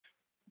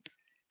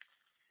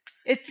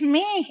It's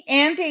me,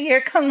 Andy,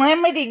 your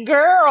calamity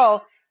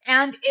girl.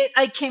 And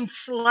I came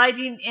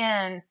sliding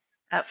in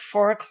at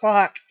 4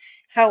 o'clock.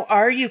 How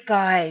are you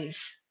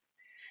guys?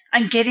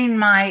 I'm getting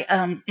my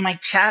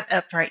chat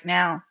up right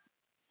now.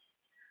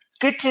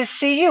 Good to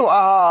see you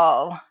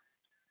all.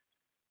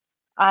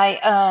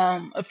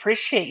 I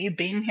appreciate you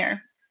being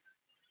here.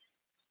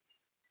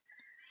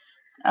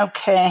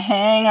 Okay,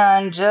 hang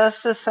on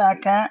just a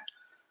second.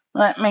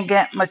 Let me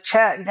get my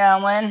chat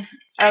going.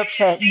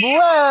 Okay.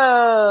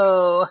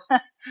 Whoa.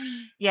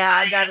 Yeah,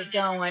 I got it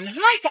going.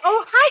 Hi,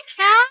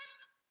 Kat.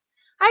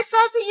 I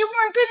thought that you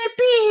weren't going to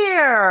be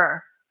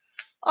here.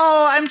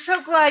 Oh, I'm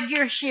so glad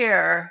you're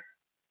here.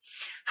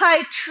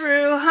 Hi,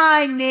 True.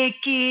 Hi,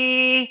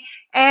 Nikki.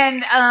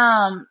 And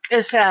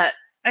is that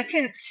I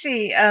can't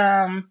see.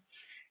 I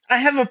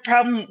have a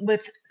problem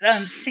with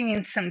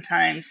seeing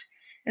sometimes.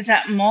 Is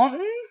that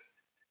Molten?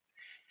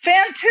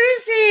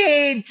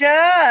 Fantuzzi,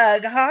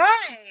 Doug.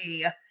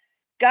 Hi.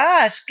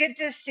 Gosh, good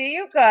to see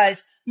you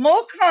guys.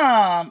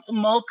 Molcom,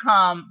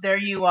 there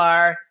you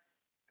are.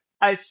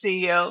 I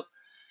see you.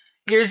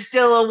 You're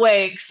still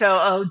awake, so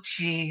oh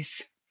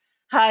geez.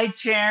 Hi,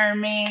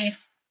 Jeremy.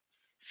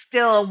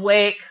 Still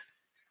awake.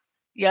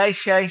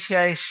 Yesh, yesh,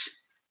 yesh.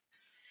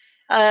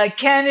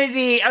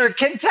 Kennedy, or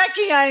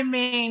Kentucky, I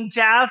mean,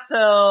 Jaffe.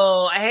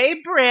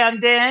 Hey,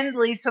 Brandon,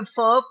 Lisa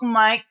Folk,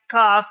 Mike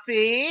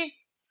Coffee.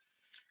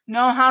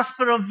 No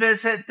hospital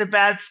visit. The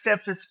bad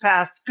stuff is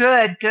past.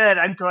 Good, good.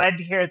 I'm glad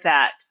to hear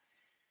that.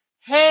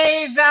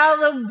 Hey,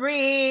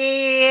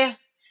 Valerie.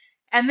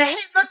 And hey,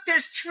 look,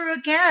 there's True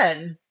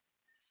again.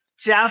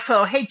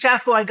 Jaffo. Hey,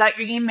 Jaffo, I got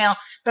your email,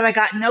 but I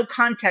got no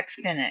context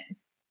in it.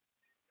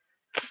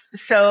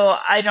 So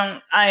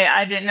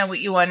I didn't know what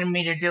you wanted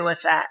me to do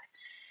with that.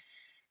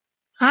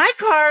 Hi,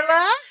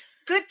 Carla.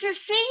 Good to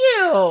see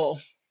you.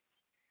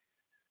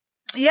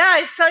 Yeah,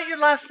 I saw you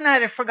last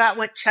night. I forgot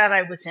what chat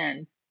I was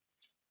in,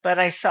 but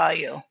I saw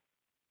you.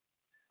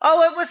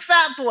 Oh, it was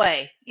Fat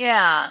Boy.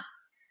 Yeah.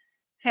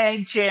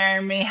 Hey,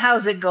 Jeremy.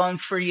 How's it going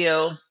for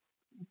you?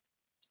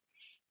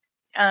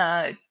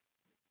 Uh,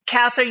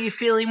 Kath, are you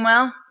feeling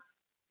well?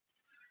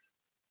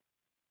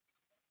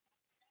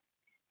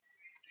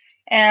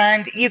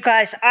 And you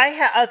guys,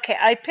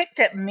 I picked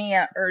up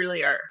Mia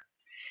earlier.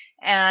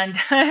 And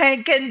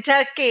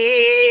Kentucky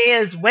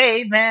is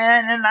waving,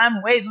 and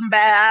I'm waving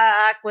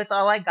back with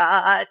all I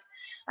got.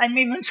 I'm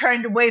even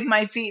trying to wave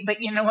my feet,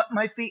 but you know what?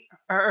 My feet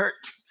hurt.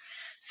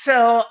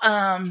 So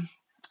I'm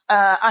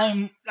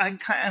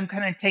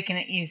kind of taking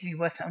it easy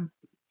with them.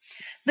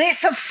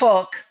 Lisa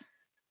Folk,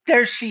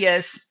 there she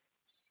is.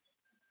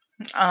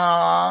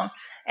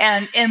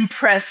 And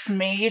Impress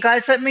Me. You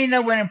guys, let me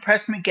know when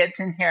Impress Me gets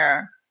in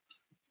here.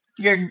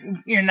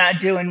 You're not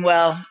doing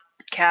well,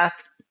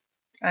 Kath.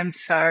 I'm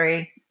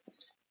sorry.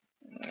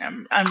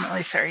 I'm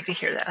really sorry to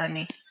hear that,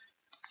 honey.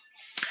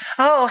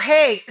 Oh,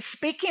 hey,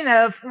 speaking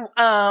of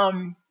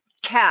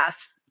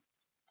Kath.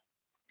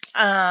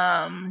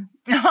 Oh,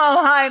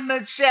 hi,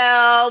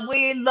 Michelle.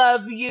 We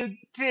love you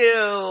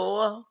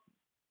too.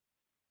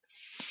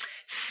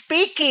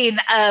 Speaking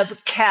of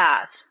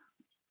Kath,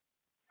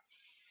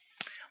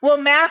 well,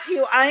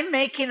 Matthew, I'm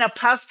making a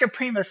pasta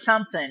prima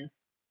something.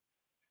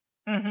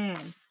 hmm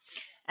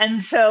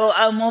And so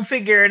we'll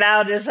figure it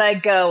out as I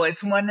go.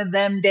 It's one of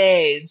them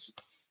days.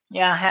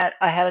 Yeah,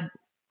 I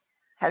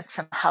had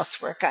some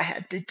housework I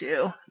had to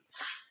do.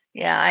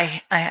 Yeah,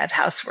 I had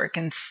housework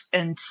and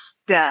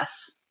stuff.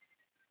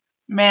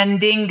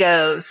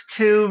 Mandingos,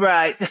 too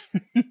right.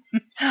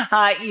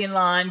 Hi,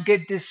 Elon.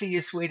 Good to see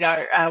you,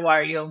 sweetheart. How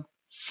are you?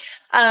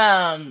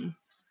 Um,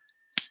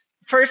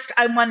 First,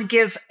 I want to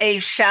give a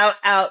shout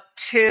out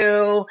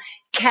to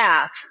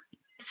Kath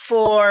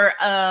for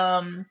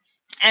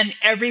and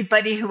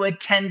everybody who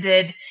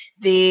attended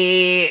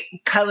the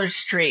Color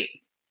Street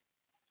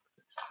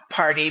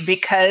party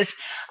because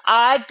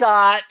I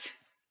got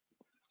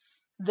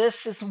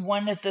this is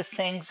one of the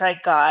things I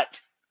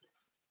got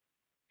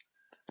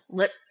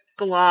lip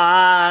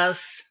gloss,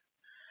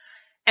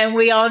 and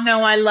we all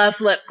know I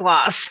love lip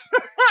gloss.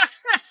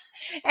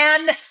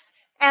 and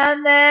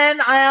and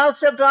then I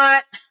also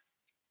got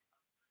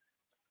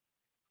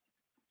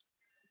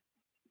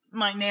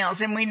my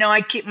nails, and we know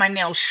I keep my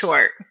nails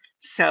short.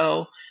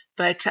 So,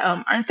 but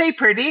aren't they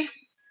pretty?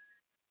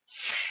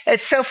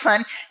 It's so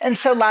fun. And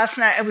so last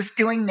night I was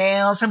doing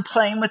nails and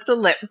playing with the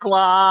lip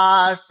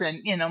gloss,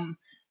 and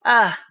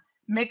uh,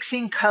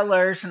 mixing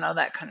colors and all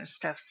that kind of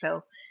stuff.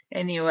 So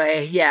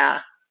anyway,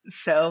 yeah.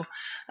 So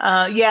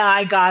yeah,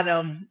 I got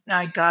them.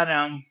 I got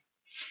them.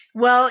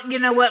 Well, you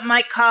know what,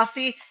 Mike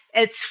Coffee?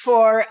 It's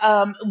for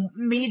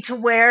me to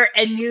wear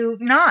and you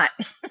not.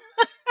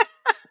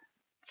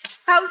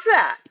 How's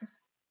that?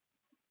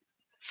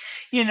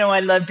 You know, I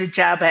love to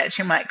jab at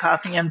you, Mike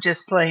Coffee. I'm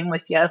just playing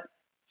with you.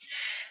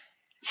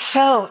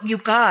 So, you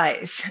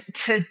guys,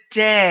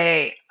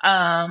 today,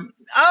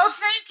 oh,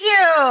 thank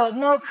you.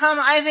 Well, come,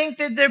 I think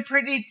that they're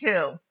pretty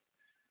too.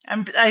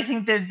 I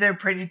think that they're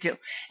pretty too.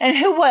 And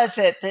who was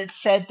it that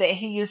said that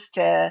he used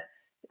to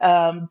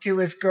do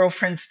his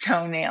girlfriend's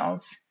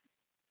toenails?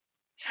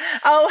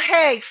 Oh,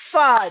 hey,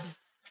 Fudd.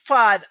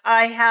 Fuad,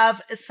 I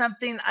have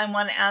something I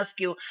want to ask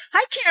you.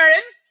 Hi,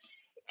 Karen.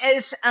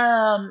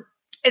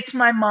 It's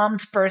my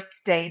mom's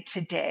birthday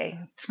today.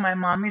 It's my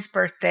mommy's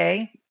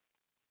birthday.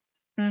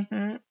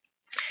 hmm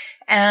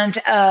And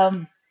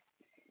I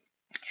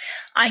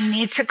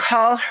need to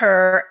call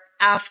her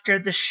after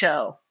the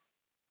show.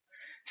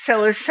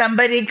 So if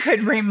somebody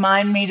could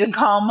remind me to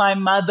call my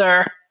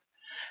mother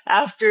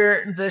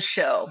after the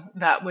show,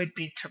 that would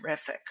be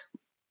terrific.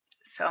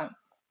 So,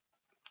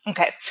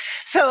 okay.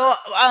 So,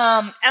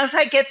 as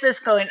I get this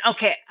going,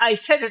 okay, I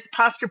said it's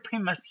pasta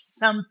prima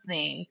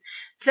something.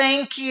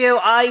 Thank you.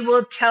 I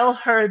will tell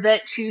her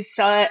that you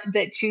saw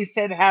that you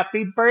said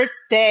happy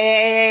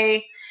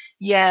birthday.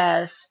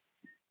 Yes.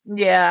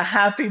 Yeah,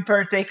 happy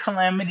birthday,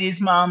 Calamity's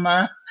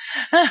mama.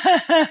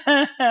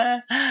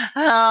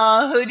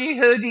 Oh, who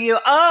do you?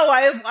 Oh,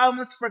 I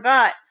almost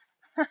forgot.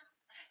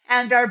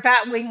 And our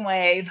Batwing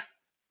wave.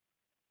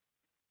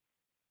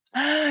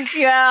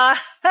 Yeah.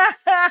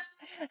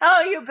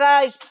 Oh, you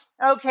guys.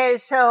 Okay,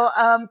 so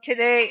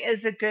today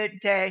is a good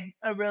day,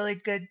 a really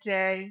good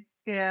day.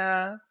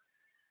 Yeah.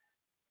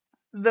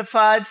 The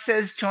FOD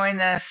says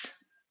join us.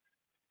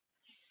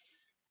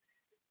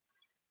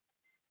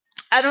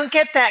 I don't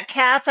get that,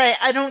 Kath.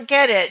 I don't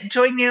get it.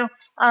 Join you.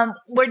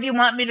 Where do you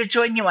want me to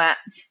join you at?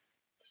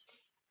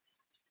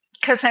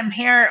 Because I'm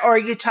here, or are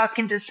you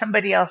talking to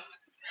somebody else?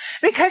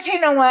 Because you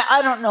know what?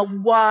 I don't know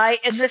why,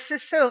 and this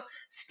is so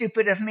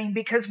stupid of me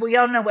because we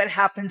all know what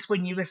happens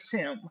when you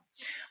assume.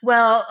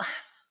 Well,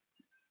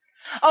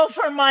 oh,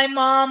 for my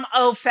mom,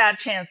 oh, fat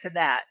chance of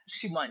that.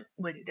 She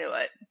wouldn't do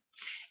it.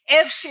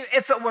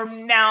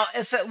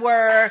 If it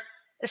were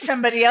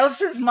somebody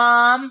else's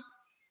mom,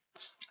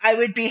 I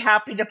would be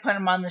happy to put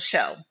him on the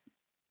show.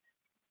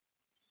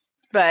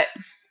 But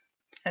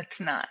it's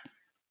not.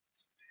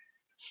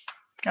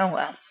 Oh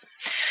well.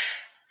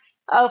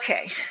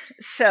 Okay.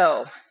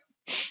 So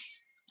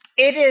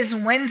it is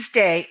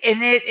Wednesday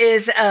and it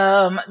is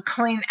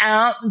clean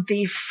out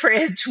the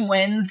fridge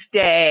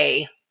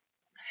Wednesday.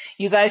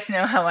 You guys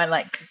know how I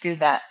like to do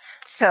that.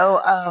 So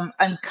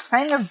I'm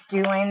kind of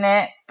doing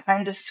it,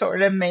 kind of,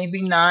 sort of,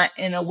 maybe not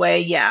in a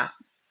way. Yeah.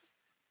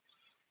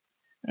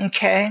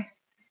 Okay.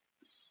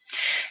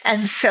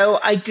 And so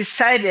I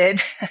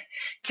decided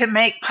to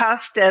make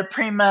pasta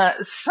prima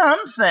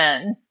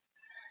something.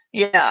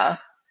 Yeah.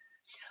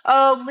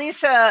 Oh,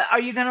 Lisa,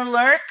 are you going to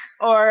lurk?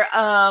 Or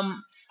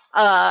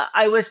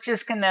I was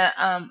just going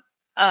to,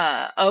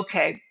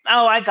 okay.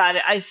 Oh, I got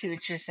it. I see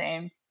what you're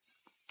saying.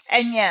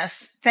 And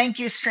yes, thank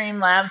you,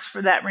 Streamlabs,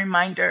 for that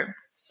reminder.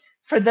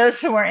 For those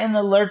who are in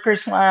the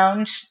Lurkers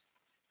Lounge,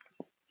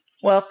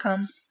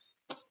 welcome.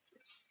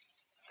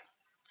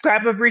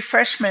 Grab a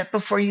refreshment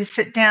before you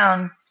sit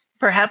down,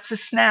 perhaps a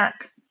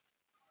snack.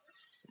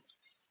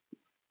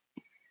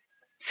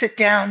 Sit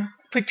down,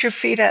 put your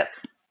feet up,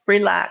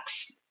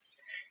 relax.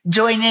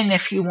 Join in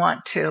if you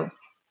want to.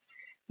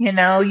 You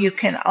know, you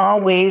can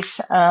always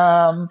think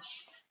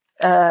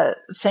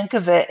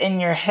of it in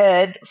your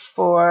head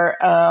for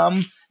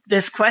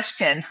this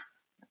question.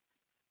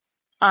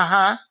 Uh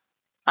huh.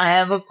 I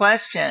have a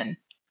question.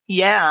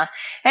 Yeah.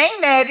 Hey,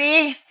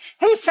 Nettie.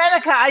 Hey,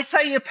 Seneca. I saw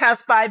you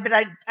pass by, but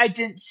I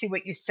didn't see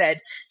what you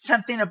said.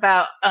 Something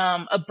about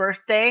a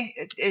birthday.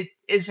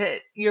 Is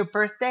it your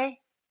birthday?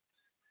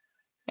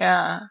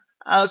 Yeah.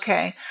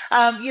 Okay.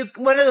 You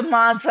one of the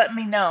mods let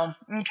me know.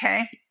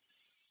 Okay.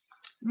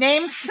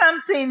 Name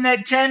something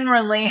that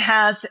generally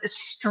has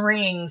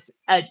strings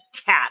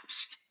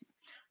attached.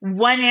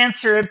 One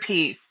answer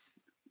apiece.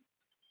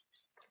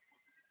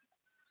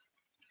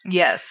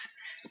 Yes.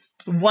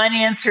 One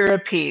answer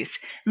apiece.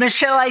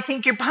 Michelle, I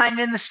think you're behind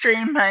in the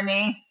stream,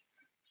 honey.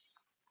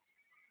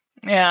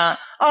 Yeah.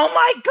 Oh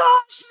my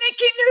gosh,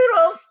 Mickey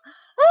Noodles.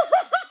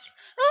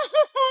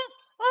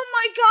 Oh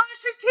my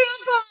gosh, a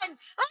tampon.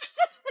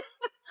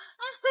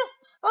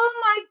 Oh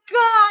my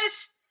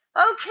gosh.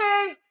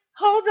 Okay.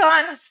 Hold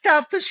on.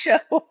 Stop the show.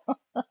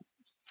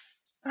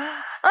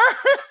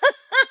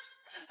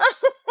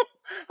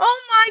 Oh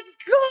my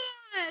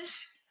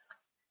gosh.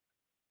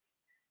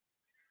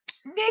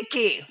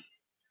 Nikki.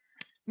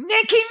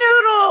 Nikki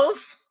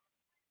Noodles.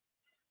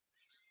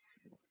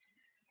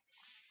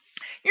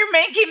 You're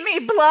making me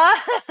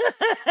blush.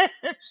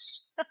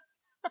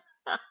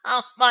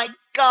 Oh my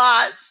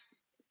gosh.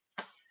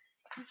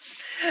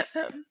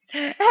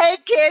 Hey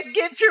kid,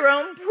 get your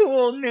own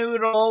pool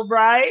noodle,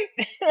 right?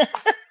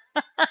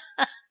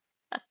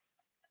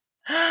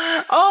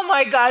 Oh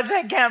my gosh,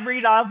 I can't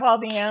read off all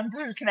the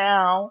answers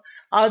now.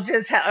 I'll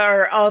just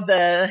or all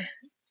the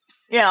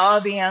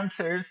all the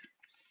answers.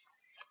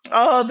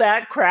 Oh,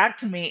 that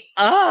cracked me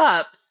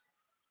up.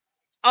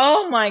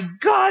 Oh my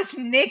gosh,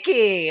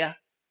 Nikki.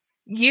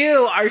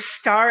 You are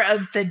star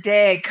of the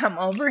day. Come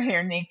over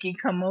here, Nikki.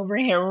 Come over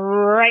here,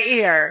 right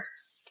here.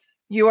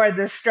 You are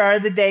the star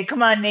of the day.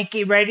 Come on,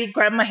 Nikki. Ready?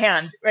 Grab my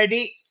hand.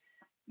 Ready?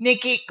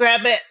 Nikki,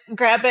 grab it.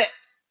 Grab it.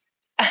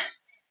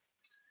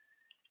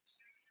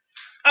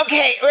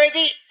 Okay,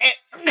 ready?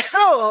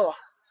 Go.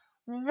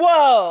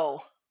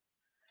 Whoa.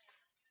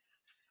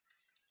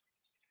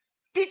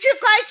 Did you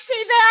guys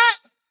see that?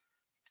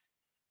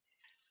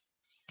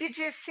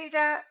 Did you see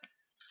that?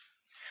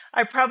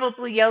 I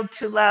probably yelled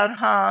too loud,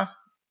 huh?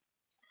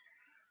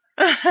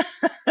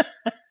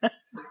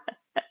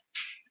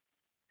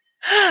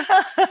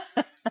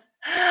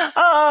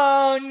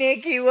 Oh,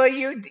 Nikki, well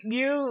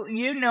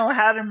you know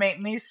how to make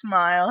me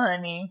smile,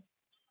 honey.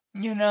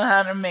 You know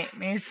how to make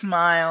me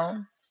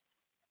smile.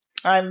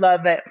 I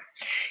love it.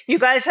 You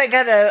guys, I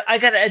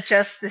gotta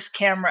adjust this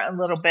camera a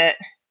little bit.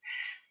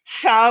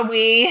 Shall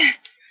we?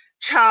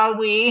 Shall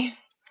we?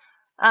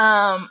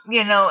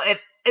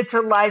 It's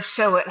a live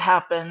show, it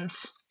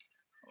happens.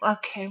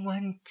 Okay,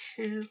 one,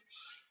 two.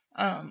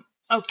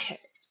 Okay.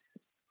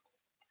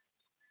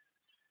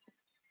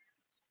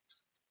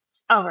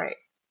 All right.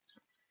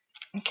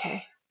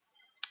 Okay.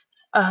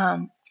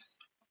 Um,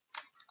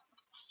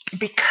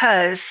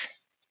 because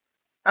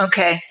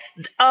okay.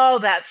 Oh,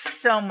 that's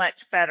so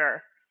much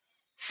better.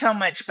 So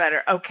much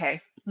better.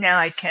 Okay.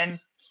 Now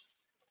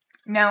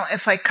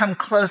if I come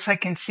close, I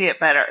can see it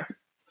better.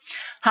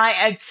 Hi,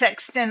 Ed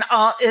Sexton.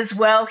 All is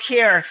well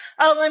here.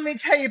 Oh, let me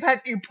tell you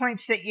about your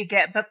points that you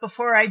get. But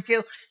before I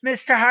do,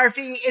 Mr.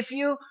 Harvey, if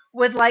you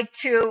would like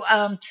to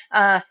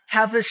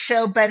have a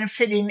show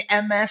benefiting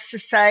MS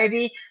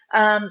Society,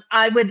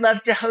 I would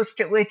love to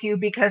host it with you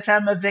because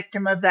I'm a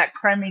victim of that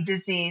crummy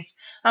disease.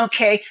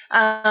 Okay,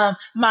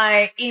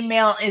 my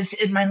email is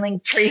in my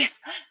link tree.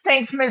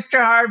 Thanks,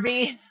 Mr.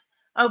 Harvey.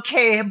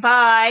 Okay,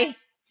 bye.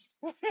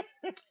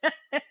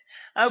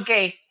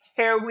 Okay,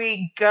 here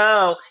we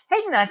go.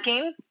 Hey,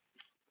 Nucking.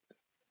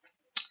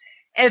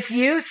 If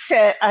you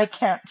said, I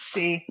can't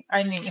see.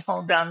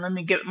 Hold on, let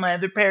me get my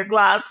other pair of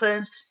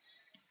glasses.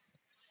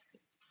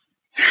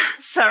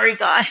 Sorry,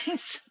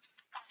 guys.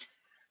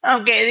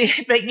 Okay,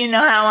 but you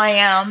know how I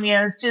am.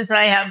 It's just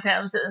I have to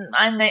have,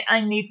 I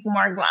need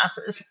more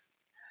glasses.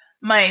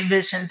 My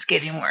vision's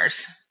getting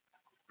worse.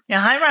 Yeah,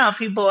 hi,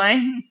 Ralphie boy.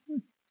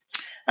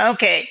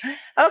 Okay,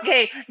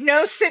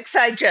 no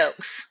six-eye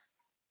jokes.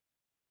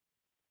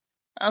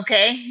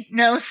 Okay,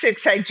 no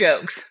six-eye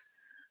jokes.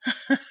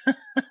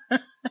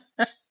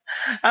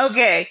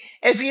 Okay,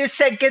 if you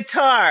said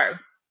guitar,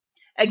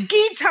 a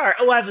guitar.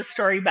 Oh, I have a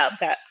story about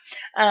that.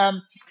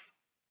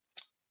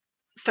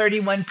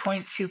 31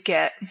 points you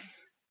get.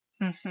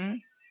 Hmm.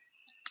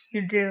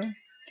 You do.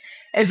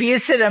 If you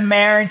said a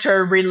marriage or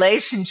a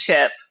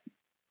relationship,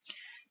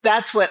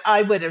 that's what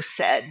I would have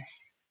said.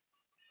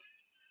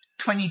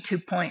 22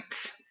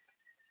 points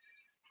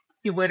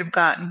you would have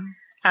gotten.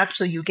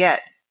 Actually, you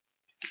get.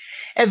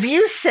 If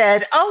you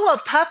said, oh, a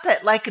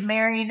puppet like a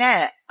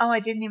marionette. Oh, I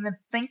didn't even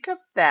think of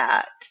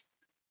that.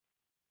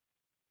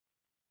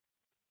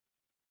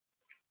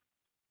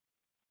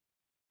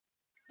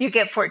 You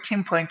get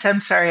 14 points.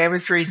 I'm sorry, I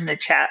was reading the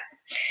chat.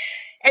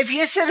 If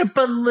you said a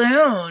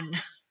balloon,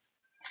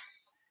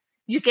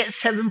 you get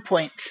 7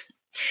 points.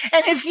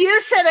 And if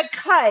you said a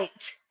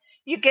kite,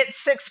 you get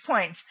 6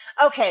 points.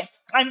 Okay,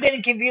 I'm going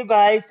to give you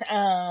guys,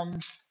 I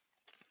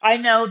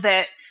know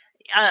that,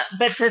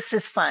 but this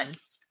is fun.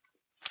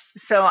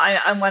 So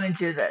I want to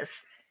do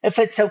this. If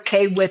it's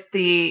okay with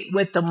the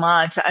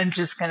mods, I'm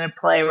just going to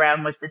play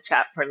around with the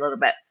chat for a little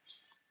bit,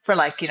 for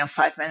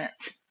 5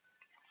 minutes,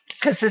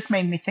 because this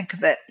made me think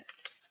of it.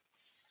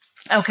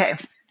 Okay,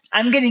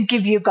 I'm going to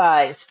give you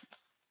guys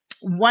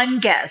one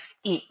guess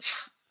each,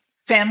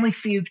 Family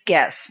Feud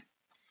guess.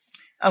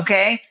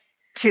 Okay,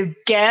 to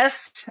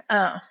guess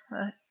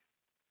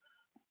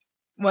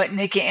what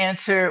Nikki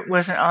answer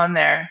wasn't on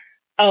there.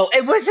 Oh,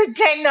 it was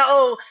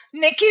no.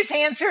 Nikki's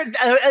answered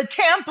a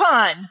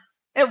tampon.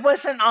 It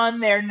wasn't on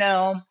there.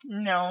 No.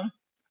 It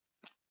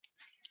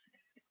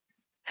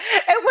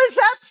was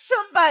up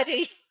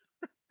somebody.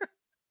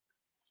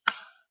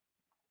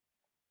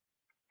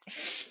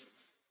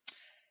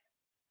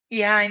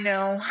 Yeah, I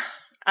know.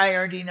 I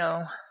already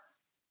know.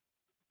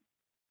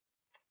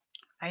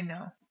 I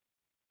know.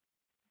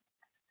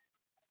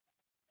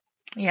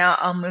 Yeah,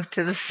 I'll move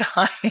to the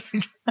side.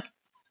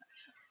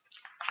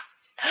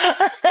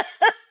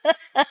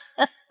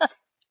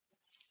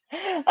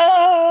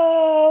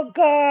 Oh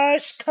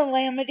gosh,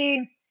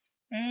 calamity.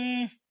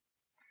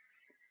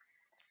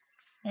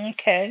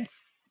 Okay.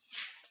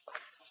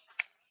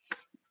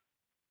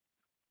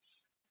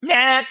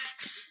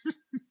 Next.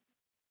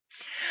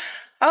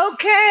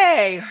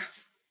 Okay.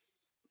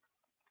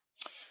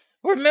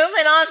 We're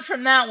moving on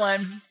from that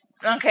one.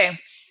 Okay.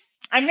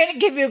 I'm going to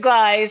give you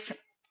guys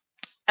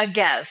a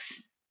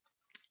guess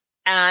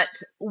at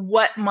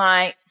what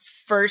my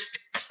first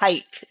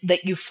kite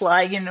that you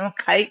fly,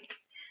 kite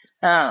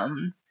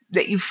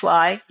that you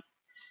fly,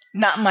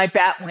 not my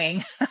bat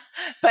wing,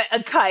 but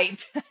a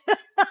kite.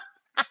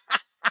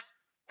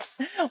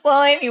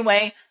 Well,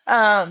 anyway,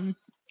 I'm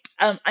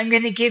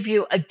going to give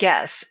you a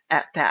guess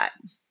at that.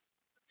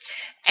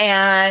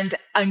 And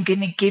I'm going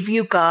to give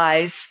you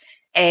guys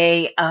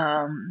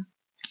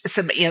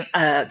some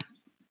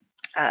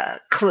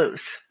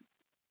clues.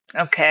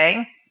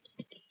 Okay.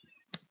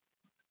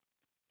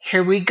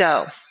 Here we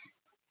go.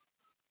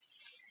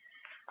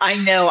 I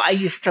know. I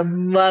used to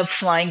love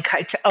flying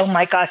kites. Oh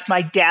my gosh,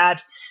 my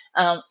dad,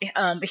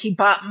 he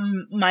bought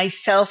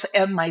myself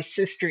and my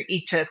sister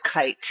each a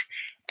kite,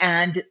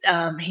 and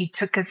he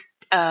took us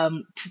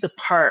to the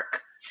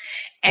park.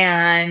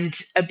 And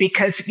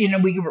because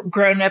we were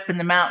grown up in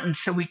the mountains,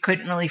 so we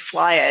couldn't really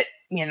fly it,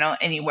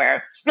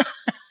 anywhere.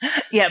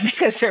 Yeah,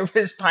 because there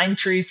was pine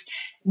trees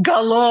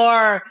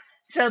galore.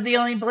 So the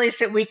only place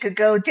that we could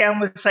go down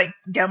was like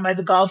down by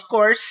the golf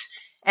course,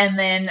 and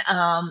then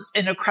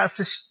and across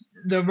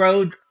the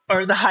road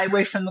or the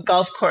highway from the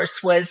golf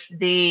course was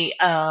the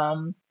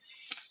what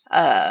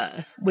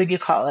do you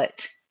call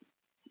it?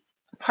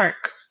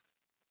 Park.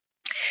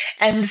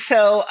 And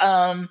so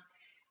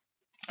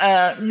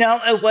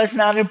no, it was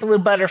not a blue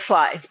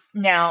butterfly.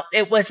 Now,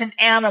 it was an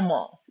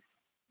animal.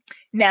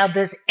 Now,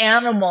 this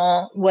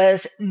animal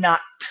was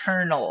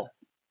nocturnal,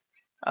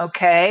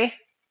 okay?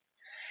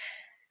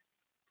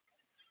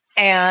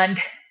 And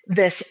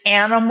this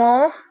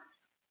animal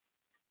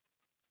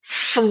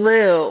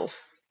flew,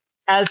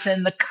 as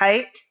in the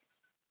kite.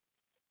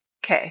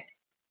 Okay,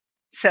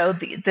 so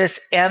this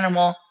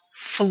animal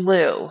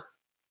flew.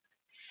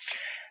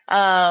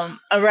 A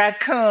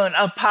raccoon,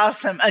 a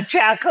possum, a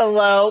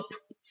jackalope,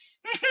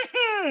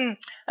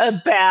 a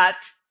bat,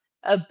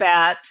 a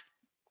bat,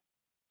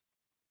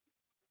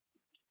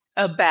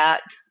 a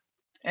bat,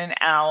 an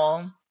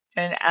owl,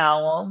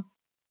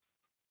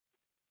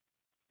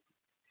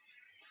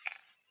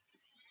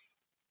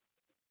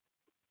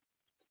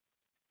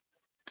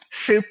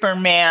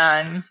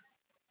 Superman.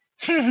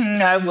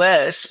 I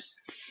wish.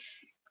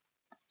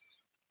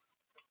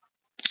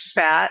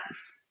 Bat.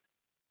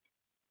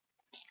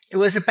 It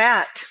was a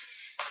bat.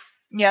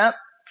 Yep.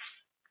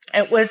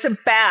 It was a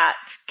bat.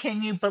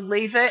 Can you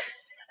believe it?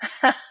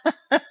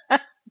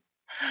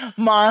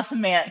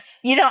 Mothman.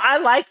 I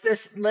like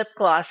this lip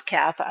gloss,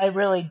 Kath. I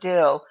really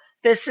do.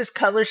 This is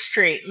Color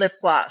Street lip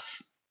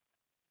gloss.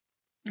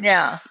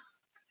 Yeah.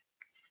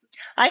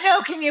 I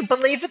know. Can you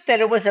believe it that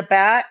it was a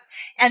bat?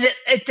 And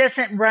it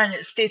doesn't run,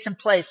 it stays in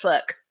place.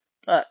 Look.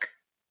 Look.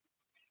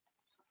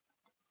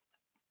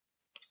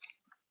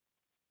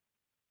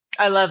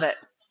 I love it.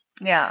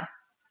 Yeah.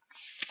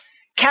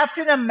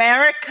 Captain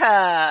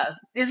America.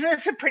 Isn't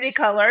this a pretty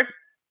color?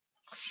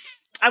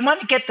 I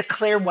want to get the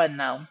clear one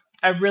though.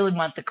 I really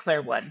want the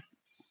clear one.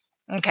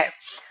 Okay.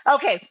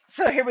 Okay,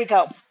 so here we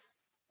go.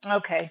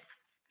 Okay.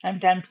 I'm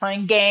done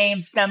playing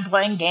games, done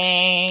playing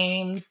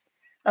games.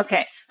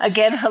 Okay.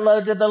 Again,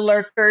 hello to the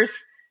lurkers.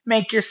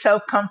 Make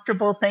yourself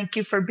comfortable. Thank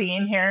you for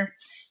being here.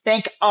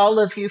 Thank all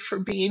of you for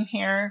being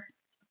here.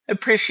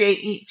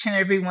 Appreciate each and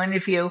every one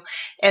of you.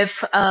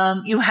 If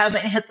you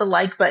haven't hit the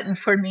like button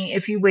for me,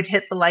 if you would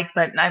hit the like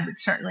button, I would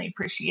certainly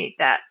appreciate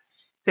that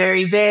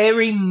very,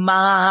 very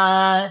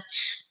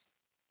much.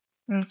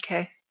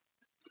 Okay.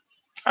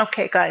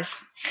 Okay, guys.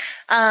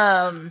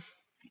 Oh,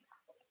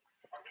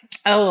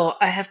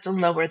 I have to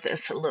lower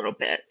this a little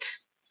bit.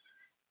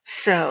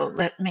 So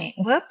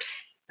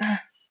whoops.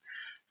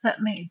 Let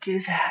me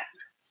do that.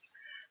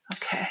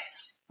 Okay.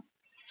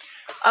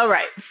 All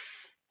right.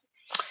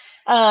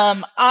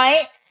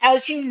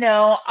 As you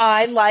know,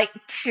 I like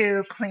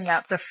to clean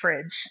out the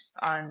fridge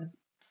on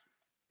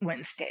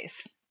Wednesdays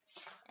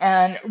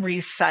and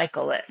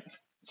recycle it.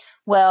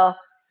 Well,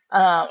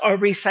 or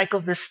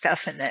recycle the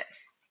stuff in it.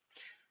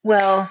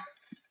 Well,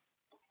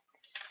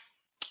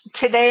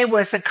 today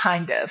was a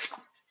kind of,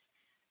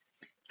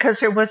 because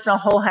there wasn't a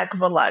whole heck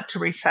of a lot to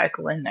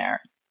recycle in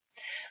there.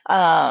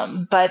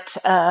 But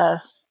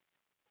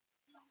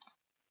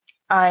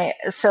I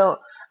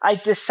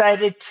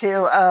decided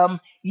to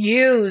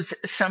use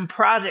some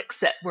products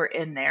that were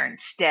in there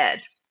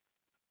instead.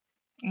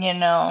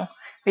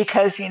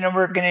 Because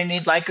we're going to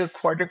need like a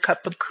quarter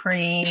cup of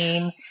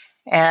cream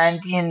and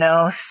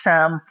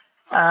some.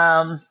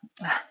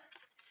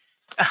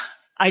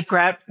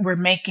 We're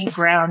making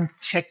ground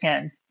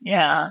chicken.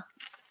 Yeah,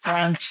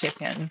 ground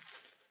chicken.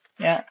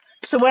 Yeah.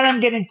 So what I'm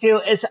going to do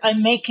is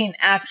I'm making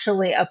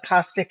actually a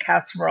pasta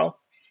casserole.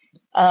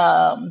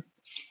 And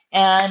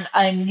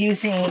I'm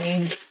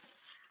using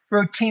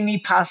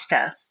rotini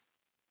pasta.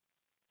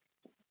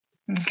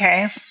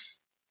 Okay.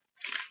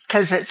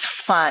 Because it's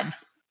fun.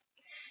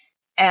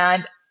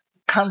 And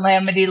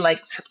Calamity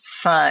likes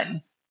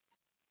fun.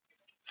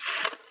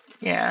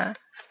 Yeah.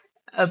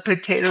 A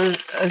potato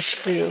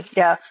stew.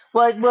 Yeah.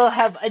 Well, we'll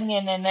have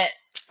onion in it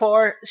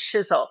for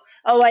shizzle.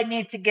 Oh, I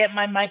need to get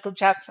my Michael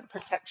Jackson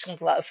protection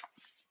glove.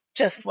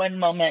 Just one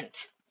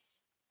moment.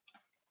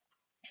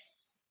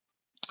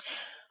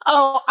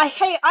 Oh,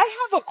 hey,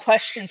 I have a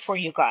question for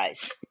you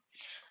guys.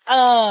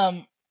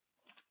 Um,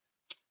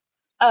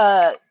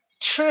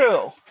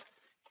 True.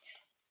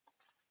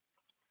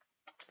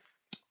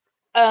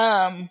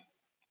 I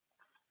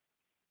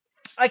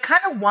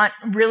kind of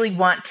really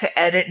want to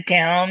edit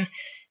down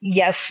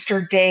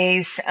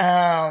yesterday's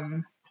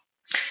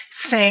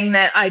thing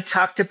that I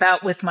talked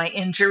about with my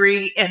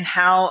injury and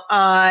how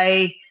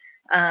I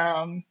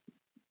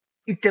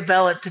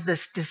developed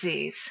this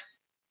disease.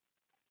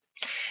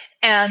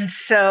 And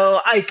so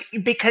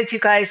because you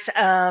guys,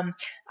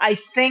 I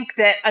think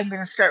that I'm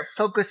going to start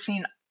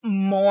focusing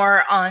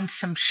more on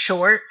some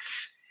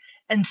shorts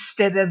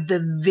instead of the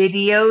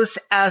videos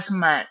as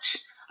much.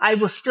 I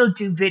will still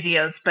do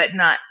videos, but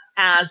not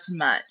as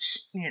much,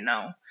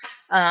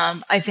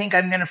 I think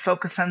I'm going to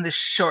focus on the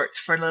shorts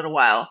for a little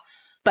while,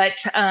 but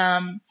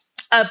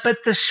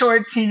the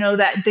shorts,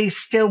 that they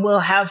still will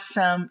have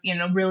some,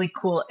 really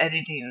cool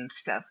editing and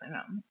stuff in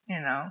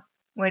them.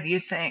 What do you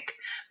think?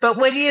 But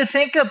what do you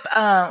think of,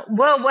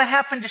 well, what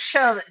happened to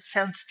Shell? That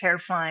sounds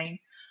terrifying.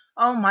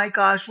 Oh my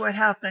gosh, what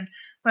happened?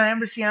 When I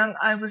was young,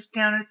 I was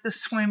down at the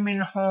swimming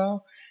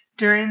hole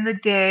during the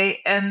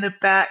day, and the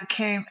bat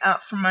came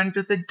out from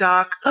under the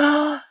dock.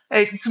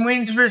 Its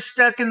wings were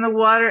stuck in the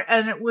water,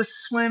 and it was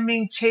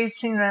swimming,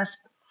 chasing us.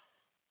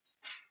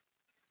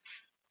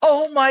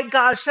 Oh my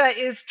gosh, that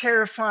is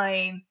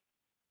terrifying.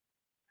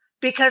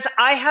 Because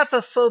I have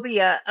a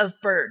phobia of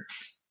birds.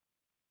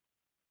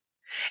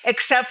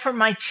 Except for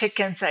my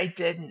chickens, I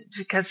didn't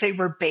because they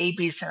were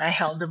babies and I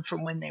held them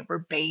from when they were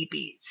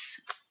babies.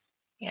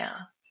 Yeah.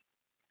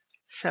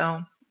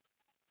 So,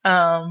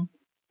 um,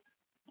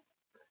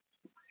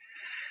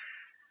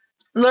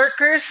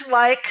 lurkers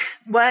like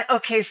what?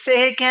 Okay,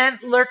 say again.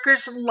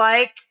 Lurkers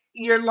like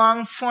your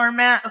long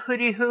format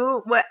hoodie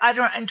who? What? I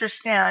don't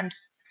understand.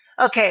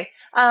 Okay.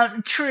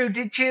 True.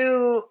 Did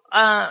you?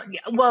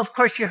 Well, of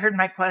course you heard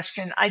my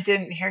question. I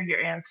didn't hear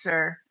your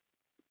answer.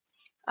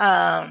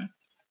 Um,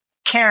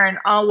 Karen,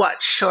 I'll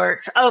watch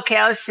shorts. Okay,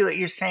 I see what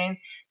you're saying.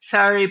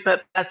 Sorry,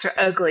 but bats are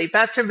ugly.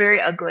 Bats are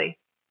very ugly.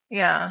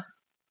 Yeah.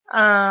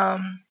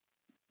 Um,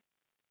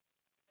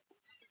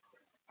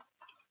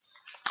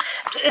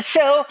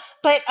 so,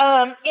 but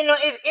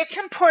it's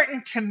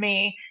important to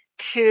me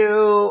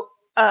to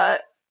uh,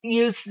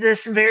 use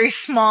this very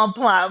small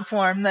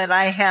platform that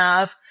I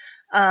have.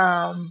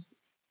 Um,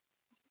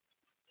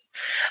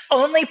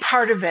 only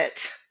part of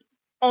it.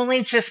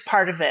 Only just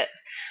part of it.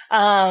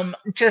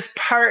 Just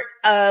part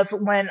of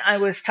when I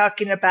was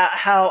talking about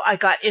how I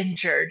got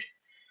injured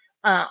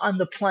on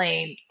the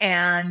plane,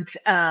 and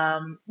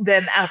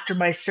then after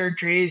my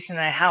surgeries and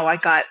how I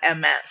got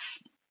MS.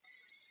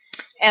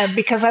 And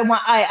because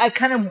I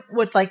kind of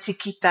would like to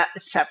keep that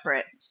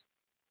separate.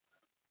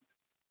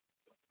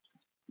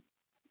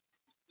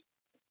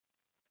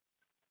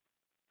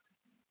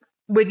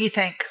 What do you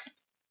think?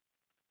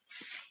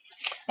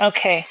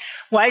 Okay.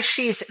 While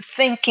she's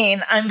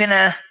thinking, I'm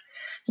gonna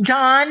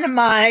don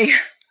my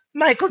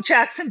Michael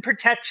Jackson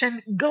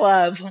protection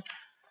glove.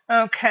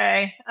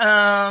 Okay.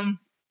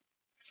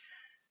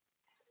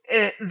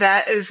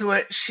 That is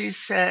what she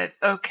said.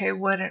 Okay.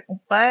 What?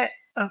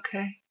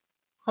 Okay.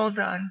 Hold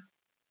on.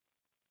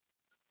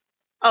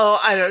 Oh,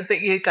 I don't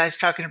think you guys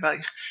talking about.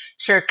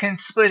 Sure, can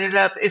split it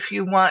up if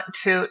you want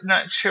to.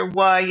 Not sure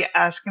why you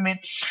asking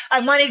me. I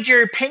wanted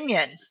your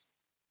opinion.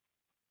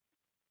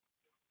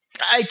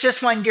 I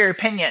just wanted your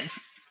opinion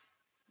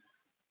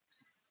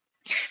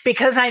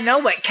because I know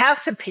what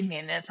Kath's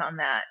opinion is on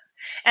that,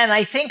 and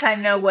I think I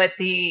know what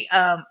the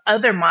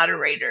other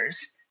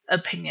moderators'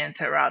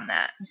 opinions are on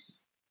that.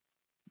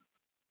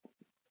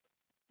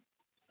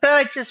 But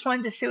I just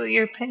wanted to see what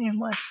your opinion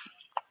was.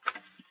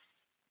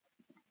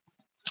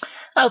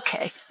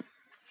 Okay,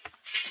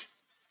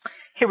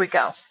 here we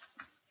go.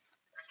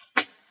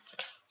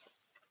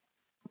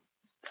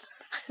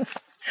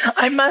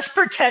 I must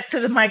protect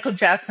the Michael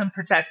Jackson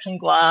protection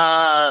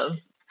glove.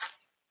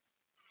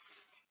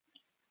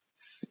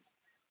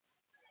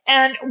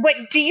 And what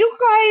do you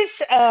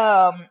guys?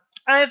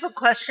 I have a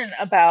question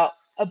about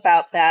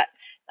that.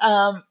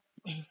 Um,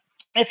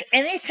 if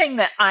anything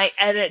that I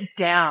edit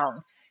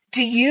down,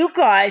 do you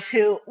guys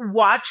who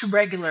watch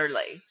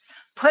regularly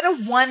put a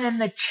one in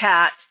the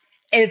chat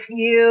if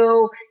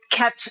you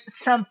catch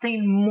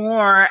something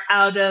more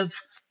out of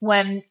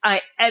when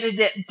I edit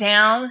it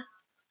down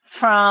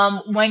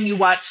from when you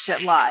watched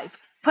it live?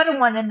 Put a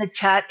one in the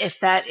chat if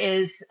that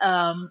is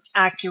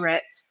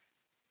accurate.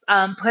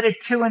 Put a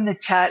two in the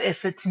chat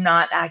if it's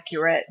not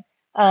accurate.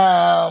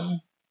 Um,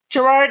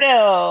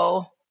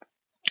 Gerardo,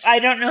 I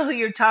don't know who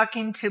you're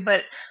talking to,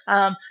 but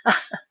um,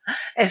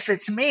 if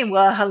it's me,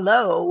 well,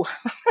 hello.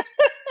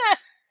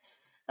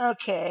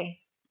 Okay.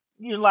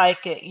 You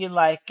like it. You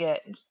like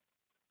it.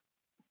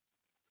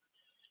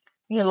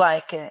 You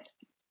like it.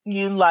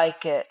 You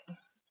like it.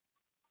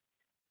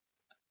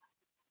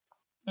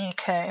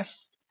 Okay.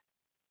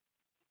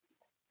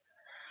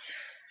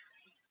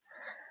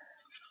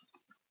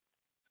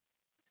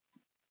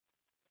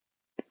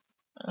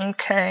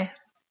 Okay.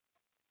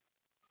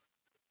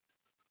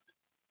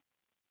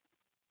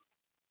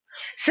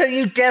 So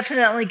you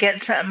definitely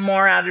get something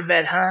more out of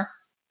it, huh?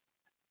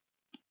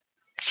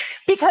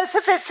 Because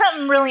if it's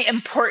something really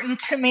important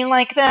to me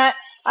like that,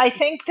 I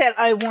think that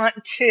I want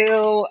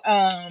to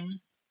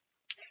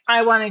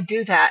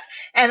do that,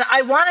 and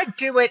I want to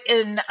do it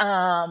in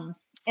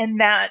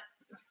that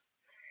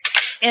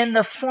in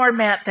the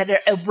format that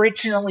it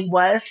originally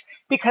was,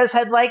 because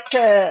I'd like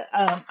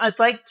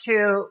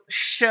to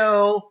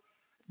show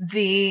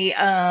the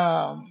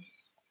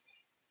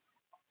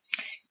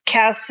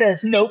Cass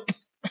says nope.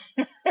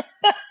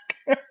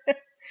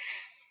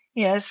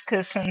 Yes,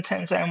 because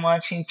sometimes I'm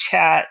watching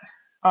chat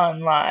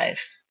on live.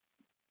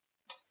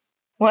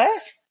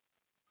 What?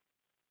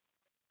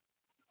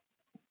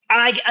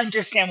 I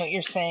understand what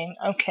you're saying.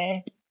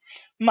 Okay.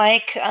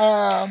 Mike.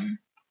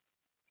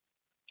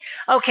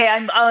 Okay,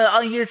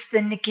 I'll use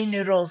the Nikki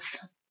Noodles.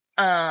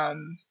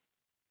 Um,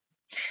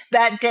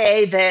 that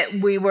day that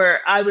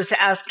I was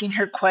asking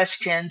her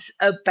questions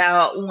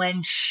about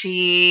when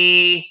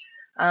she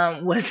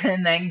was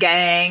in the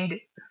gang.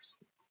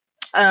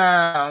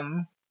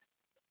 Um,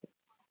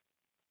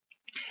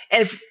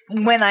 if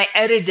when I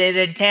edited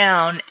it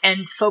down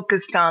and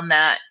focused on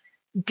that,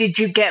 did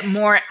you get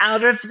more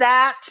out of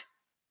that,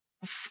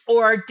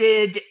 or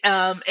did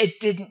it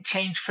didn't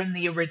change from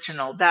the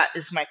original? That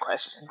is my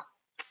question.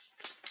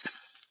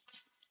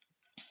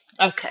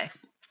 Okay,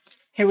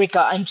 here we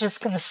go. I'm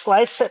just going to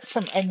slice up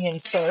some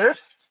onion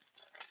first.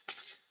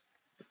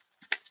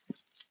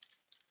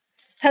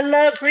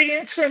 Hello,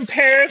 greetings from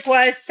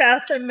Paraguay,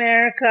 South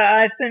America.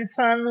 I've been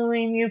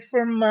following you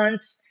for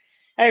months.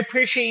 I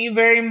appreciate you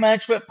very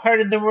much. What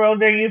part of the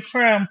world are you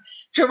from?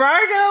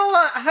 Gerardo,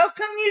 how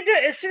come you do?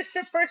 Is this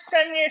the first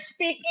time you're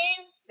speaking?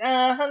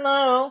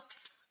 Hello.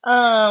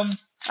 Um,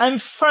 I'm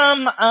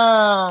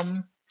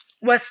from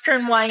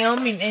Western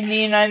Wyoming in the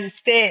United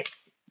States,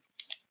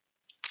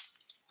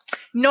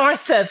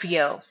 north of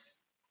you,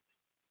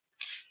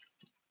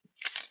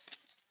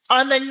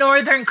 on the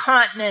northern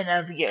continent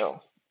of you.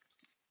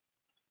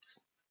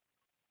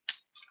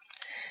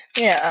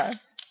 Yeah.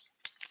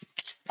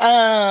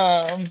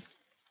 Um,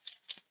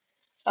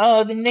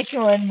 oh, the Nikki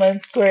one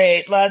was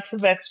great. Lots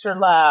of extra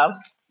laughs.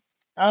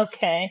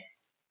 Okay.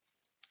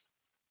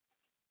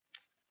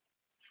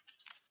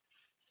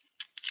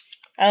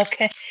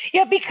 Okay.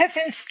 Yeah, because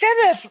instead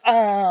of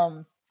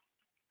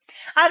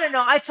I don't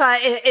know, I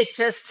thought it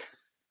just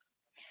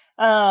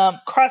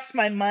crossed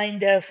my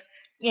mind of,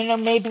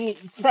 maybe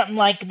something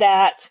like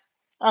that.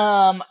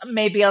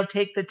 Maybe I'll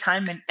take the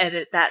time and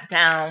edit that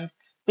down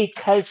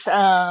because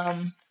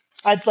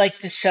I'd like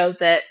to show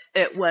that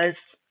it was,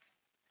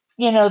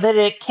 that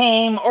it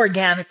came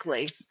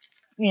organically,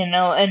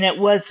 and it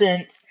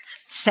wasn't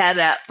set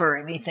up or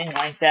anything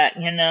like that.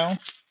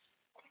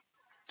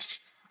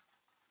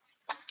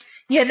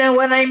 You know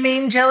what I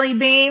mean, Jelly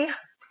Bean?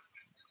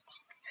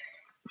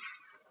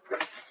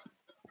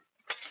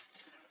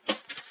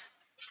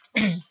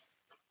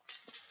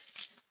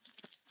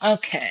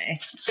 Okay.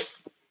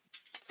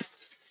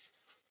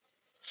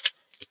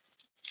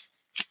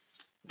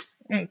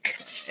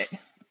 Okay.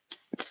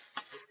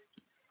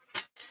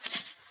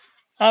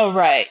 All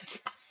right.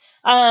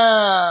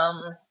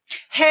 Um,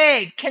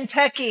 hey,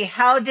 Kentucky,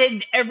 how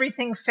did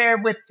everything fare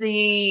with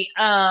the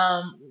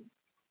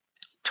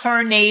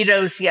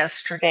tornadoes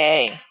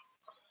yesterday?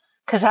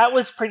 Because that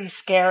was pretty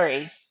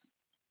scary.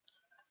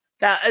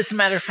 That, as a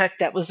matter of fact,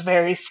 that was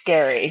very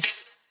scary.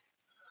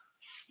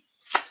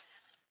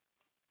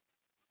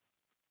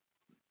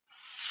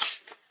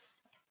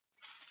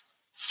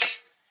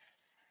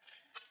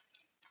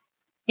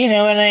 You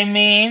know what I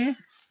mean?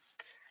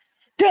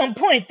 Don't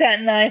point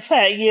that knife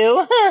at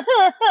you.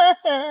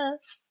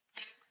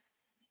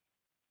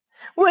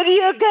 What are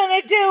you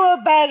gonna do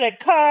about it,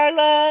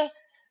 Carla?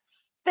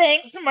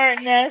 Thanks,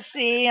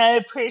 Martinesi. I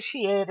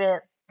appreciate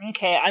it.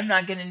 Okay, I'm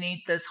not gonna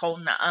need this whole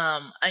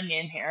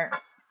onion here.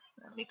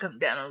 Let me come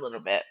down a little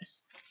bit.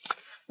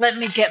 Let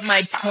me get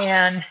my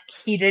pan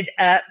heated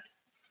up.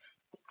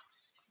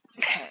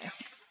 Okay.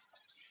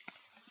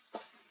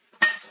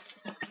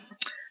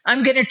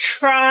 I'm gonna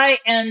try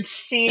and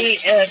see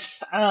if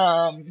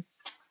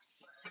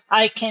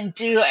I can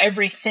do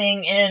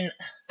everything in,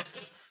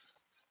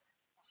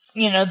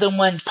 the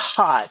one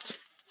pot.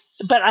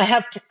 But I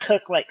have to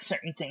cook like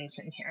certain things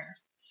in here.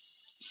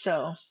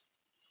 So,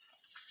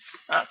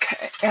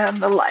 okay,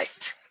 and the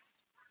light.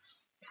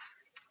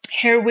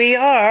 Here we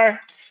are.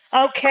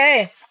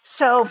 Okay,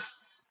 so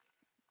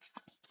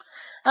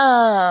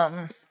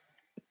um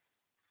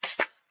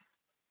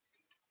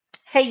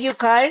hey you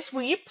guys,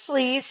 will you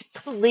please,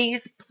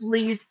 please,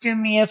 please do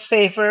me a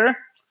favor?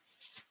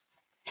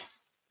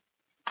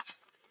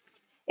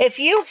 If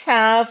you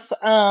have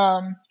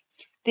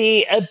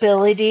the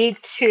ability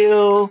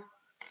to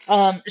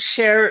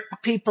share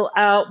people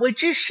out,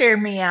 would you share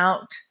me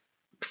out,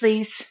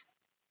 please?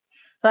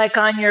 Like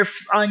on your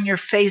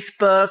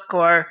Facebook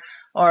or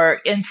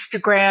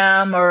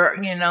Instagram or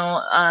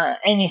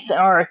anything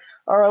or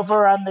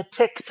over on the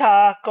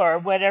TikTok or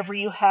whatever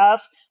you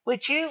have.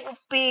 Would you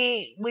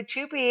be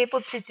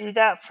able to do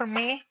that for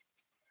me?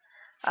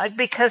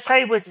 Because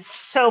I would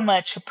so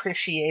much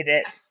appreciate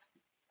it.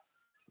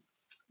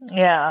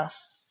 Yeah.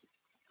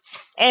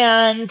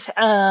 And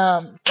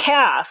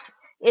Kath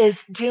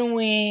is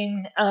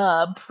doing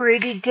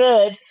pretty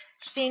good.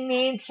 She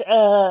needs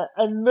a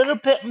little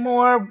bit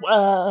more.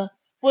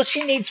 Well,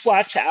 she needs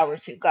watch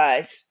hours, you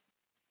guys.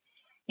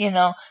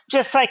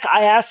 Just like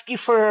I ask you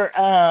for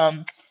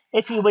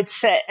if you would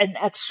set an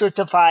extra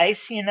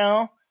device,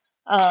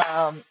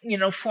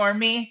 for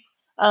me.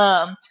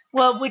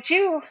 Well, would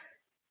you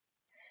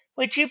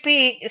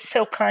be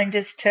so kind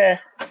as to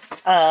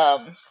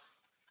um,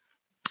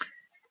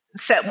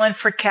 set one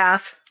for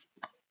Kath?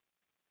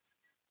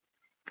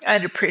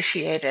 I'd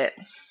appreciate it.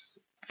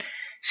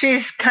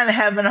 She's kind of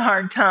having a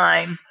hard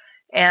time,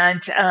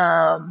 and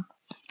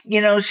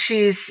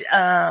she's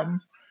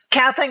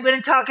Kath, I'm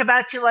going to talk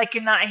about you like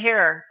you're not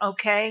here,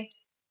 okay?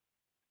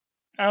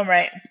 All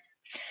right.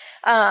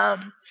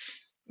 Um,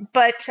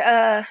 but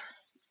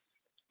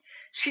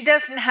she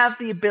doesn't have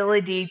the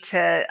ability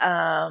to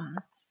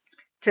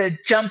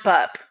jump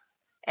up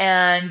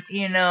and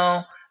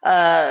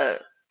uh,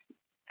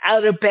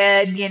 out of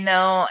bed,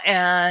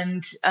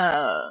 and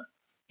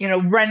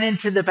run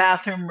into the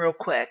bathroom real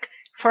quick.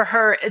 For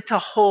her, it's a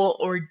whole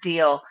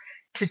ordeal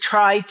to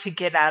try to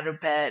get out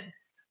of bed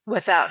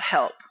without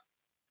help.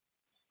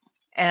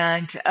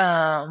 And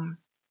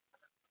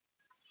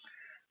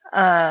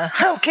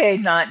okay,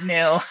 not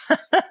new.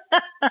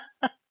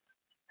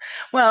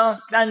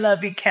 Well, I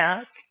love you,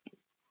 Kat.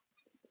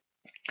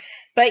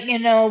 But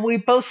we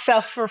both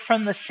suffer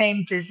from the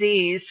same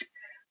disease,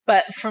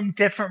 but from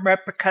different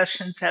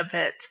repercussions of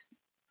it.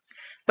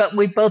 But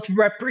we both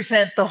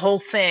represent the whole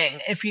thing,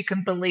 if you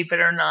can believe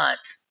it or not.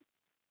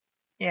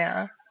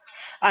 Yeah.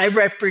 I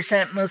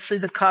represent mostly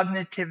the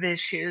cognitive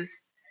issues.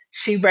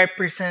 She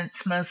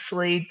represents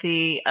mostly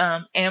the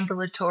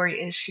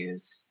ambulatory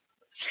issues.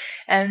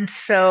 And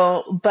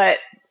so, but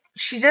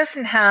she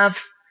doesn't have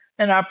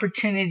an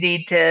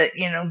opportunity to,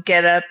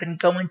 get up and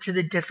go into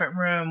the different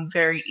room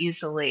very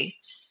easily,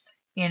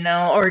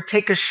 or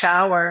take a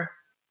shower.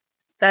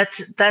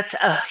 That's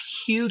a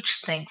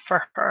huge thing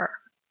for her.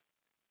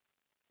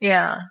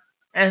 Yeah.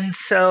 And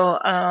so,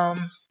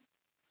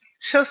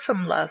 show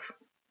some love.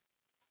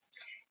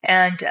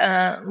 And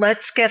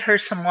let's get her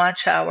some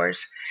watch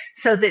hours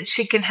so that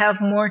she can have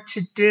more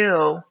to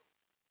do.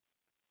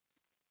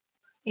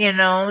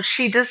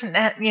 She doesn't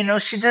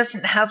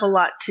have a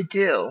lot to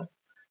do.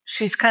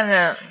 She's kind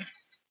of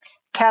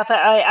Katha.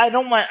 I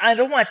don't want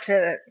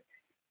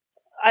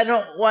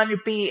to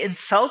be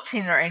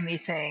insulting or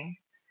anything,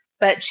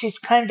 but she's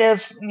kind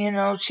of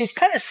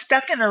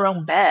stuck in her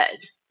own bed.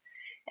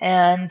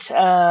 And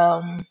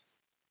um,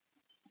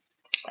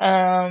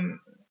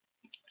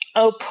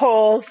 oh,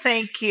 Cole,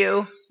 thank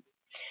you.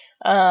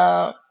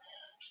 Uh,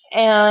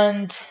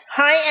 and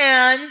hi,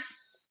 Anne.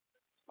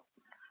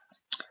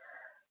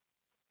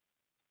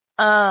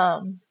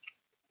 Um,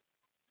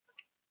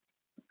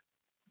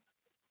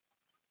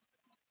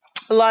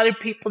 a lot of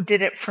people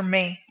did it for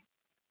me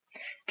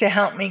to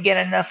help me get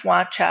enough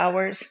watch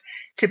hours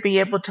to be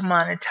able to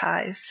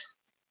monetize.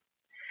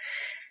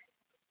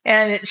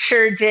 And it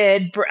sure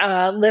did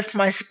lift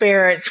my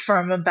spirits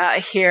from about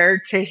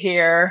here to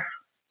here.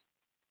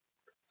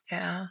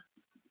 Yeah.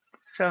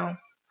 So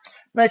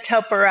let's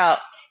help her out.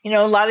 A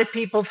lot of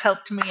people have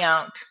helped me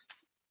out.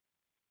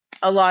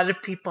 A lot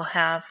of people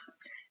have.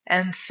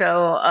 And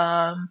so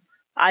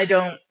I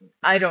don't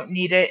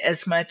need it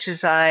as much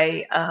as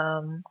I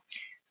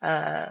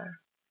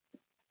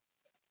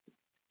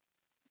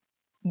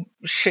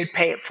should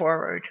pay it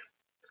forward.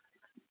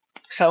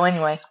 So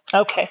anyway,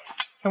 okay,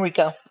 here we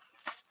go.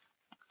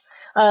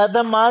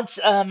 The mods,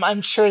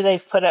 I'm sure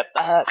they've put up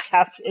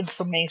Kat's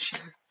information.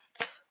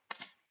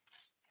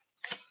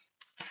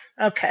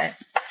 Okay.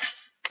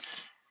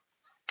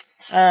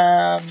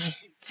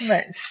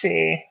 Let's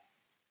see.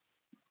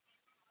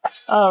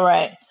 All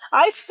right.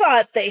 I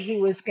thought that he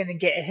was going to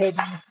get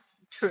hidden.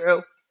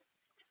 True.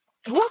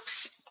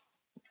 Whoops.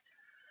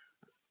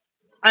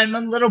 I'm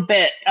a little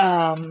bit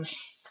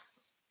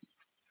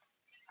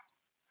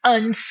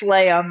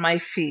unslay on my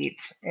feet.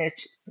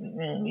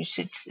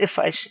 If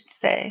I should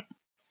say.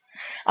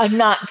 I'm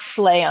not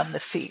slay on the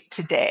feet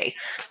today.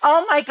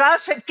 Oh my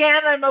gosh,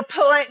 again, I'm a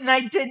poet and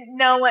I didn't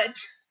know it.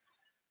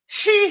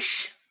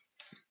 Sheesh.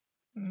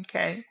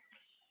 Okay.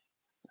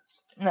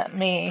 Let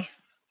me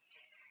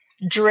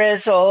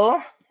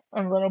drizzle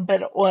a little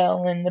bit of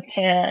oil in the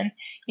pan.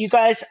 You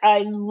guys, I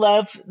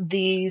love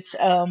these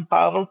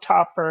bottle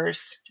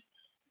toppers.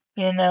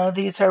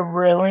 These are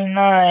really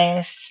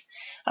nice.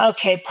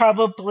 Okay,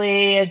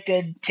 probably a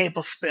good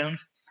tablespoon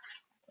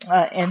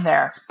in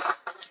there.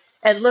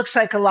 It looks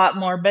like a lot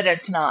more, but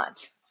it's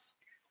not.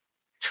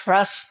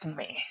 Trust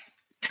me.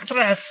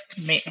 Trust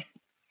me.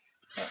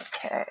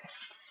 Okay.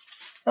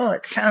 Oh,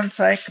 it sounds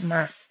like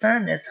my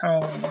son is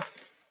home.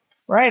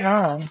 Right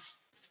on.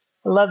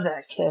 I love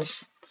that kid.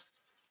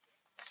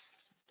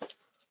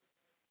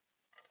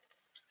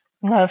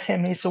 Love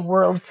him. He's a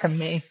world to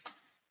me.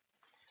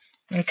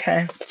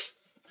 Okay.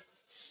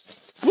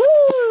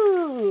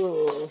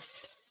 Woo!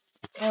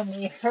 And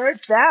we heard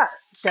that,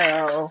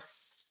 so.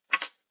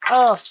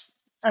 Oh,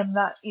 I'm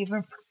not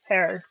even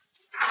prepared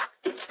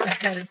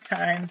ahead of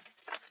time.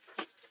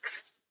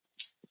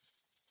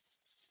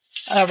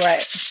 All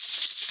right.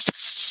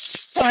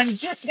 So I'm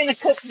just going to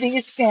cook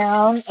these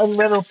down a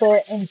little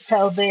bit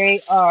until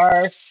they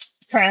are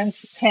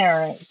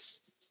transparent.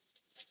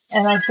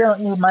 And I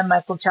don't need my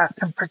Michael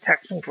Jackson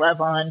protection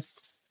glove on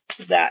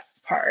that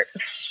part.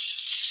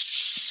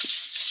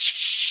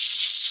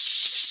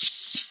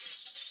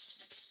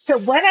 So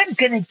what I'm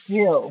going to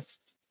do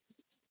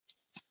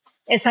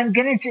is I'm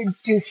going to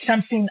do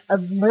something a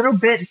little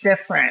bit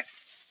different.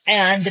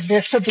 And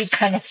this will be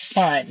kind of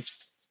fun.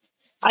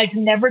 I've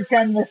never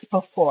done this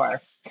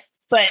before,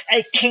 but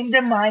it came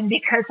to mind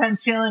because I'm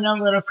feeling a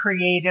little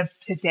creative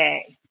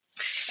today.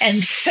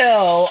 And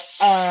so,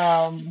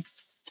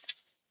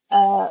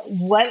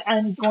 what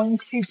I'm going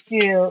to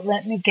do,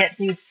 let me get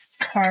these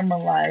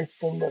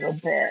caramelized a little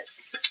bit.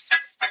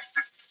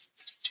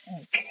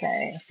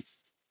 Okay.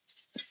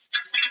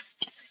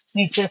 Let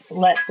me just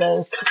let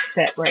those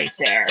sit right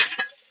there.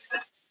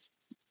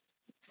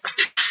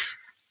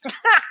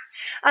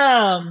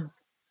 um,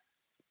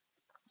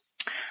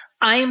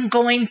 I'm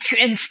going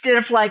to, instead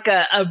of like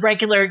a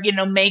regular,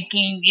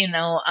 making, you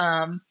know,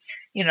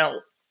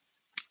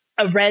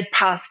 a red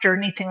pasta or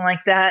anything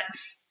like that,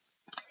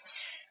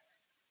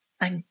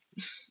 I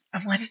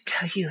want to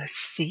tell you a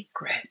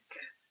secret.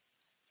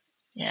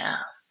 Yeah.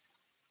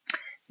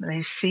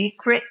 The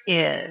secret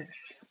is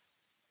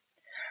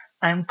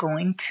I'm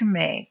going to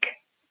make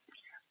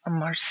a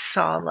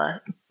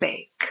marsala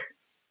bake.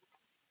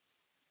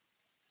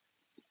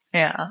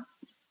 Yeah.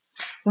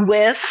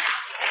 With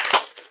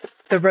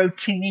the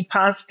rotini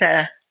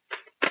pasta.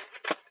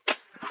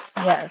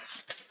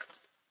 Yes.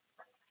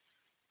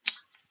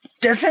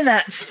 Doesn't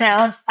that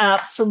sound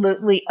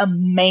absolutely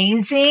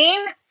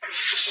amazing?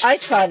 I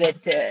thought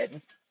it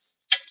did.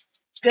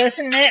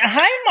 Doesn't it?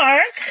 Hi,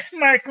 Mark.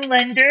 Mark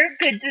Linder.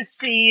 Good to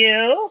see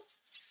you.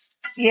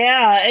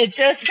 Yeah, it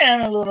does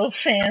sound a little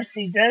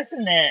fancy,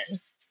 doesn't it?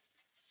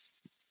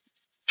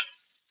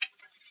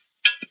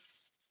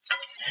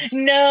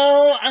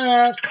 No,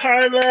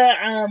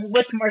 Carla,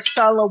 with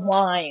Marsala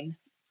wine.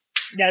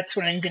 That's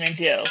what I'm gonna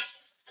do.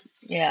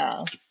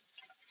 Yeah.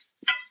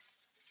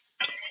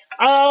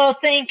 Oh,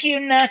 thank you,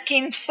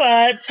 Knucking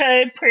Futz.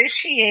 I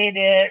appreciate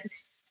it.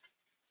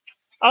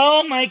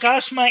 Oh my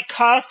gosh, my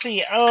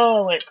coffee.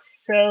 Oh,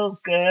 it's so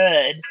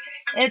good.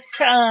 It's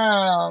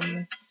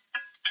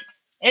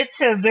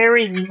a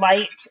very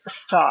light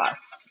sauce.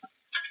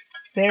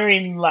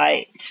 Very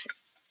light.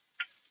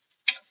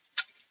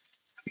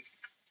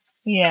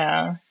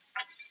 Yeah.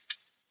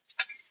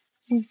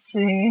 Let's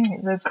see,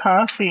 the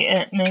coffee,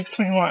 it makes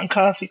me want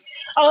coffee.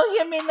 Oh,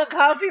 you mean the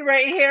coffee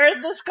right here?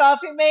 This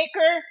coffee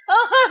maker?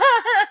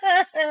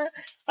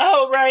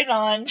 Oh, right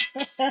on.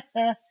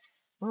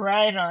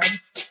 Right on.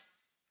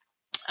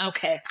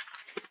 Okay.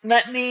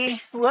 Let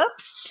me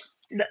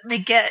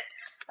get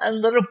a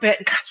little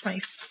bit, gosh, my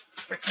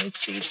freaking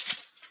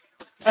teeth.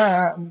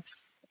 Let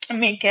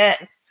me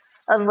get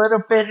a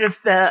little bit of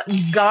the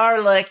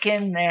garlic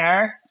in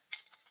there.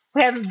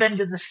 We haven't been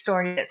to the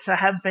store yet, so I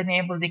haven't been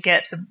able to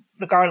get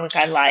the garlic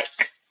I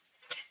like.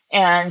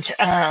 And,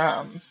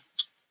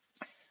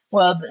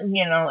 well,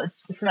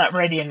 it's not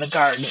ready in the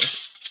garden.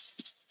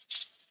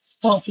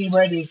 Won't be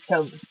ready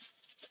till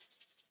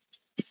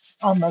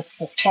almost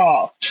the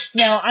fall.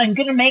 Now, I'm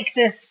going to make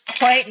this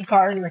quite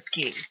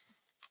garlicky,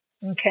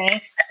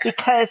 okay?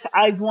 Because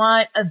I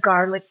want a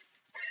garlic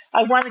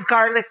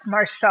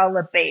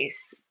marsala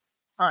base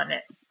on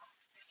it.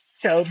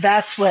 So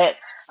that's what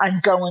I'm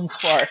going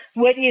for.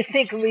 What do you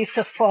think,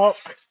 Lisa Falk?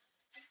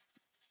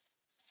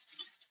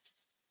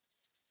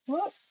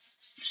 What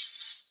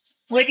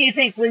do you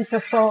think,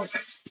 Lisa Falk?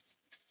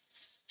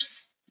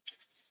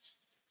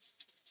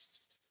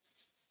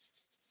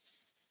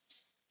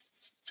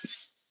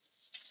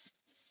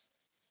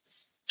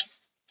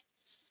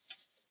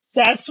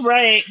 That's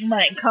right,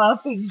 my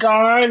coffee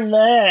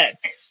garlic.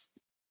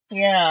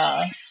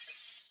 Yeah,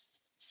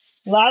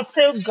 lots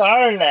of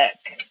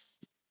garlic.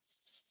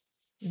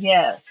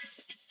 Yes.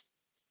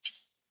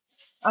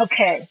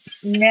 Okay,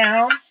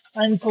 now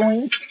I'm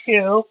going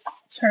to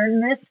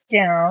turn this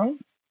down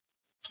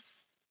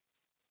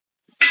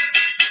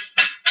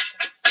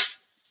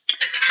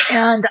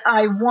and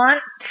I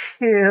want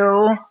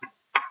to,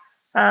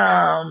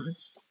 um,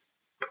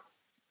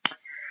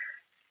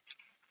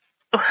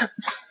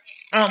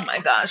 oh my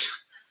gosh,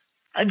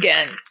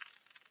 again,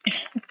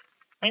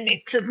 I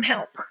need some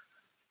help.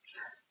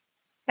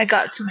 I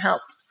got some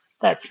help.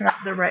 That's not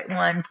the right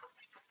one.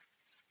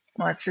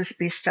 Let's just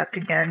be stuck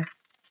again.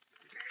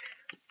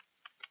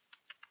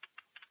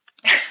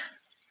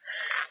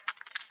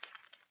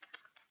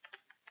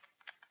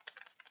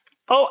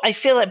 Oh, I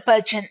feel it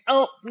budging.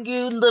 Oh,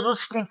 you little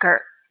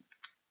stinker.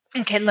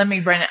 Okay, let me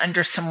run it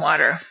under some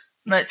water.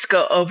 Let's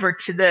go over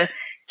to the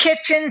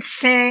kitchen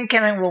sink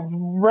and I will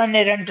run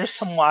it under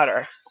some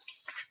water.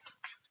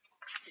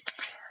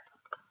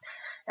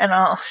 And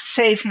I'll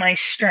save my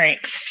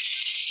strength.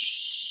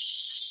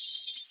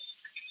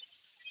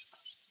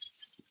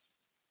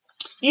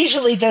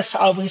 Usually this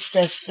always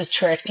does the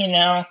trick,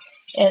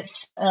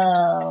 It's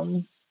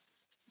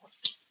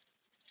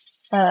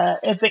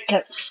if it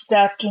gets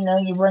stuck,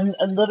 you run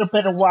a little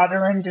bit of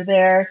water under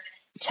there,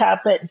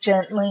 tap it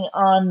gently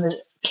on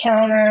the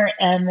counter,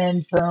 and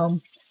then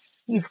boom,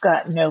 you've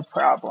got no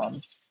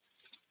problem.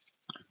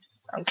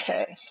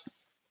 Okay.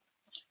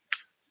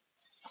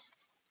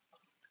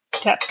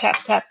 Tap,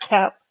 tap, tap,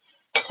 tap,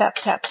 tap,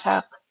 tap,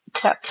 tap,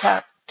 tap,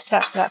 tap,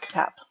 tap, tap,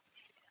 tap.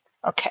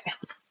 Okay.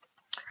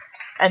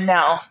 And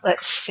now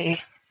let's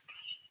see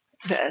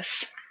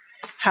this,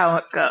 how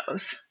it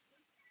goes.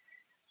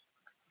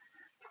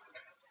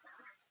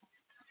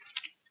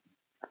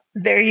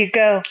 There you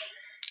go.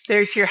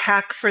 There's your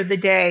hack for the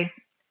day.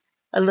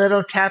 A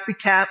little tappy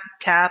tap,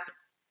 tap,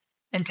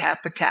 and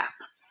tap a tap.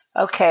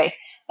 Okay.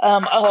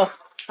 Oh,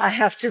 I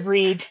have to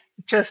read.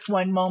 Just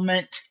one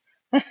moment.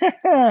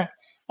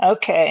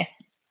 Okay.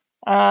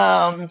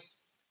 Um,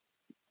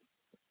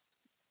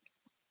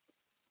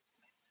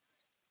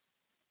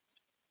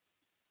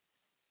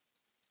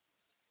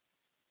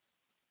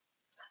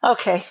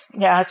 okay.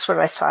 Yeah, that's what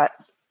I thought.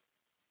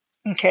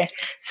 Okay.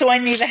 So I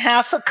need a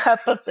half a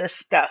cup of this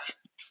stuff.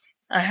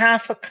 A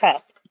half a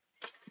cup.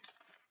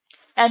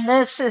 And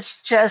this is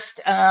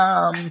just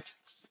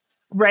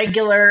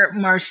regular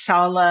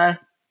Marsala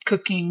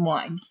cooking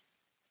wine.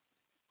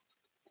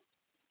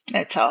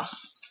 That's all.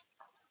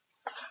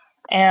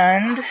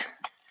 And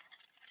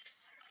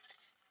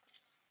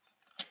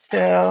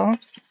so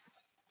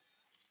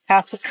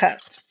half a cup.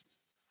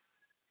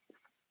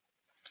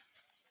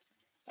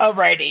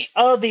 Alrighty.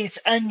 Oh, these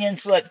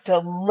onions look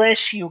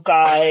delish, you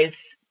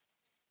guys.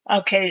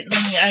 Okay,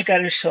 I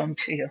gotta show them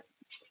to you.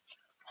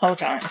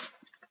 Hold on.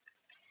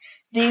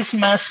 These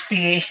must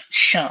be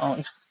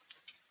shown.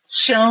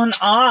 Shown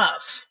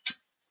off.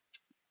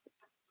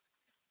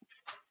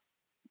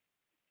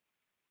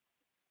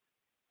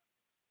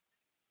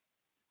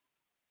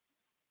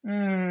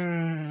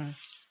 Mmm.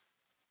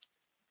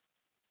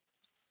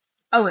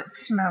 Oh, it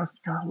smells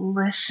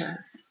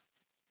delicious.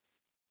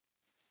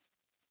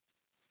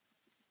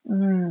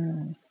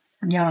 Mmm.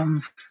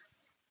 Yum.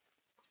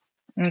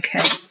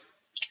 Okay.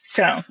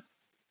 So,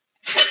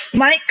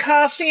 Mike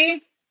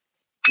Coffee,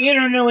 you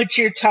don't know what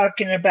you're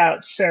talking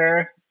about,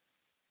 sir.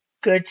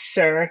 Good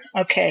sir.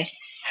 Okay.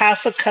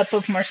 Half a cup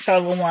of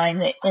Marsala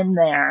wine in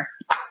there.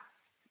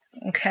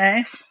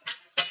 Okay.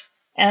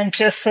 And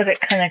just let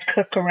it kind of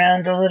cook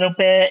around a little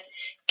bit.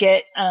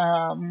 Get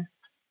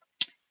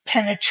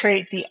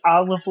penetrate the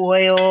olive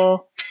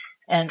oil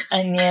and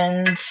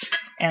onions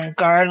and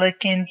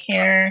garlic in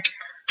here.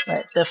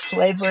 Let the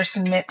flavors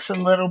mix a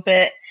little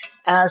bit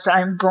as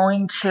I'm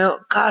going to,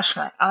 gosh,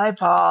 my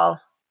eyeball.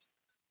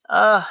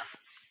 Ugh.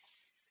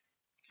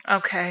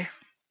 Okay.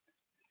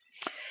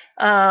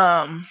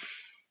 Um,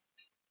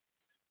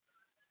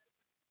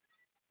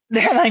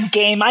 then I'm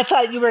game. I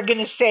thought you were going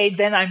to say,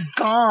 then I'm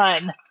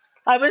gone.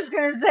 I was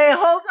going to say,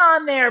 hold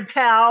on there,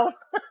 pal.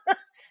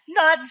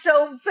 Not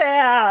so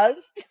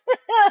fast.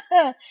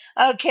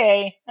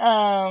 Okay.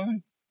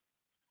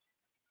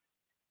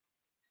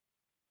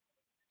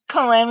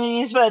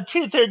 Calamity is about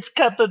 2/3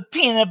 cup of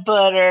peanut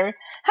butter.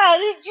 How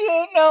did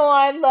you know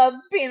I love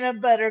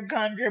peanut butter,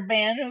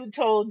 contraband? Who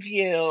told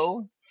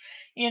you?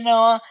 You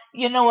know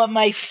what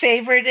my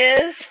favorite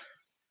is?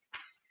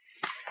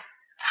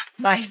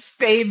 My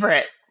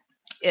favorite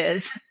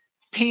is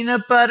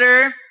peanut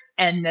butter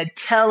and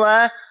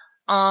Nutella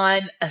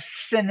on a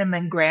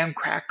cinnamon graham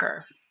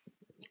cracker.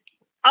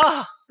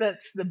 Oh,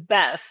 that's the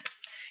best.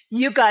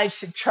 You guys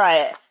should try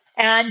it.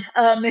 And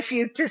if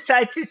you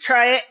decide to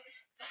try it,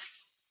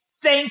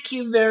 thank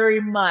you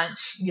very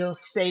much. You'll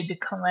say to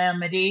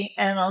Calamity,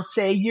 and I'll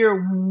say,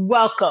 you're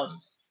welcome.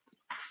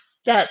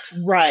 That's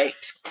right.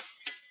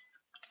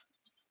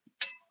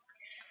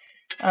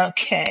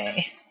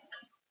 Okay.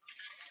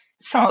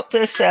 Salt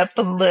this up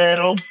a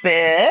little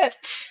bit.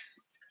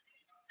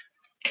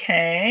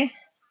 Okay.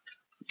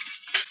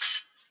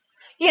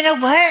 You know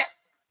what?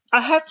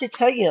 I have to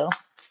tell you,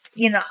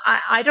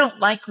 I don't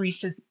like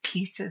Reese's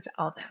Pieces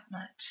all that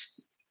much.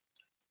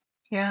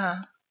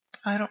 Yeah,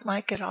 I don't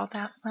like it all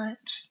that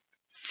much.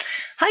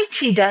 Hi,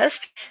 Tea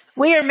Dust.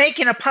 We are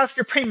making a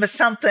pasta prima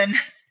something.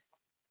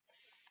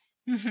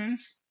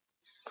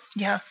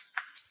 Yeah.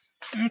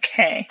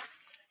 Okay.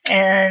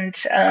 And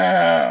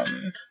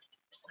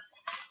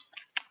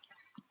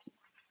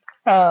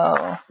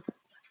oh,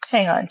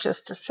 hang on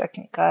just a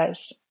second,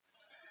 guys.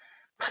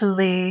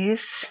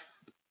 Please.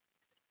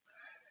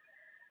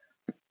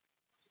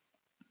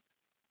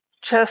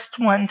 Just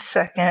 1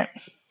 second.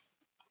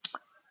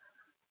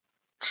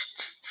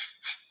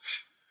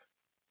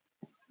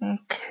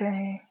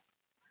 Okay.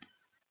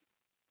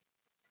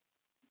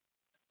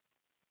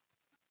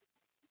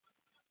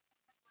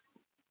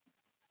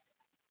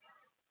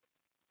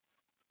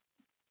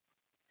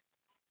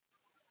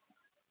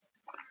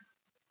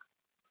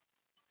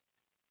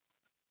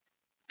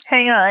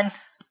 Hang on.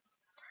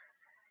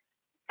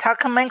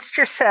 Talk amongst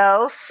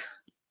yourselves.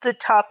 The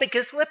topic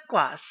is lip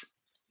gloss.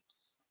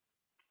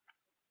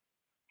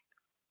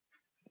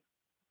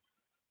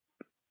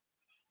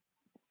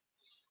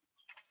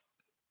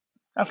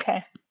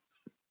 Okay.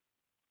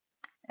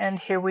 And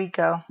here we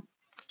go.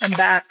 I'm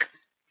back.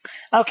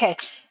 Okay.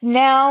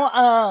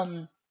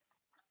 Now,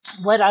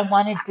 what I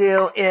want to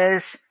do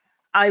is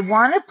I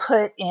want to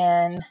put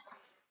in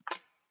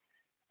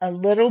a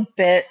little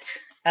bit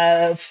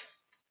of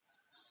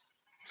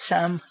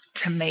some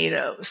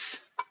tomatoes.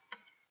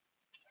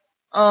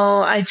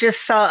 Oh, I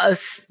just saw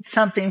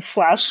something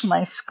flash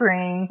my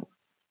screen.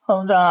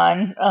 Hold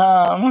on.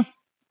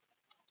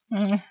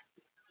 Mm.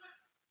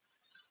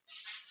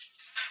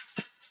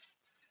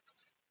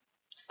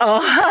 Oh,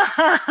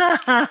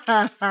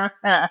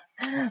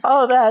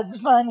 oh, that's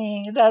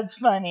funny. That's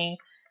funny.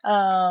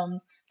 Um,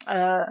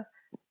 uh,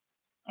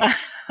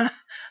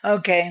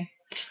 okay.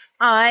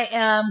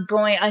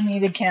 I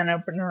need a can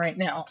opener right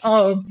now.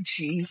 Oh,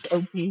 jeez.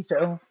 Oh, geez.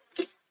 Oh.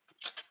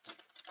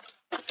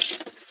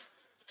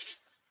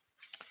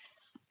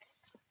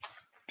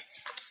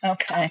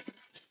 Okay.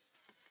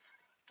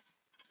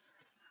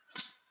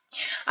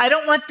 I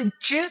don't want the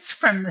juice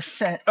from the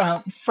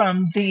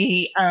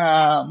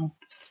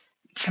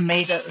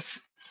tomatoes.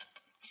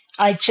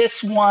 I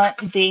just want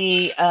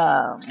the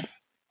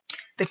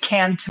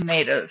canned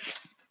tomatoes.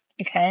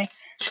 Okay.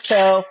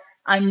 So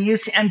I'm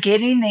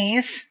getting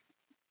these,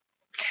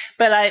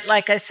 but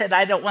like I said,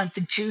 I don't want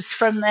the juice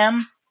from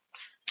them.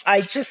 I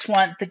just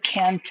want the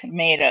canned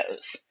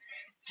tomatoes.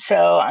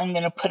 So I'm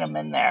going to put them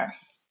in there.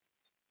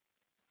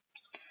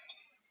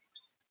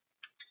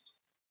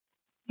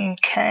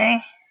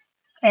 Okay.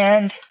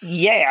 And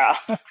yeah,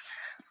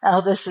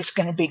 oh, this is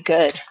going to be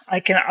good. I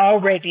can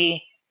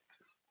already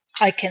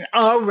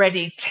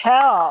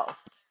tell.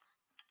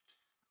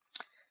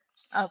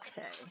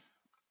 Okay.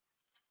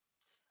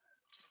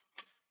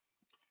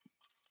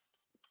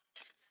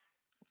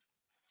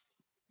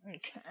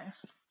 Okay.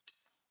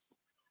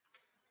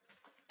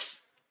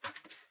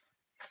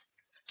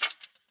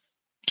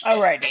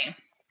 Alrighty.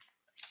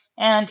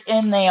 And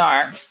in they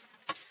are.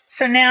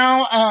 So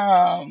now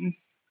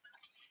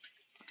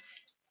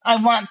I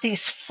want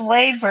these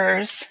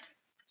flavors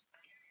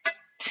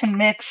to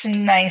mix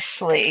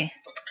nicely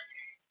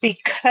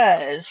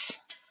because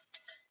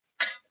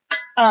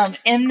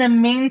in the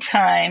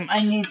meantime,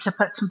 I need to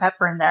put some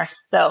pepper in there.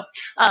 So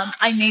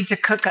I need to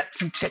cook up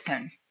some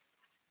chicken.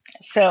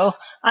 So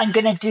I'm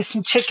going to do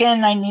some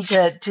chicken. I need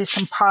to do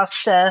some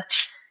pasta,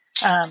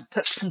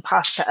 put some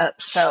pasta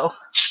up. So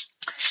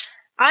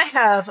I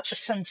have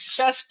some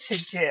stuff to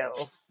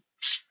do,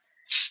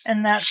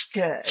 and that's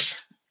good.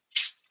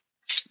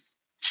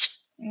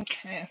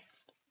 Okay.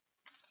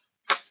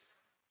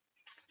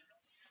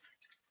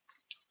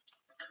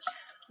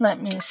 Let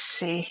me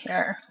see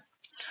here.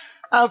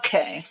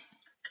 Okay.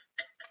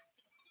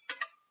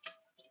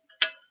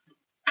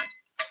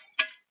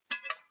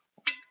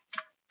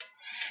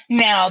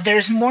 Now,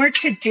 there's more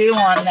to do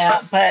on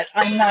that, but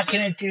I'm not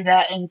going to do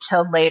that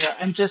until later.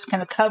 I'm just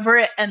going to cover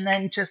it and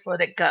then just let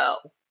it go.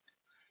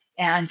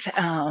 And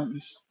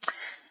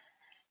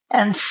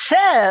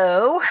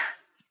so,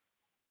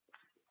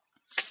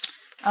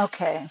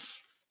 okay,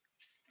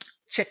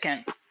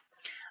 chicken.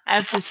 I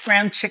have this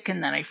ground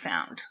chicken that I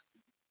found.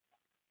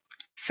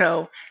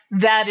 So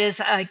that is,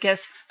 I guess,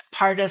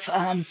 part of,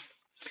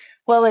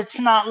 well, it's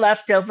not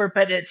leftover,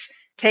 but it's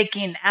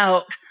taking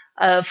out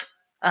of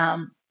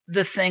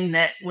the thing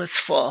that was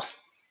full.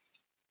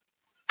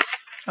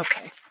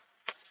 Okay.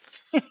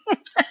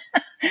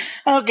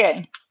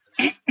 Okay.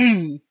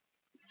 You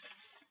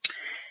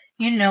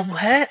know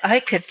what? I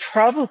could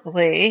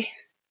probably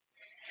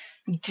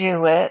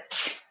do it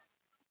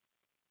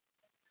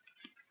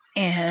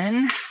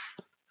in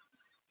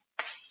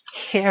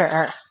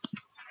here.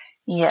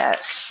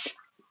 Yes.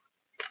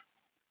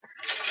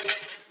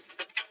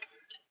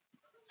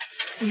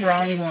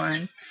 Wrong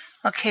one.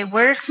 Okay,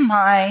 where's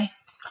my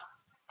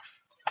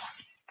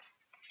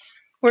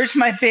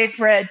big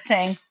red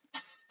thing?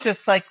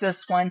 Just like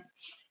this one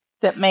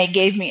that May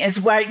gave me is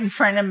right in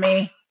front of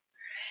me.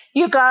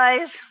 You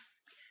guys,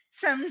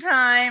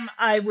 sometime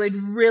I would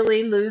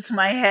really lose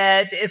my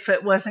head if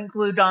it wasn't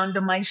glued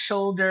onto my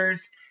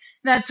shoulders.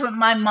 That's what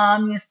my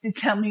mom used to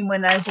tell me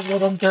when I was a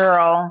little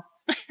girl.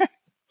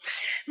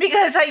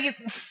 Because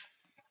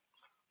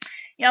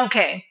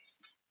okay,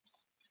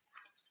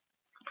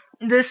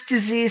 this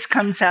disease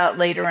comes out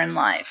later in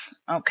life,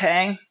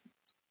 okay?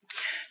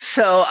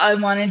 So I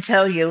want to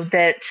tell you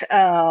that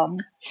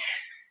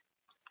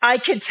I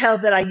could tell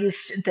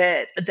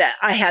that that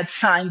I had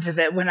signs of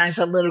it when I was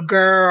a little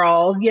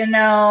girl,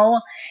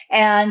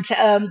 And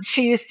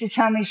she used to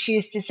tell me, she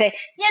used to say,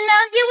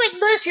 you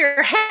would lose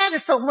your head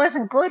if it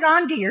wasn't glued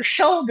onto your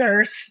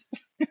shoulders.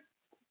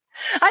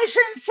 I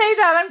shouldn't say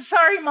that. I'm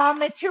sorry,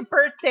 Mom. It's your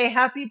birthday.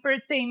 Happy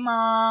birthday,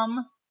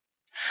 Mom.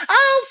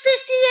 Oh,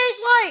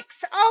 58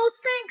 likes. Oh,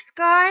 thanks,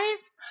 guys.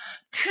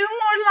 2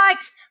 more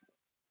likes.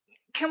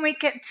 Can we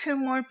get 2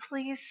 more,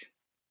 please?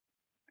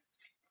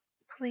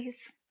 Please.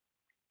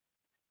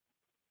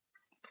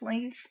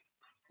 Please.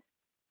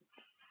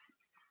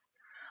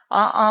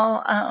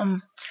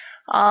 I'll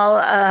I'll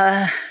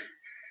uh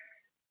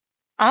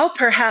I'll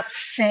perhaps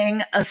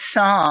sing a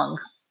song.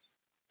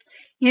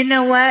 You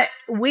know what?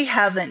 We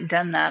haven't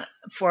done that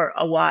for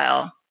a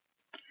while.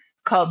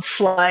 Called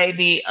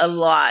Flighty a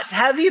lot.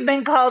 Have you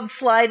been called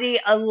Flighty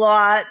a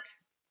lot?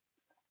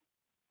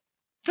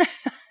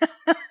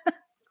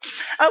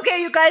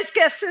 Okay, you guys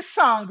guess this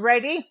song.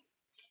 Ready?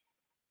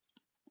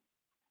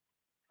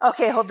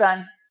 Okay, hold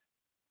on.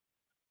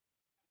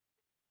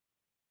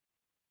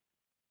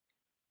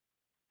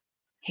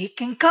 He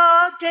can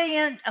call day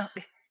and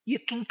okay. You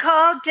can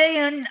call day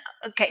and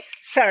okay.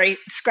 Sorry,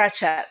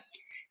 scratch that.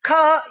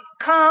 Call,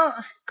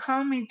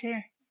 call me,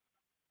 dear.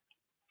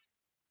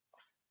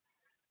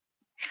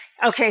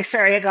 Okay,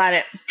 sorry, I got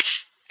it.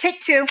 Take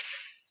 2.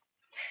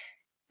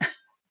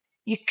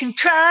 You can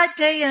try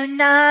day or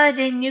night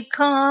and you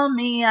call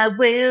me, I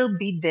will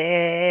be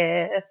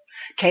there.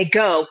 Okay,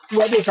 go.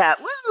 What is that?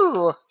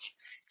 Woo!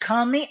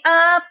 Call me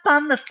up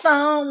on the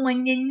phone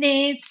when you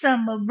need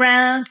someone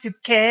around who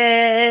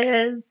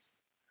cares.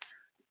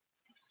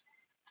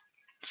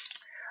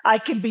 I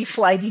can be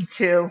flighty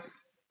too.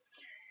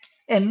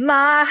 In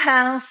my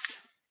house,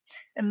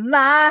 in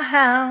my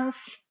house.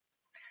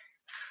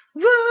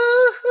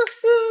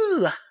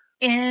 Woo!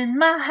 In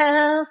my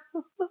house.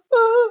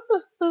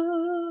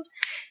 Woo!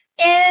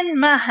 In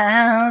my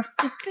house.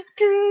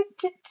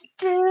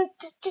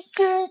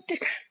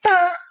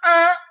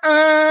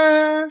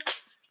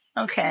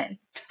 Okay,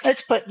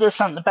 let's put this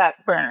on the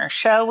back burner,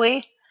 shall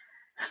we?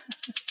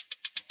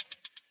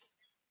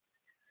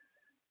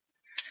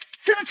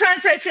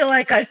 Sometimes I feel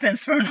like I've been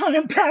thrown on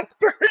a back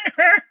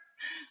burner.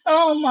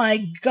 Oh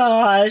my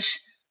gosh.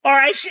 Or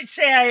I should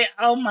say,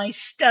 all my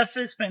stuff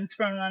has been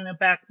thrown on the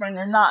back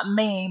burner. Not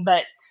me,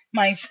 but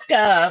my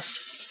stuff.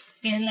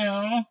 You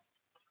know,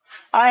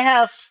 I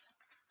have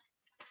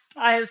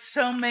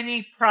so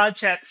many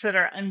projects that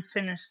are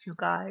unfinished, you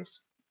guys.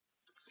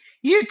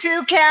 You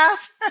too,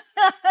 Kath.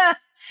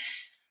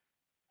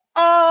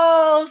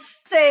 Oh,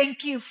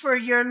 thank you for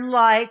your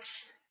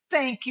likes.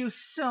 Thank you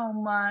so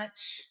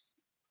much.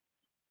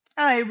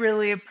 I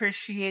really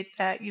appreciate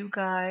that, you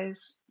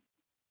guys.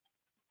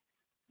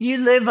 You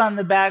live on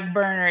the back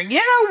burner. You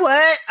know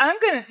what?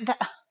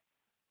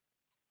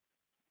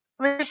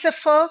 Lisa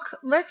Folk,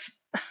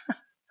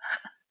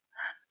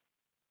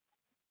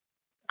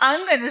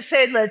 I'm gonna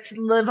say let's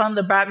live on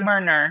the back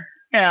burner.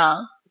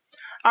 Yeah.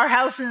 Our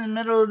house in the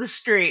middle of the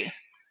street.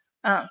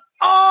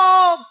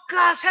 Oh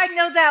gosh, I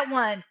know that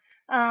one.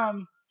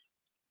 Um,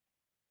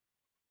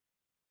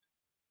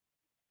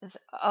 is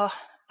our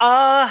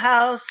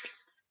house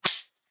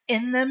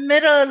in the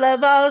middle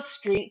of our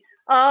street.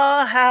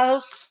 Our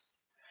house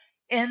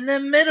in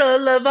the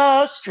middle of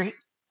our street.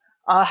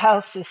 Our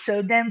house is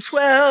so damn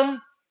swell.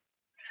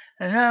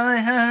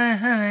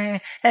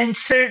 And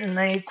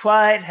certainly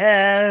quite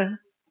have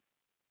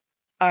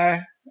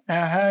our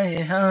I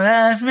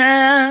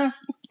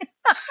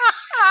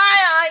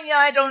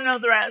don't know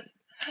the rest.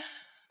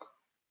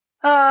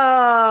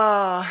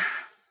 Oh,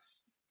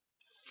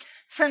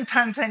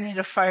 sometimes I need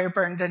a fire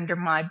burned under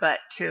my butt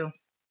too.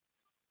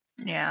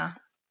 Yeah.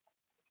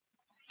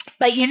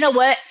 But you know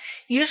what?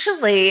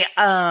 Usually, if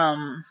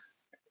I'm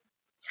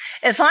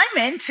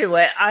into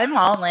it, I'm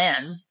all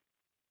in,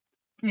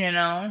 you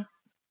know?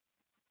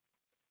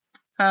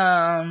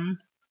 Um,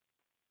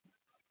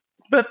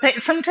 but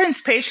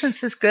sometimes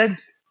patience is good.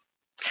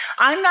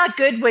 I'm not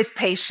good with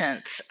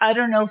patience. I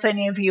don't know if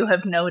any of you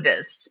have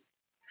noticed.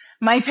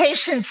 My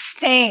patience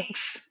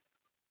stinks.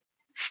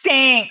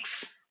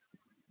 Stinks.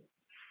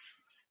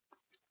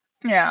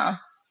 Yeah.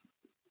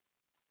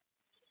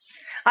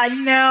 I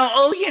know.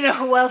 Oh, you know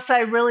who else I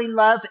really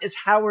love is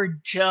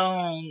Howard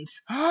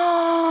Jones.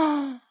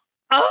 Oh,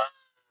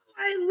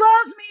 I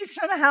love me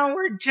some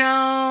Howard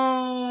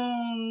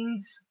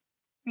Jones.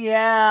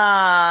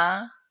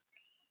 Yeah.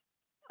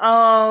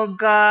 Oh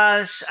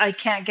gosh, I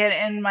can't get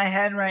it in my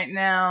head right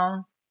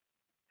now.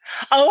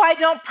 Oh, I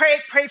don't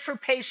pray for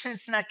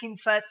patience, Nucking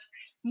Futz.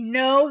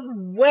 No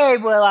way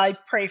will I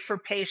pray for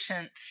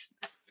patience.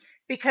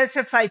 Because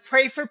if I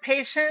pray for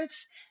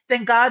patience,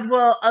 then God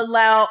will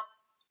allow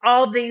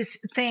all these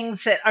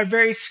things that are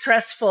very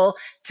stressful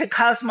to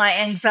cause my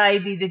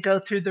anxiety to go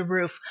through the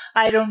roof.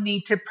 I don't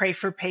need to pray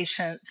for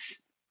patience.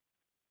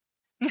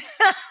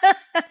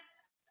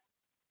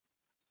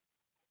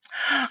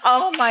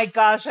 Oh my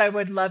gosh, I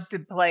would love to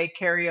play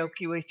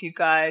karaoke with you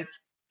guys.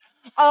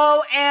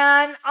 Oh,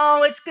 Anne,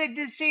 oh, it's good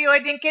to see you. I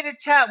didn't get to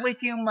chat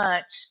with you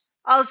much.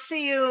 I'll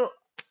see you.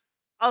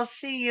 I'll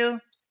see you.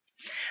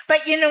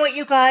 But you know what,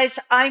 you guys?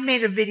 I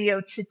made a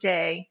video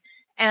today,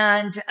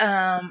 and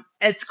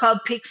it's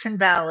called Peaks and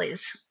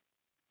Valleys.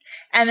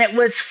 And it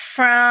was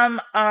from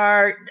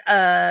our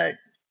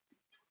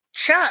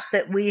chat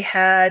that we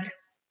had,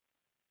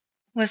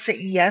 was it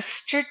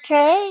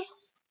yesterday?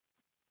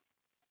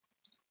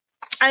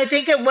 I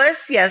think it was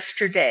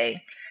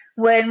yesterday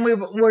when we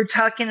were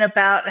talking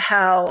about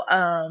how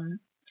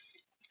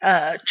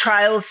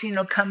trials,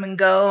 come and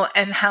go,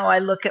 and how I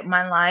look at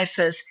my life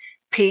as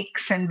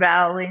peaks and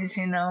valleys,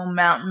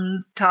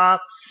 mountain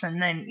tops, and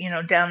then,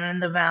 down in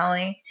the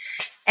valley.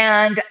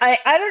 And I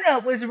don't know,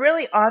 it was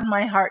really on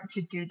my heart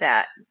to do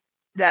that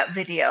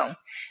video.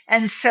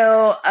 And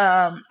so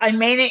I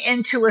made it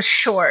into a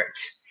short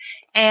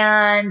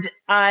and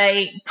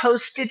I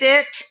posted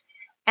it,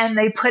 and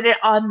they put it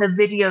on the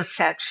video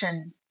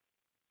section,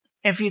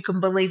 if you can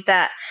believe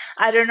that.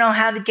 I don't know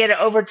how to get it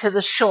over to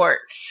the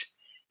shorts,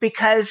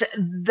 because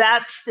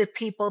that's the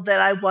people that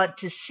I want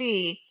to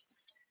see,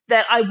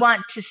 the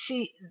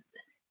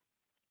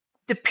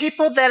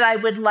people that I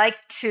would like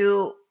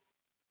to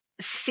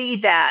see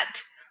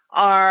that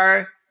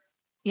are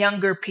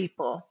younger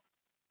people.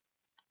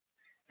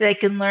 They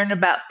can learn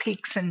about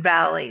peaks and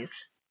valleys,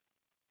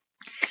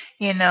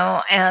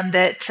 and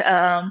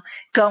that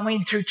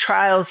going through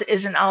trials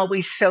isn't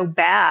always so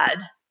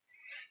bad.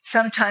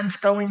 sometimes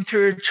going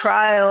through a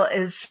trial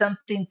is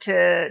something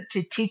to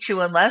teach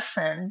you a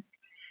lesson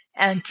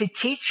and to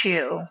teach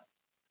you.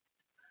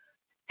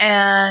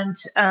 And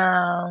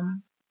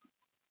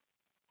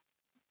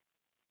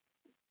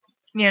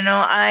you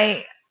know,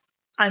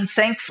 I'm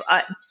thankful.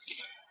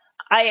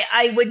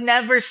 I would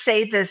never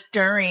say this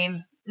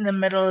during the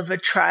middle of a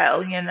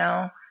trial, you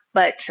know,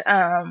 but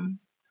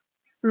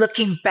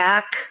looking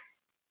back,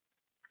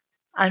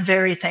 I'm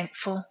very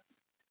thankful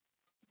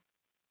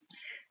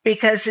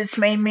because it's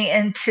made me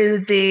into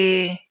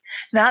the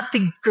not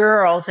the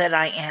girl that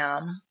I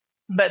am,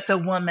 but the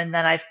woman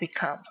that I've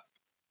become.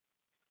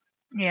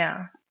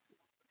 Yeah.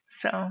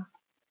 So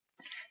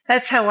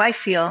that's how I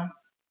feel.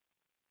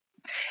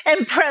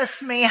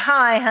 Impress me.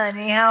 Hi,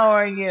 honey. How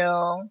are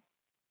you?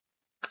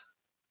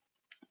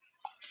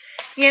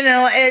 You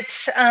know,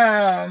 it's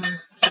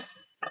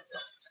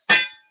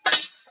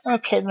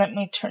okay, let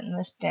me turn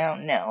this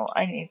down. No,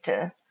 I need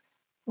to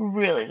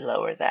really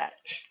lower that.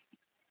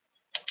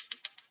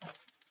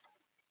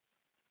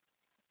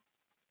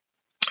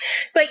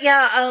 But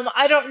yeah,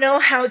 I don't know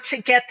how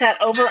to get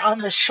that over on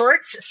the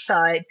shorts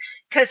side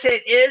because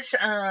it is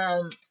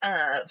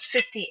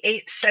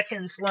 58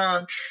 seconds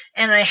long,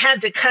 and I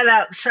had to cut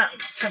out some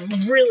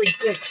really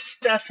good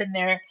stuff in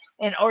there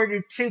in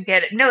order to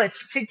get it. No,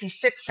 it's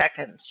 56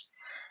 seconds.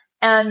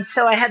 And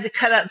so I had to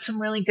cut out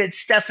some really good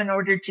stuff in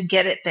order to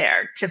get it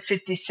there to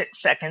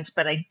 56 seconds,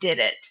 but I did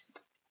it.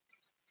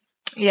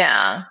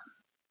 Yeah.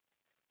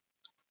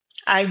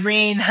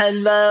 Irene,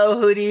 hello,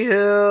 hooty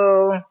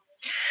hoo.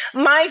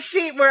 My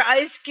feet were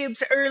ice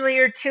cubes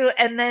earlier too,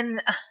 and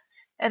then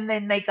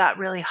they got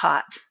really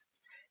hot.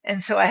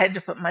 And so I had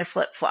to put my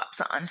flip flops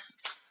on.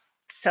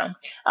 So,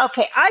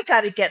 okay, I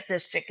got to get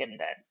this chicken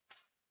done.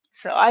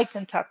 So I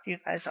can talk to you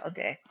guys all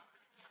day.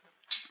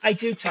 I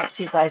do talk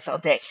to you guys all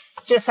day.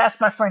 Just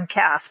ask my friend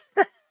Kath.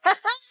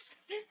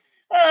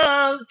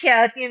 Oh,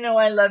 Kath, you know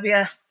I love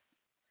you.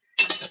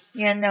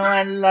 You know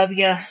I love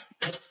you.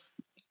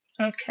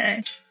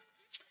 Okay.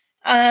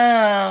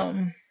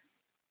 Um,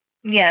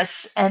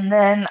 yes, and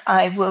then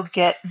I will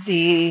get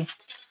the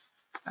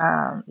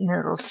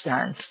noodles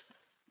done.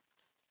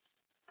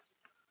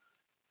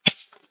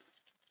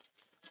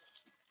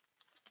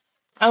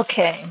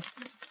 Okay,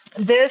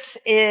 this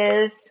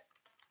is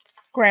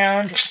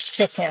ground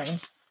chicken.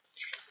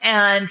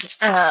 And you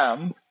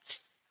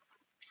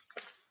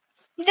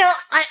know,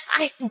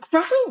 I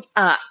growing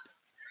up,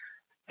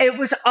 it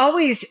was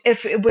always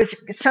if it was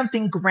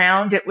something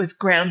ground, it was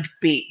ground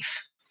beef.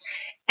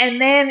 And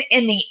then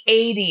in the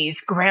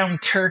 80s,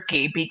 ground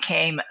turkey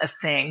became a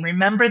thing.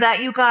 Remember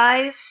that, you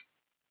guys?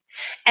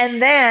 And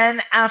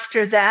then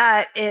after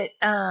that, it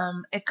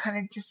kind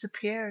of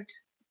disappeared.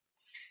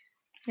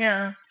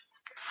 Yeah.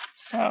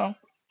 So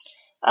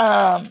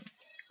um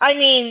I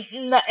mean,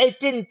 it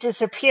didn't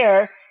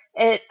disappear.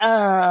 It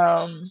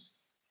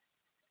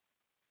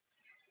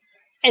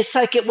it's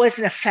like it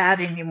wasn't a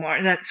fad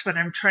anymore. That's what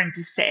I'm trying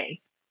to say.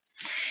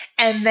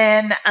 And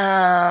then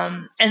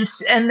and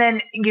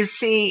then you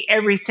see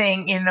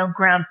everything, you know,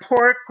 ground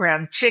pork,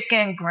 ground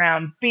chicken,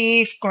 ground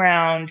beef,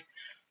 ground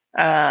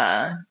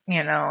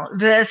you know,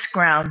 this,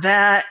 ground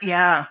that.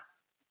 Yeah.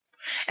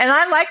 And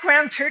I like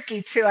ground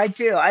turkey too. I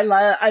do. I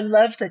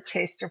love the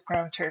taste of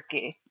ground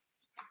turkey.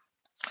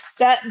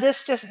 That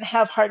this doesn't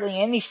have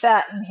hardly any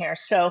fat in here,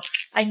 so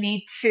I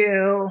need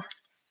to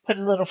put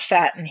a little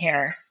fat in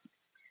here.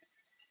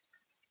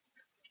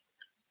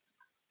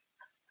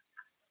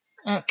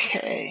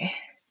 Okay.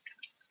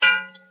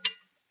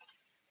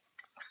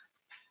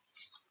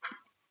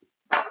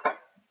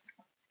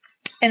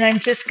 And I'm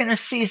just going to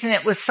season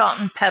it with salt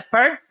and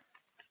pepper.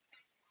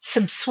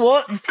 Some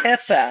salt and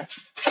pepper.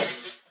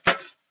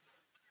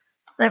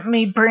 Let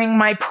me bring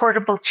my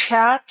portable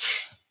chat.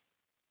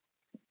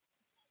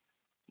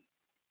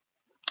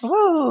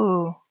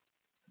 Woo!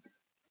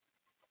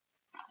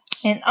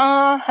 In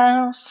our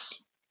house,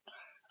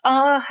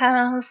 our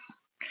house.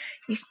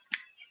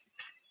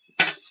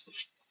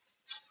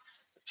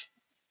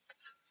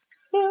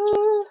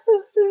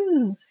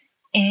 Woo-hoo-hoo.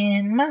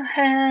 In my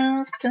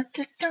house, dun,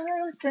 dun,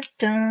 dun, dun,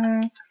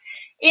 dun.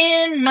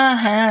 In my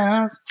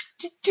house,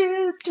 do,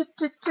 do, do,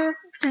 do, do,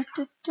 do,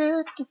 do,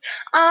 do, do.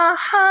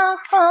 Ah-ha.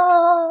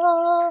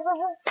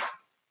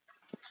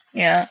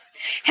 Yeah.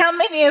 How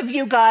many of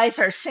you guys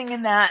are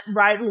singing that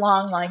right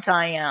along like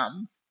I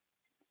am?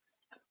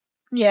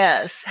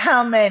 Yes.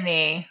 How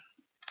many?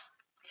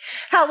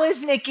 How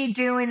is Nikki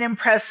doing?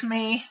 Impress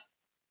me.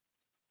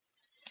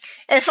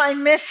 If I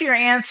miss your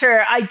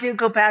answer, I do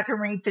go back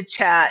and read the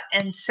chat,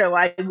 and so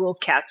I will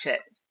catch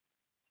it.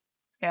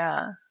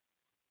 Yeah.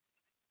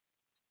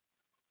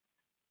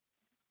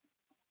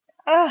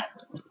 Ah,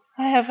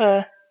 I have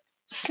a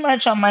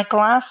smudge on my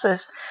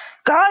glasses.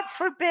 God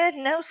forbid,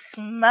 no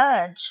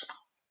smudge.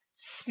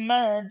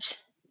 Smudge.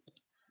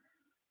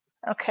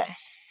 Okay,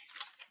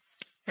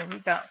 here we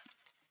go.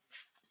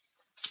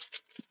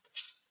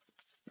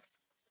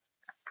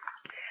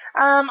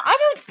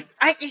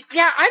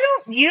 I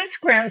don't use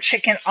ground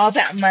chicken all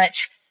that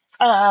much.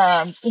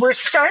 We're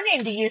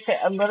starting to use it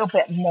a little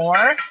bit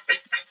more.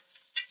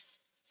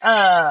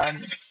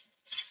 Um,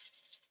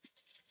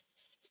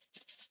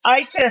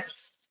 I just,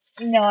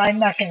 no, I'm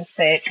not going to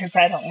say it because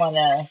I don't want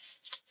to,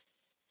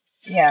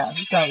 yeah,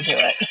 don't do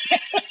it.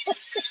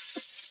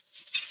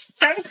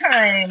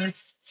 Sometimes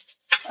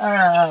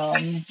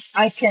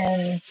I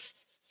can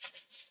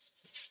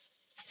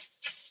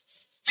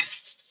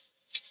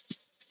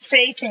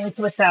say things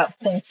without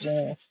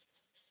thinking.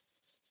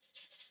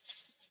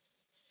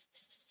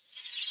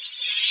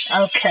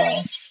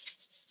 Okay.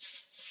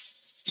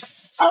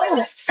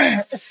 Oh,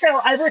 so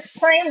I was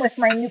playing with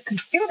my new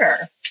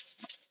computer,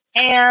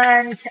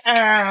 and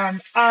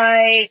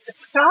I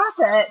saw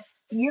that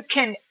you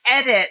can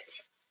edit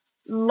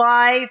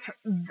live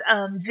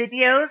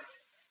videos.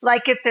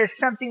 Like if there's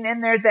something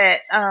in there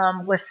that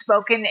was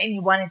spoken and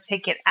you want to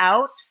take it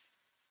out,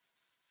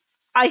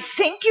 I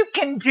think you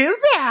can do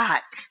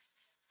that.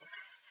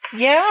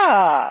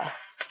 Yeah.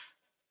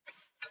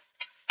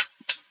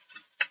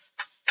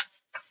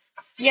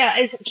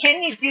 Yeah,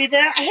 can you do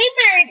that? Hey,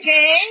 Mary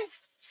Jane.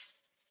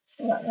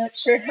 Well, I'm not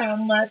sure how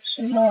much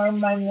more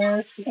my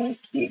nurse can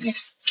keep me.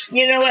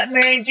 You know what,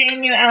 Mary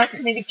Jane? You asked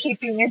me to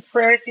keep you in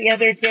prayers the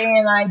other day,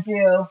 and I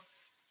do.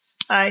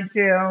 I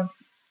do.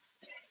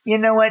 You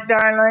know what,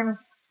 darling?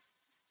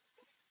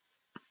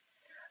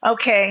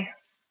 Okay,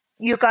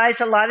 you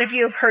guys, a lot of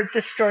you have heard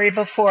this story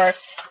before,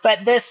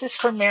 but this is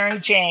for Mary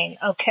Jane,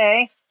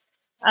 okay?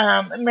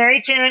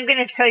 Mary Jane, I'm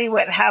going to tell you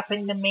what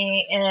happened to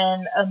me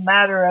in a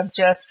matter of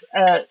just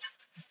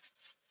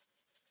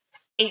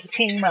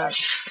 18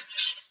 months,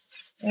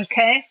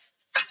 okay?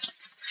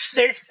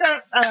 There's some,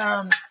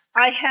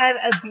 I had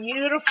a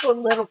beautiful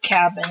little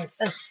cabin,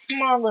 a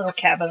small little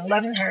cabin,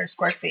 1,100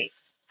 square feet.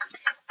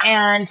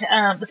 And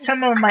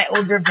some of my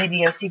older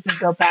videos, you can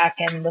go back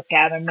and look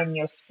at them and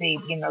you'll see,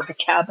 you know, the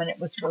cabin. It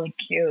was really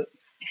cute.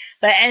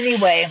 But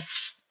anyway,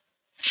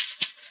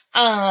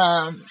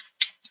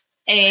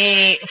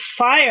 a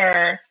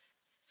fire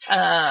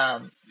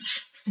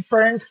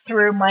burned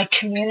through my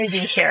community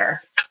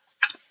here.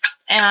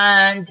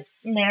 And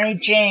Mary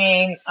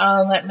Jane,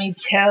 let me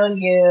tell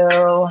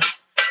you.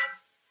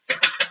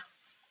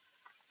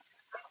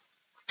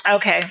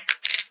 Okay,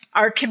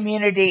 our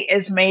community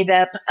is made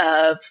up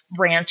of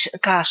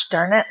gosh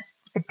darn it,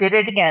 I did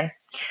it again,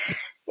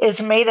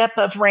 is made up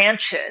of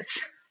ranches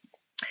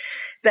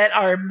that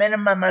are a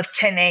minimum of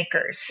 10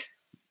 acres.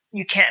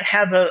 You can't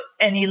have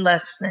any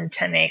less than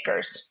 10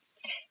 acres.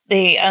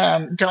 They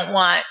don't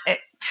want it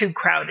too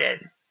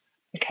crowded.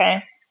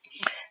 Okay.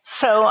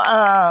 So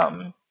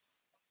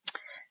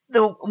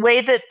the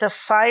way that the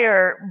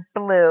fire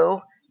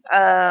blew,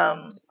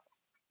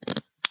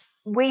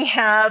 we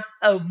have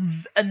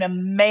an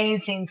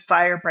amazing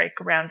fire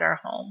break around our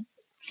home.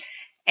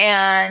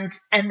 And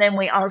then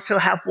we also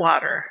have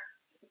water.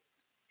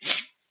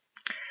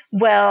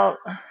 Well,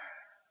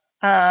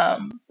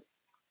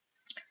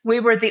 we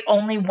were the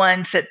only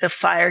ones that the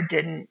fire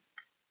didn't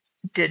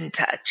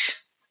touch.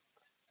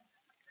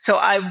 So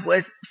I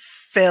was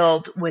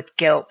filled with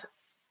guilt,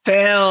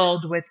 because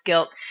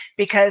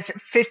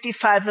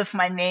 55 of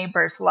my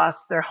neighbors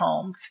lost their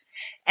homes.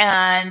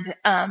 And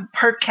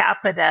per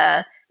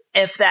capita,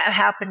 if that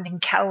happened in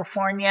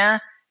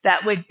California,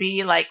 that would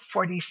be like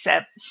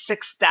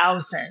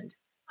 46,000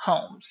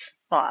 homes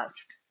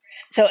lost.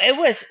 So it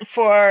was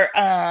for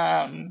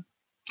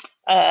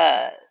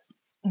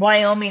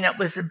Wyoming, it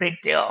was a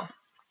big deal.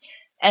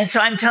 And so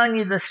I'm telling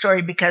you this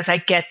story because I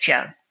get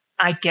you.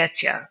 I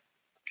get you.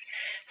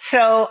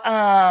 So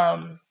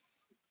I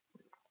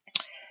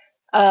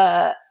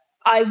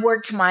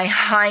worked my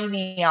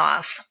hiney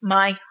off,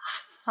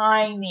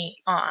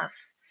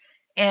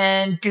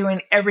 and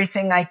doing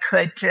everything I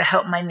could to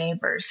help my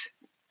neighbors.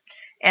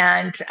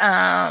 And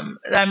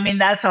I mean,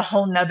 that's a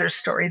whole nother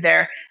story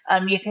there.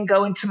 You can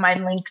go into my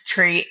link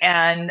tree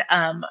and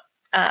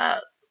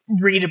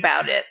read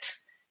about it.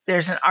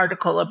 There's an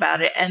article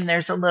about it, and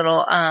there's a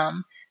little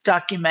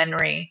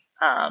documentary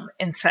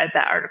inside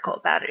that article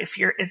about it if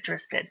you're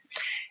interested.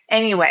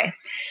 Anyway,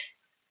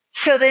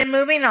 so then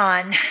moving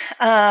on.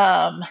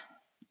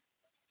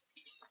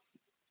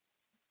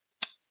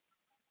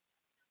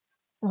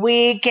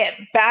 We get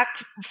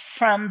back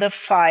from the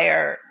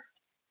fire.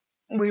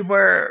 We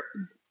were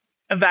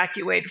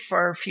evacuated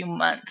for a few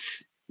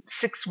months,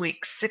 6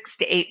 weeks, 6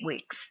 to 8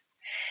 weeks.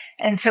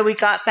 And so we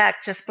got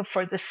back just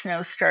before the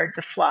snow started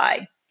to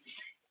fly.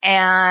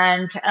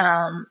 And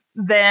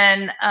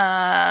then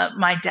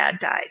my dad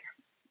died.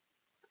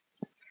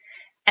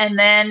 And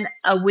then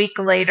a week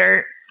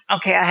later,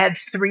 okay, I had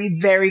 3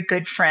 very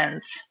good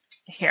friends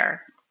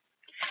here.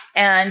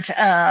 And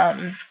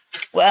a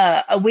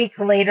week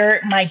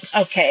later, my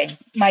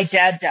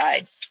dad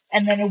died.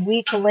 And then a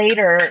week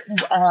later,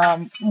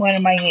 one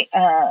of my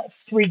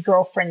 3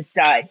 girlfriends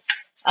died.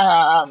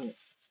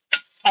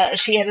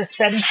 She had a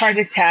sudden heart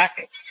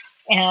attack,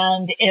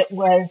 and it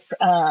was,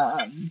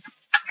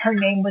 her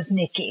name was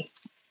Nikki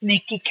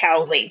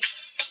Cowley.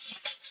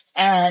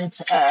 And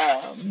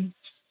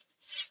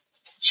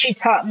she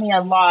taught me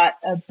a lot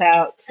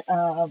about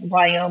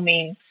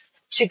Wyoming.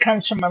 She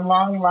comes from a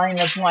long line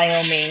of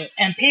Wyoming,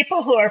 and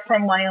people who are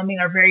from Wyoming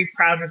are very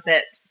proud of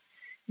it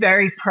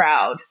very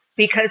proud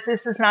because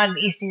this is not an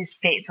easy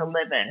state to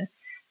live in.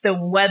 The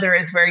weather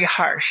is very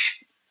harsh.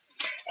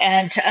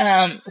 And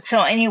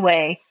so,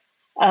 anyway,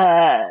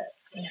 uh,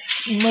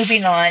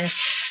 moving on.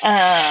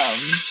 Um,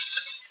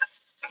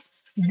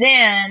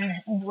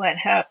 then what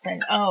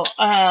happened?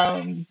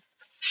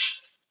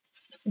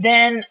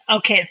 Then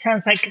okay, it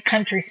sounds like a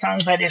country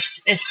song, but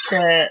it's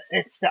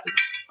the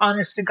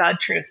honest to God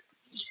truth.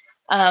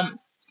 Um,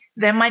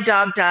 then my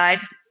dog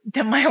died.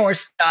 Then my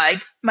horse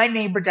died. My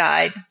neighbor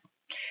died,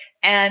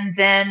 and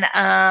then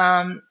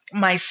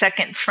my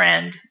second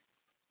friend,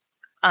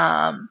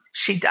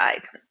 she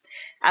died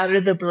out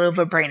of the blue of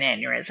a brain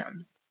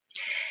aneurysm.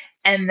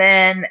 And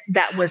then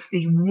that was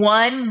the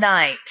one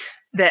night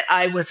that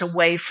I was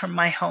away from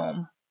my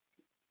home.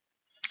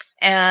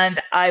 And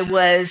I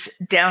was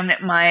down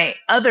at my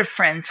other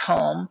friend's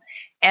home,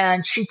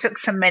 and she took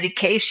some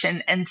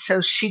medication, and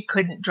so she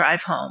couldn't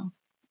drive home.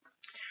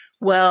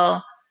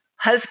 Well,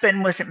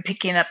 husband wasn't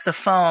picking up the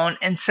phone,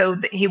 and so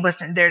he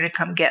wasn't there to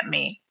come get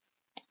me.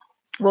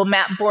 Well,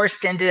 Matt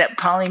Borst ended up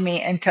calling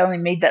me and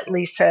telling me that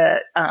Lisa,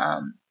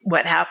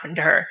 what happened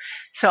to her.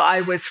 So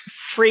I was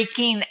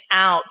freaking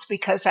out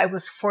because I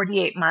was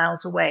 48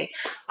 miles away.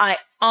 I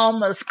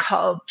almost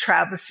called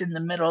Travis in the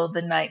middle of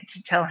the night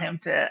to tell him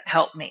to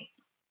help me,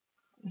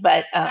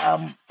 but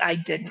I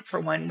didn't for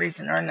one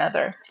reason or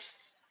another.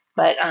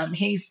 But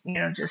he's,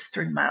 just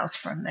 3 miles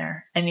from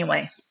there.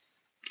 Anyway,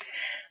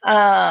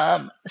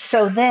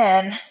 so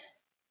then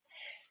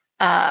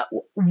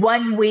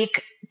 1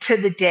 week to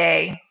the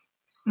day,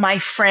 my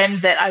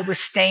friend that I was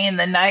staying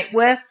the night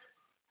with,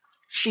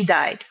 she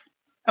died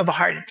of a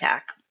heart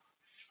attack.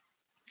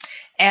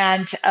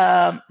 And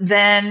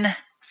then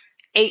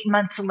 8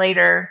 months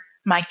later,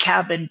 my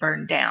cabin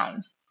burned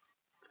down.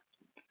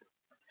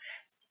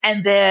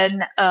 And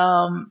then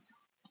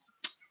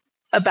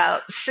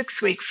about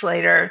 6 weeks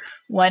later,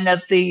 one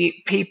of the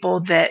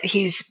people that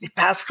he's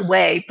passed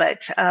away,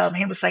 but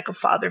he was like a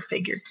father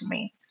figure to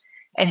me,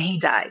 and he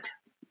died.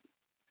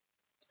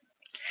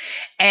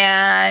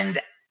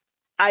 And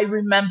I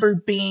remember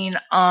being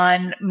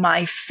on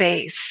my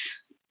face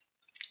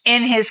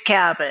in his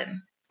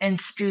cabin, in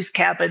Stu's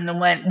cabin,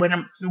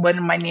 one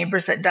of my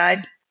neighbors that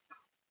died.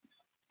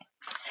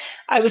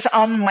 I was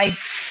on my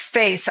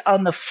face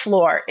on the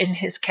floor in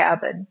his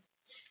cabin,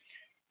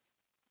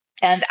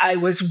 and I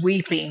was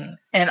weeping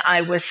and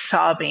I was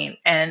sobbing,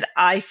 and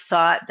I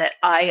thought that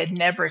I had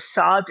never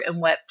sobbed and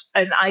wept,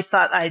 and I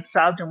thought I had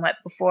sobbed and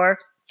wept before.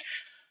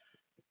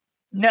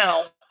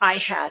 No, I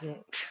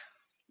hadn't.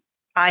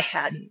 I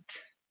hadn't.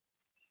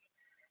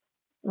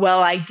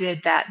 Well, I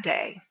did that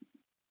day.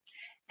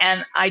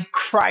 And I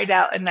cried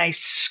out and I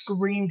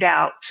screamed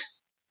out.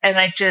 And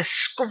I just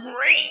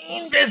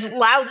screamed as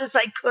loud as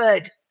I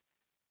could.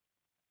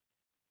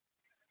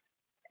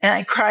 And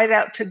I cried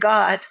out to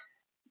God.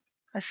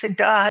 I said,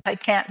 God, I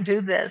can't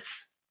do this.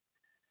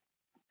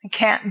 I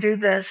can't do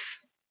this.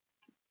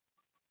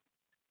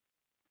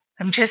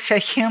 I'm just a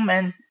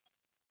human.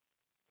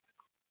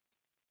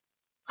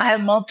 I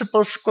have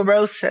multiple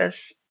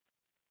sclerosis.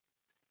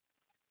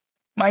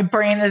 My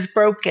brain is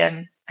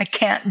broken. I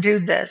can't do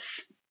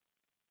this.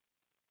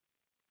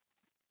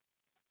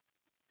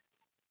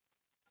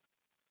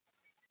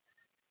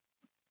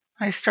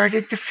 I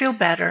started to feel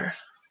better.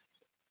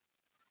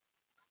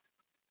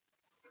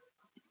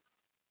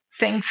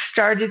 Things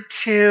started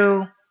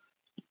to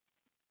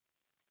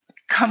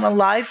come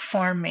alive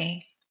for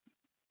me.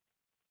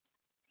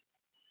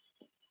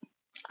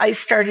 I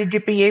started to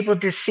be able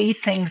to see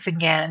things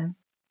again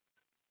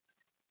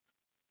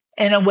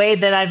in a way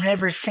that I've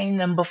never seen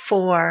them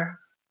before.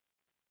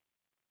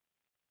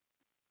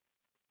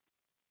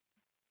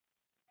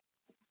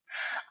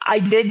 I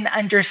didn't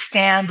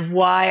understand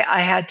why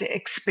I had to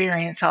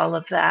experience all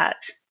of that.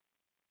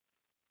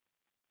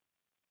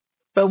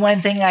 But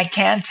one thing I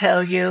can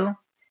tell you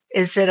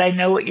is that I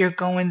know what you're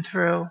going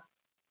through.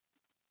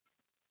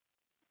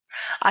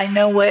 I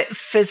know what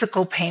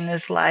physical pain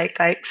is like.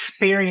 I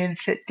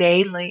experience it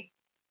daily.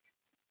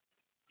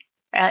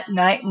 At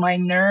night, my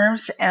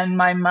nerves and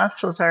my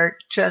muscles are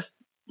just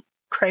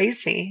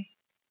crazy.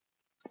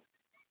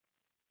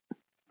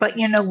 But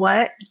you know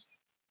what?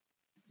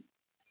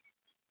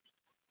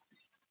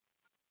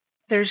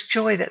 There's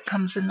joy that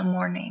comes in the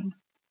morning.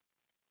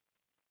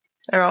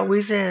 There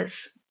always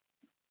is.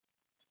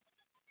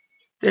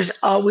 There's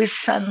always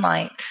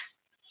sunlight.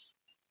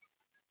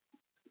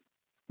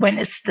 When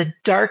it's the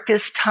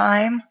darkest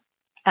time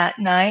at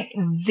night,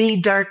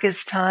 the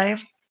darkest time,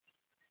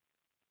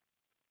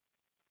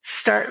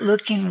 start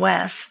looking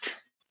west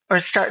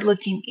or start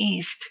looking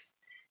east,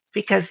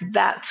 because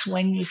that's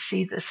when you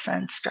see the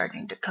sun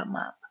starting to come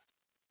up.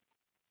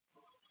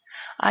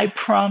 I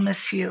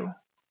promise you,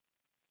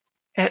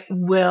 it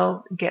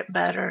will get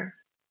better.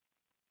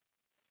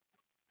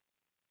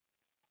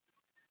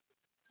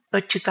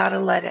 But you gotta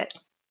let it.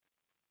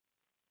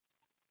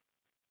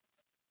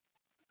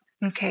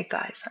 Okay,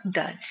 guys, I'm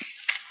done.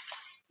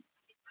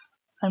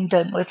 I'm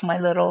done with my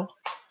little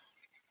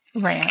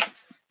rant.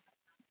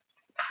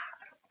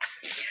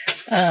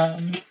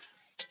 Um,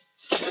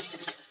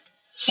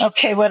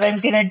 Okay, what I'm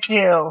going to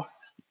do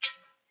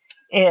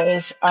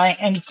is I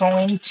am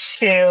going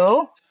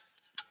to,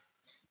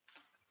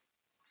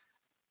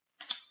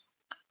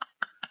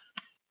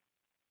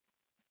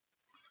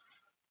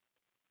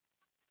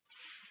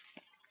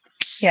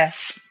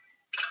 yes,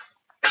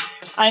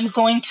 I'm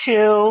going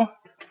to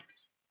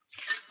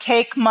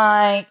take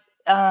my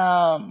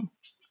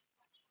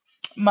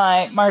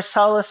my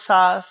marsala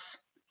sauce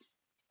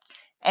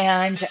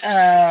and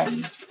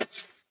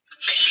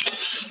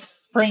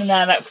bring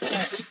that up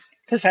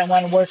because I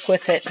want to work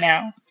with it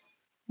now.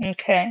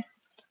 Okay,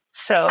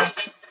 so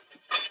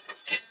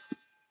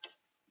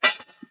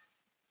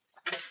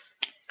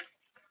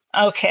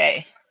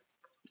okay,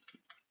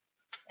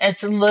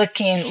 it's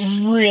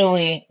looking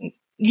really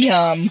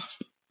yum,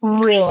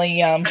 really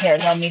yum. Here,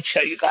 let me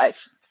show you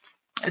guys.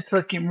 It's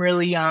looking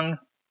really young.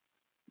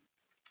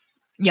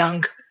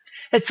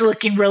 It's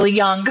looking really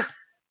young.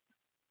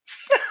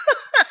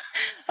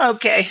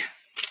 Okay,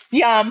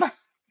 yum.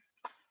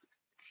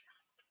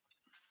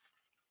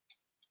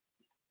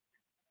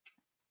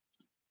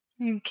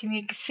 Can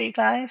you see,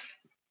 guys?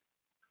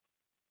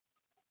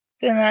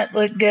 Doesn't that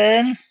look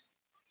good?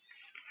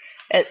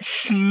 It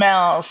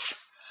smells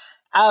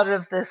out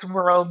of this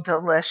world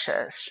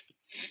delicious.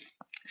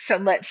 So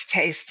let's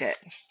taste it.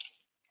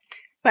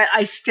 But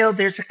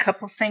there's a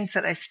couple things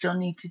that I still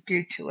need to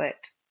do to it.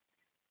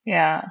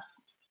 Yeah.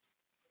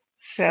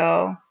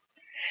 So,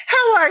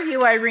 how are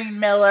you, Irene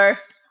Miller?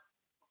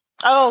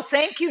 Oh,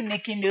 thank you,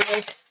 Nikki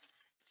Noodle.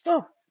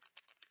 Oh,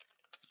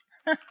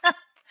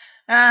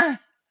 uh,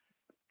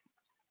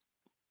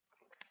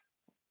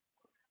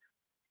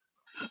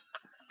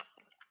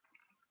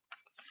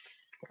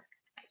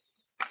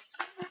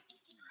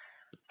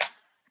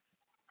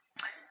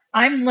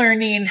 I'm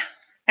learning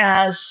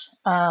as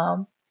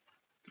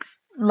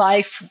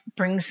life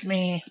brings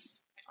me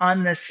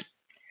on this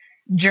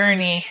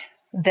journey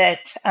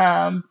that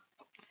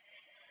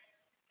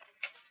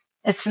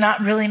it's not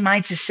really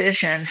my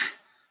decision,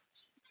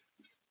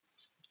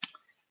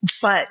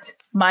 but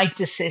my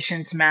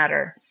decisions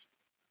matter.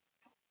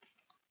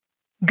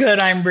 Good,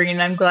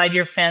 Irene. I'm glad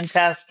you're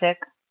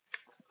fantastic.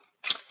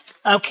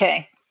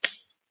 Okay,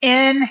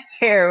 in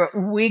here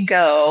we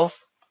go.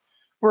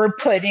 We're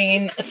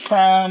putting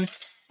some.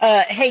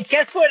 Hey,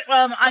 guess what?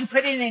 I'm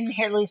putting in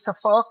here, Lisa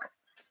Folk.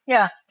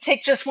 Yeah,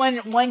 take just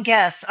one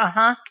guess. Uh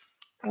huh.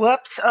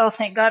 Whoops. Oh,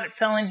 thank God it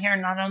fell in here,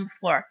 not on the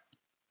floor.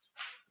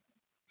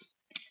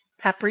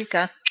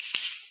 Paprika.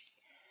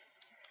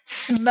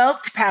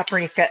 Smoked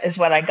paprika is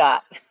what I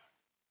got.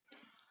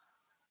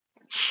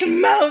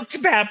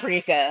 Smoked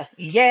paprika.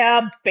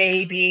 Yeah,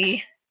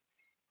 baby.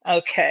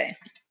 Okay.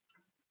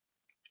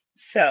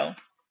 So,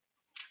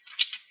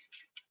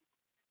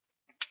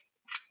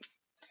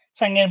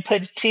 so I'm going to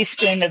put a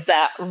teaspoon of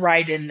that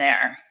right in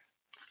there.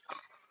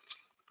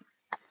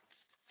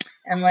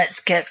 And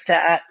let's get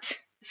that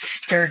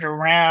stirred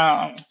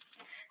around.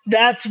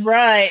 That's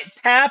right,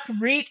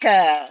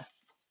 paprika.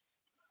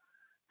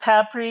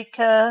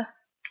 Paprika,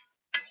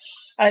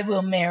 I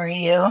will marry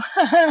you.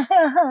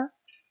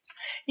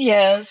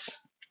 Yes,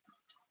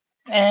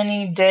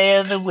 any day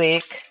of the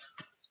week.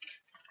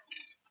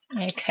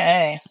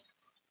 Okay.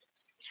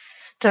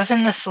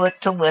 Doesn't this look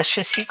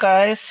delicious, you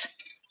guys?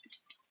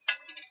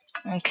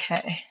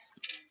 Okay.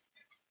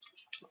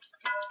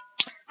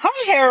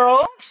 Hi,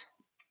 Harold.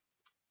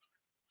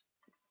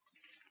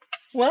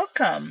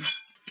 Welcome.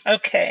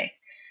 Okay.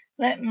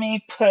 Let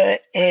me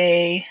put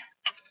a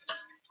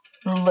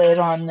lid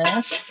on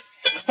this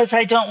because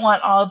I don't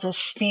want all the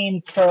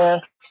steam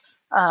to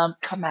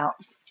come out.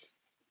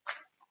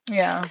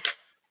 Yeah.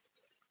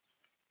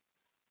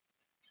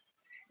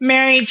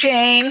 Mary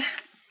Jane,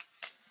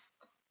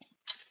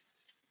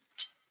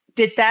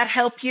 did that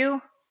help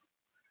you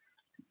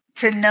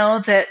to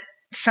know that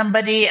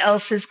somebody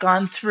else has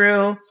gone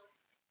through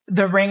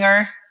the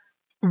ringer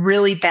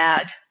really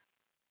bad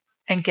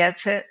and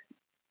gets it?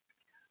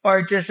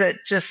 Or does it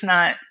just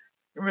not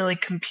really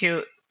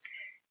compute?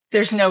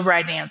 There's no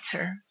right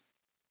answer.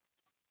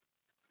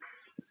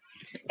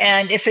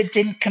 And if it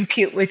didn't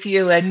compute with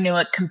you, I knew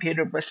it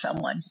computed with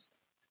someone.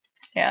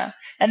 Yeah.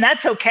 And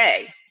that's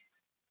okay.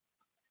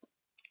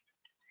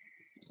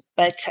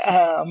 But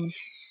I'm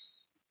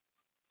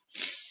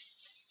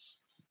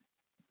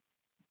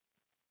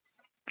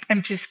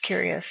just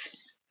curious.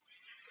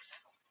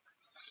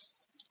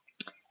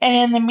 And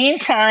in the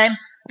meantime,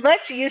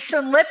 let's use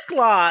some lip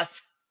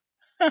gloss.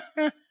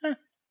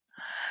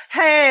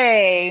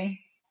 Hey,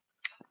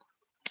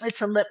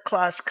 it's a lip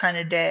gloss kind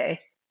of day.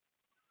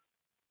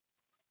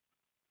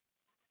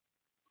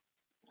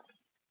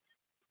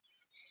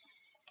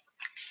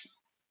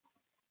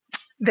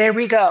 There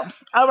we go.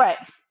 All right.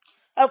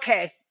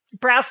 Okay.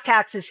 Brass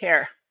tacks is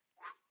here.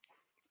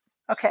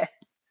 Okay.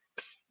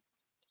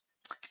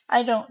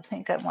 I don't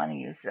think I want to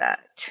use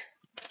that.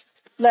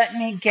 Let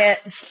me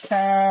get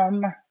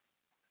some.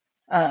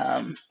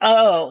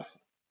 Oh,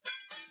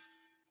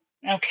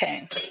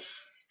 okay.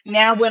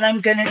 Now what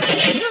I'm going to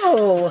do.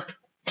 Oh,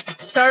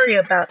 sorry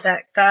about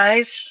that,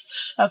 guys.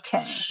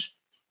 Okay.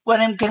 what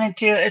I'm going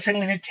to do is I'm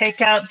going to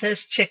take out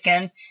this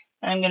chicken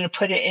and I'm going to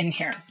put it in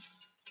here.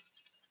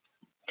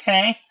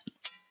 Okay.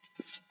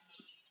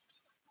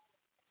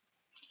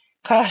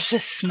 Gosh,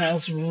 this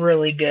smells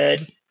really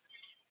good.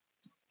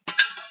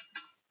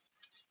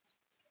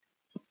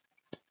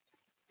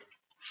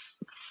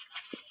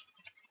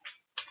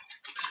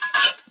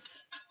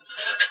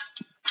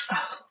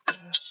 Oh,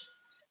 gosh.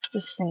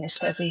 This thing is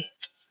heavy.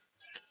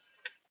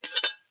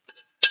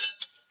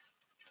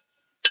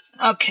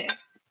 Okay.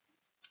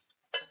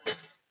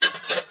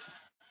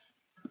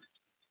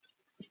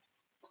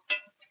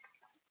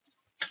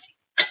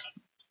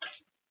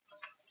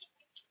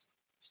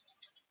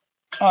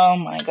 Oh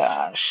my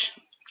gosh.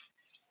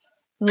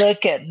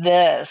 Look at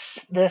this.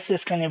 This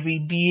is going to be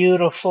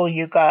beautiful,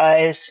 you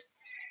guys.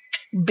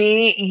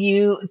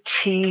 Beautiful.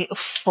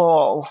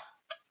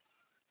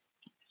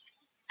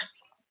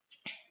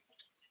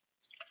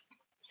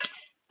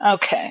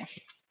 Okay.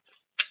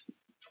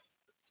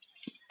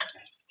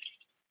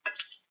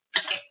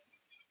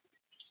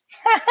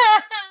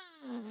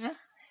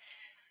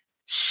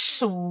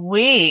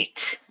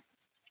 Sweet.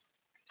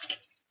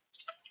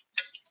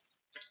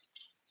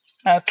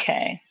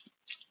 Okay.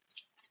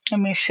 Let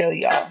me show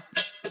y'all.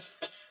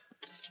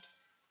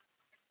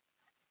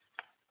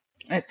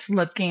 It's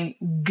looking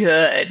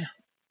good.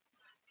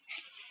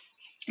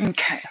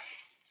 Okay.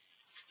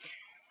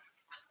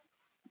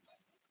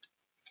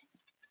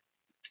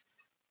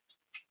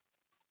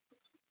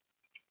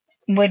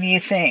 What do you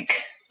think?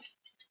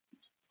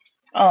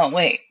 Oh,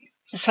 wait.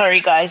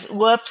 Sorry, guys.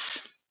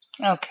 Whoops.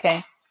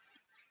 Okay.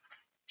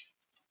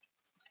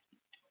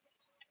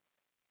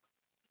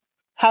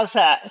 How's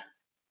that?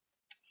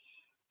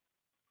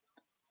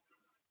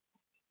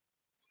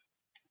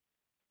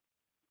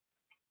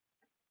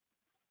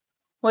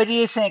 What do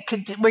you think?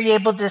 Were you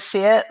able to see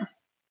it?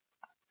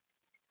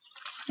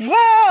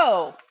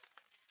 Whoa!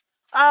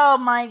 Oh,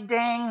 my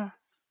dang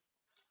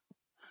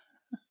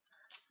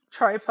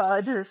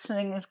tripod. This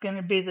thing is going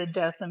to be the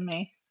death of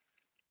me.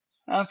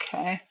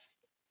 Okay.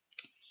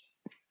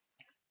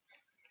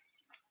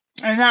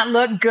 Does that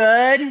look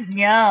good?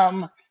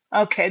 Yum.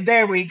 Okay,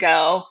 there we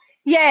go.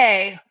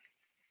 Yay!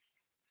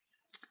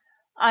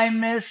 I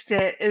missed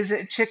it. Is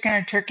it chicken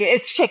or turkey?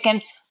 It's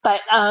chicken, but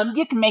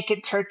you can make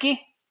it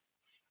turkey.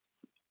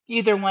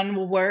 Either one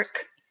will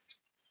work.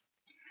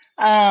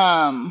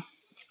 Um,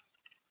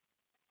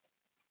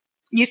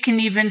 you can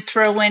even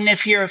throw in,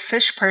 if you're a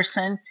fish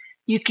person,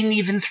 you can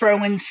even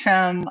throw in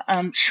some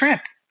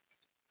shrimp.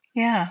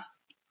 Yeah.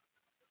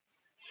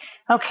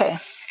 Okay.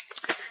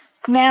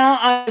 Now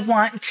I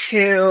want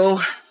to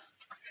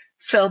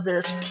fill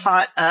this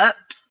pot up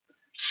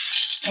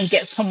and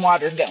get some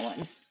water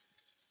going.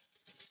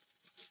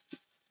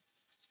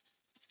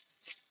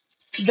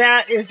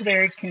 That is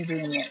very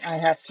convenient, I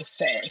have to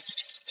say.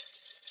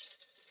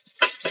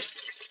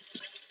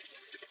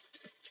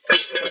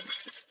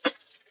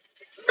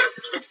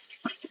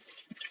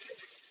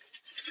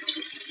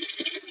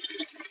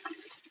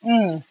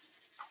 Mm.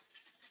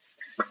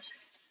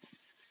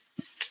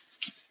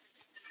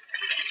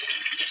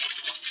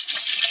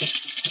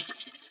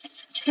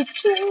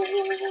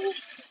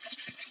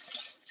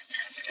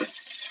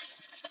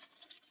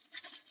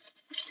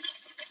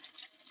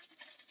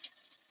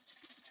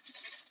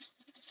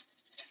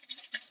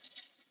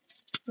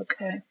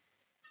 Okay.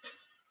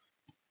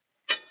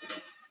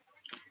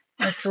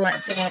 Let's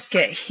let that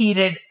get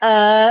heated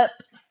up.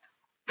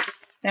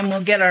 Then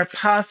we'll get our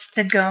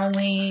pasta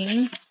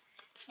going.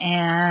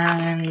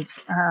 And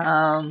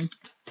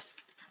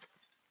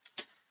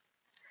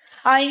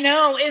I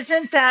know,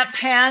 isn't that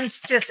pan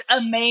just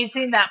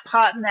amazing? That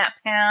pot and that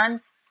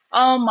pan.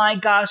 Oh my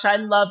gosh, I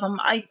love them.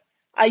 I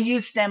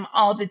use them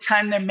all the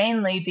time. They're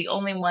mainly the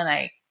only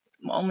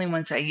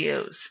ones I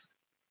use.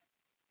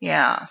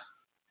 Yeah.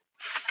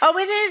 Oh,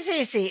 it is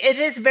easy. It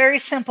is very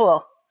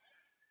simple.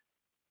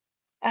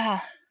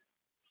 Ah,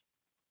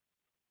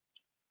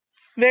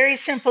 very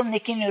simple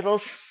Nikki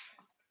noodles.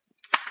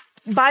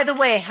 By the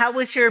way, how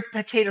was your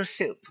potato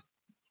soup?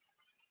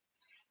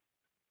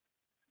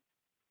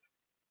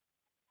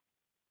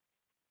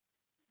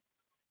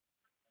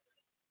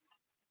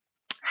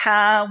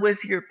 How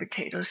was your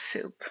potato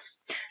soup?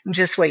 I'm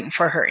just waiting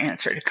for her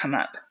answer to come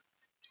up.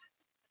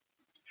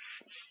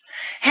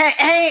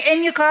 Hey,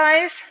 and you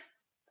guys,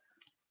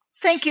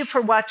 thank you for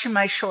watching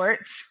my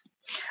shorts.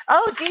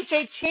 Oh,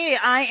 DJT,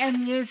 I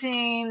am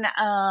using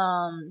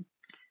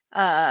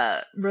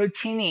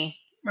rotini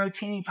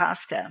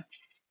pasta.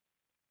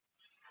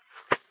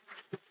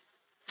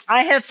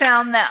 I have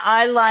found that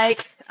I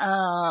like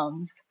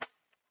oh,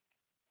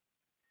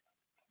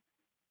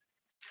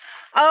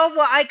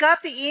 well, I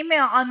got the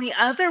email on the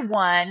other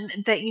one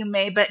that you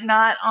made, but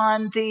not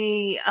on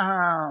the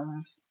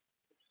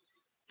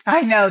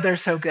I know they're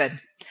so good.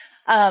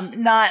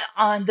 Not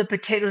on the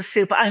potato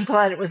soup. I'm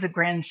glad it was a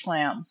grand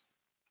slam.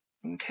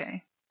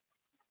 Okay.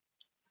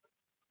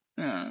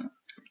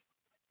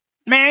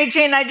 Mary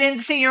Jane, I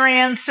didn't see your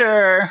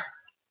answer.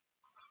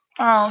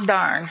 Oh,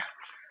 darn.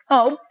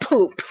 Oh,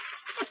 poop.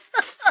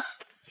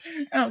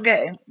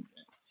 Okay.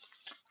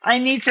 I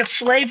need to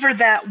flavor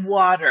that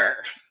water.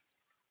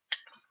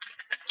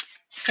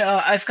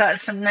 So I've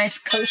got some nice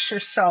kosher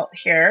salt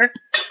here.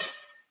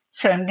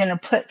 So I'm going to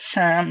put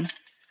some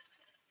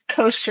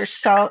kosher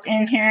salt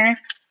in here.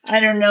 I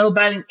don't know,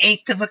 about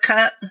 1/8 of a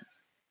cup.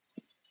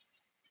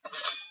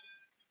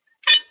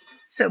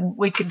 So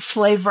we can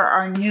flavor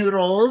our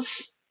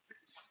noodles.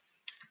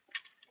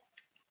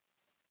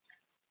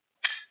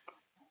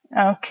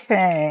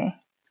 Okay.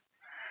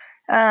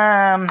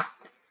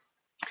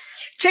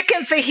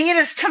 Chicken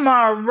fajitas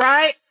tomorrow,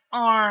 right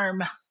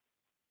arm.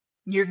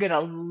 You're going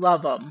to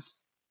love them.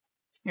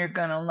 You're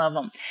going to love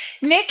them.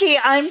 Nikki,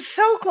 I'm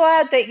so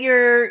glad that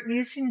you're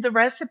using the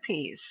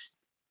recipes.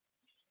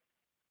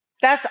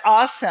 That's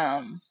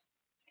awesome.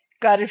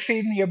 Got to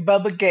feed me your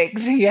Bubba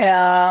Cakes.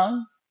 Yeah.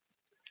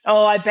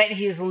 Oh, I bet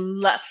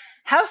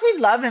how's he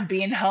loving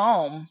being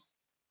home?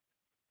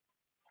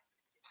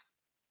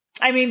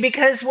 I mean,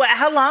 because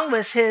how long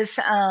was his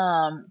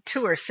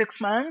tour?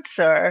 6 months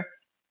or?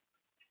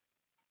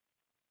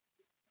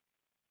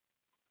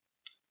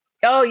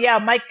 Oh yeah,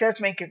 Mike does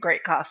make a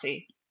great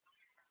coffee.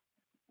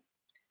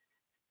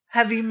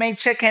 Have you made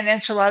chicken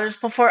enchiladas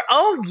before?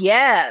 Oh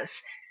yes.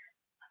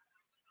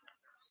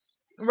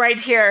 Right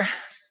here.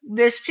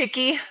 This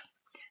chickie,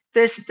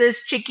 this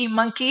chickie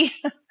monkey.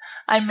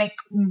 I make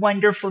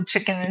wonderful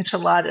chicken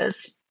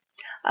enchiladas.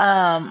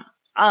 Um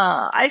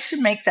I should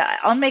make that.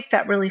 I'll make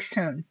that really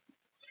soon.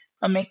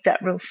 I'll make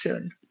that real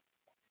soon.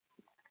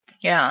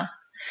 Yeah.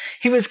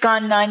 He was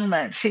gone 9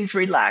 months. He's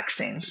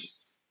relaxing.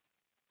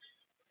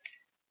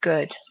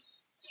 Good.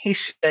 He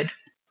should.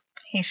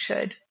 He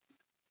should.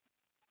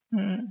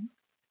 Mm.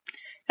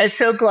 I'm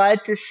so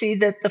glad to see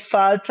that the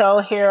fod's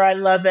all here. I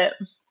love it.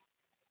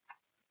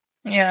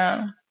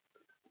 Yeah.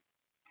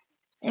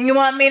 And you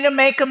want me to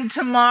make them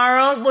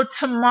tomorrow? Well,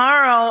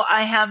 tomorrow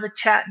I have a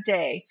chat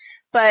day,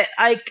 but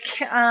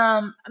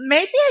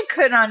maybe I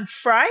could on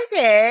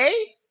Friday.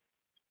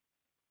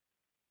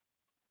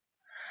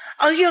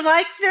 Oh, you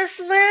like this,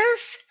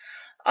 Liz?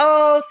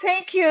 Oh,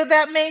 thank you.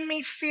 That made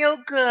me feel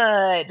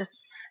good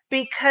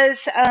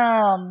because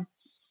uh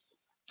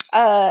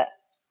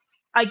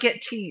I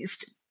get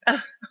teased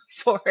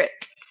for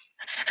it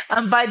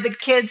by the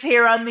kids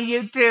here on the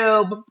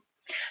YouTube.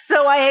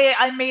 So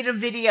I made a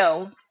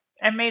video.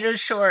 I made a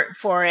short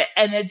for it,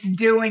 and it's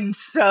doing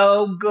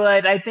so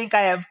good. I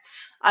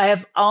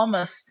have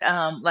almost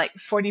like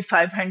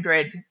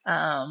 4,500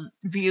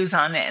 views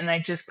on it, and I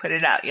just put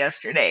it out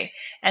yesterday.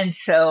 And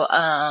so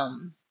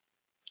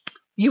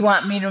you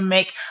want me to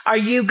make? Are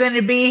you going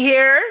to be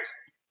here?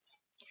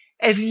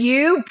 If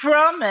you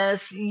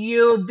promise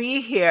you'll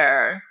be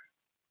here,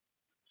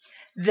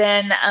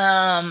 then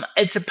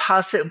it's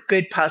a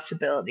good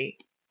possibility.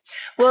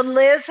 Well,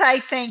 Liz,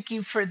 I thank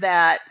you for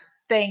that.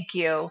 Thank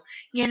you.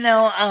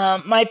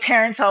 My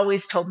parents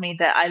always told me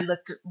that I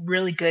looked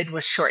really good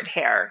with short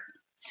hair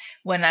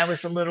when I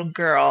was a little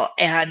girl,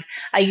 and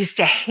I used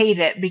to hate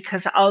it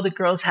because all the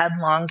girls had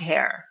long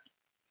hair.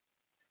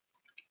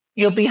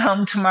 You'll be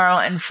home tomorrow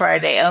and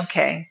Friday.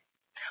 Okay.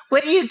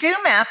 What do you do,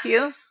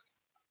 Matthew?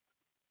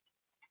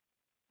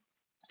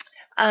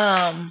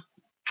 Um,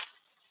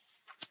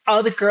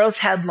 all the girls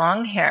had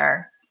long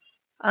hair.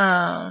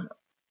 Um,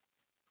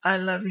 I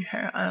love your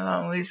hair. I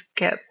always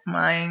kept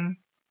mine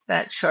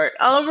that short.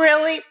 Oh,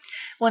 really?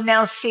 Well,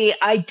 now see,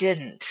 I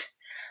didn't.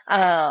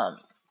 Um,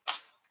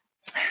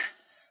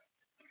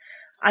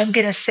 I'm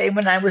gonna say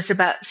when I was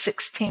about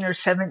 16 or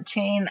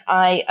 17,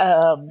 I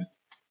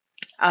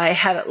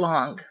had it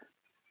long,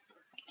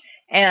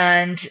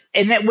 and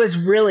it was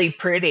really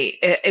pretty.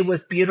 It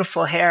was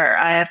beautiful hair.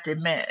 I have to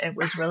admit, it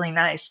was really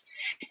nice.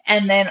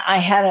 And then I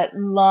had it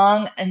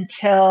long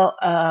until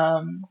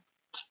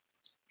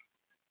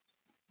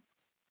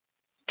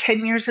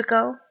 10 years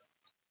ago.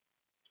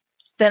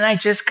 Then I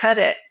just cut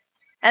it,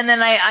 and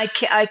then I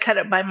cut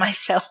it by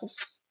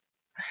myself.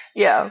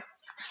 Yeah.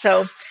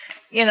 So,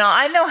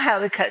 I know how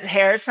to cut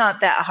hair. It's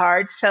not that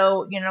hard.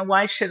 So,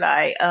 why should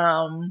I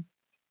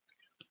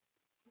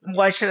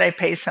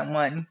pay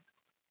someone?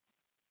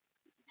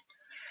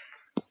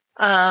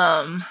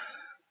 Um,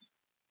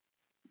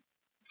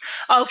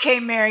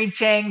 okay, Mary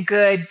Jane,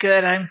 good,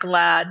 good. I'm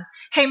glad.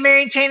 Hey,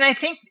 Mary Jane, I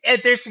think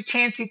there's a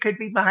chance you could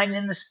be behind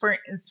in the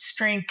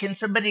stream. Can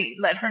somebody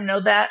let her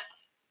know that?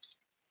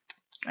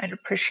 I'd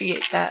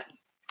appreciate that.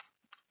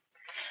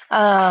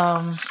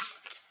 Um,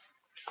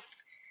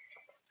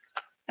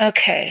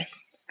 okay.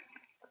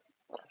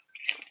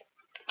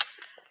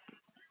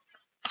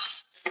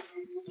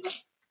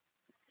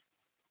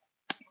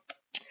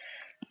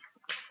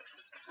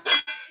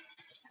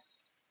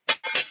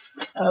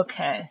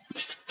 Okay.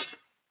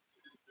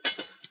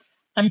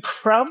 I'm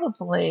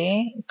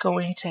probably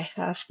going to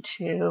have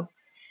to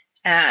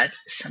add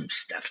some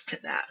stuff to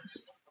that.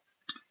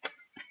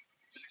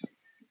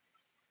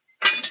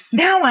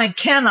 Now I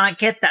cannot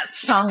get that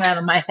song out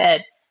of my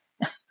head.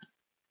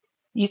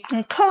 You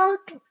can call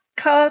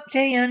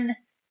day and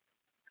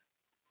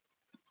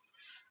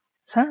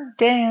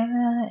Sunday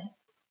night,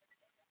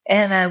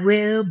 and I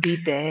will be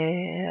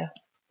there.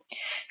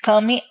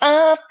 Call me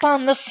up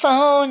on the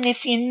phone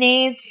if you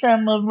need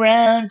someone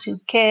around who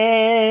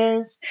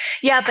cares.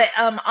 Yeah, but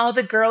all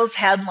the girls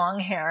had long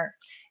hair,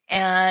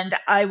 and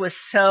I was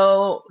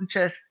so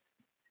just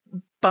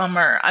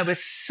bummer. I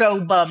was so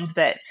bummed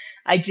that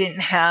I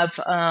didn't have.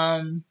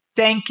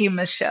 Thank you,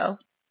 Michelle,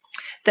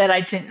 that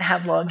I didn't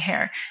have long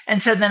hair,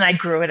 and so then I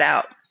grew it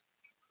out.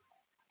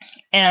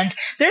 And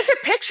there's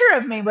a picture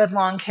of me with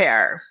long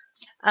hair.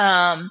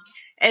 Um,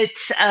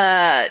 it's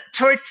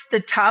towards the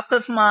top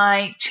of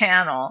my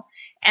channel,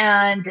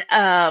 and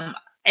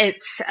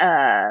it's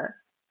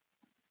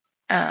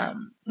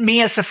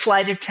me as a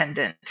flight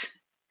attendant.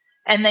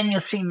 And then you'll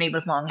see me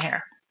with long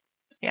hair.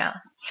 Yeah.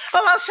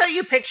 Oh, I'll show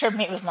you a picture of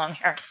me with long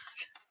hair.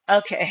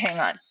 Okay, hang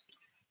on.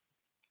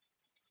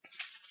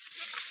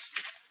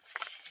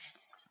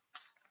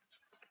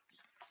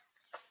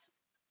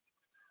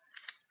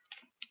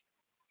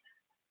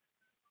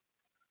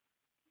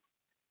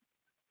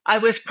 I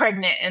was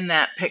pregnant in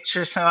that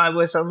picture, so I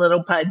was a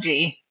little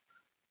pudgy.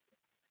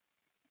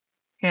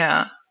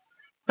 Yeah.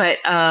 But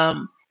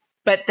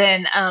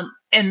then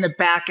in the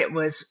back it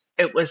was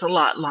a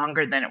lot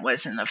longer than it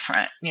was in the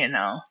front, you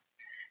know.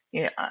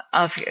 Yeah,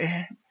 of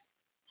your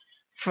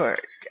for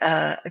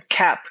a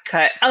cap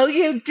cut. Oh,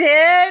 you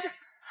did?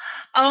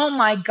 Oh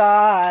my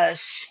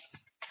gosh.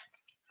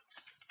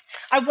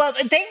 My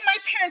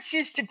parents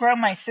used to grow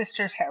my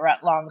sister's hair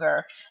out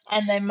longer,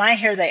 and then my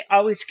hair they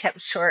always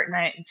kept short, and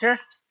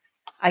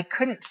I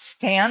couldn't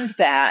stand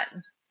that.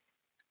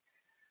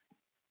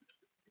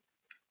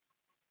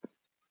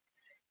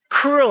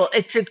 Cruel.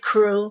 It's a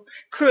cruel,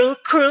 cruel,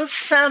 cruel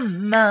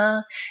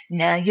summer.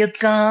 Now you're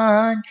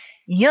gone.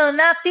 You're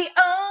not the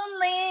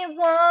only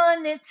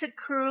one. It's a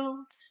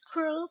cruel,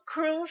 cruel,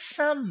 cruel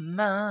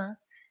summer.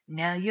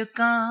 Now you're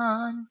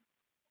gone.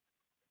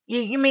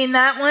 You mean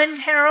that one,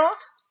 Harold?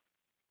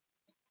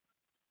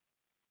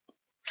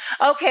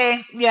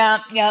 Okay, yeah,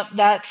 yeah,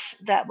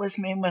 that was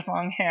me with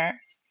long hair.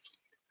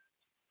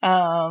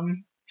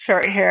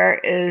 Short hair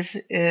is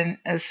in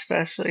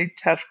especially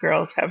tough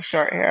girls have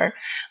short hair.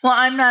 Well,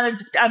 I'm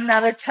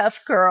not a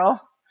tough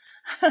girl.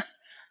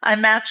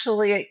 I'm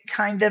actually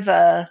kind of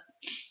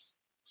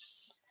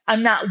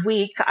I'm not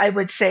weak, I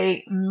would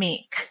say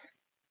meek.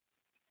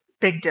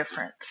 Big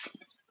difference.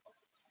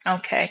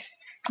 Okay.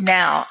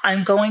 Now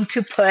I'm going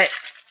to put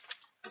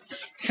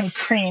some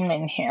cream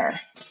in here.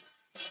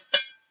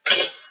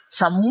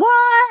 Some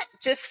what?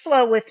 Just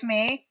flow with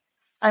me.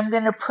 I'm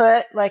going to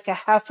put like a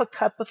half a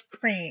cup of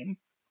cream.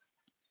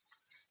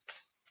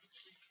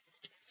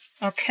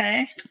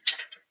 Okay.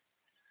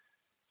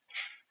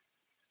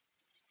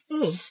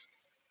 Ooh,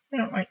 I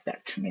don't like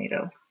that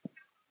tomato.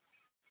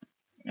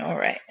 All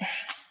right.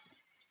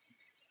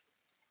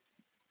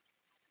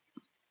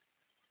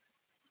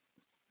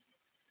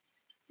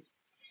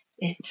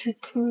 It's a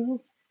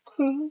cruel,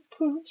 cruel,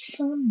 cruel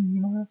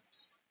summer.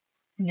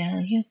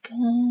 Now you're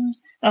gone.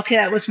 Okay,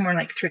 that was more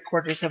like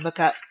 3/4 of a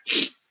cup.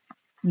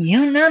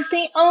 You're not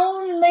the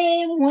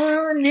only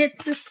one.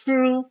 It's a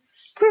cruel,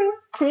 cruel,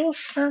 cruel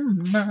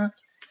summer.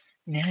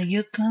 Now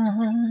you're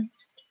gone.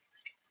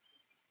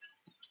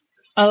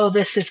 Oh,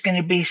 this is going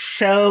to be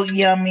so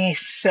yummy,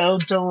 so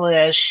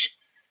delish.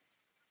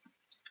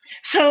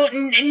 So,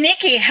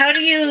 Nikki, how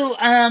do you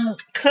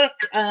cook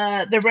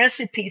the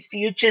recipes? Do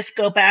you just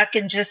go back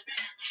and just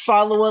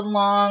follow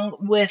along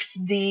with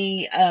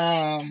the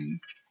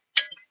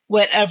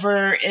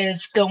whatever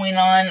is going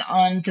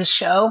on the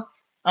show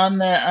on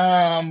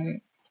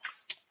the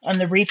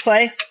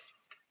replay?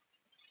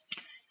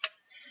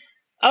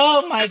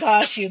 Oh my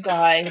gosh, you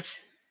guys.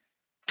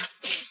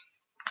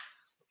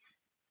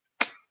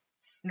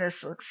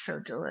 This looks so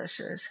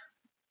delicious.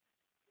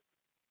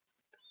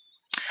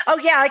 Oh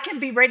yeah, I can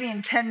be ready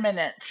in 10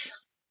 minutes.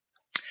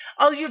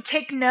 Oh, you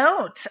take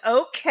notes.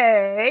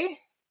 Okay.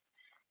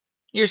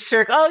 Your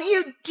circle. Oh,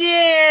 you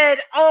did.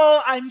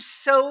 Oh, I'm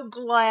so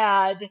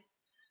glad.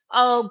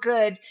 Oh,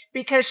 good.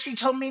 Because she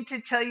told me to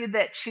tell you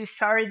that she's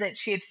sorry that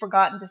she had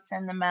forgotten to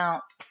send them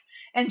out.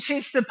 And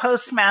she's the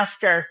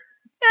postmaster.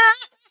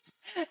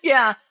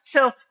 Yeah.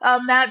 So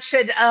that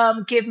should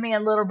give me a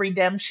little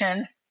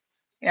redemption.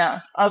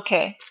 Yeah.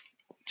 Okay.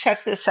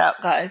 Check this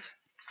out, guys.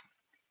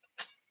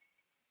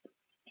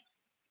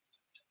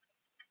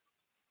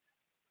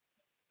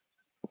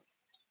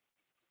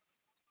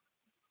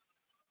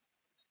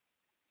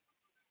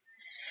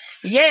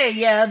 Yeah,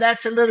 yeah,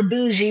 that's a little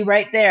bougie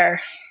right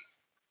there.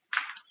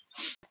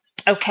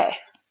 Okay.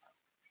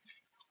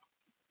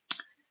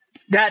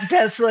 That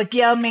does look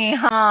yummy,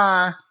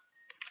 huh?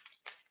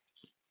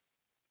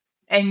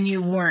 And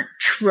you weren't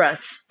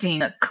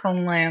trusting a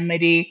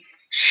calamity.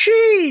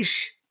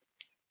 Sheesh.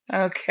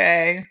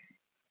 Okay.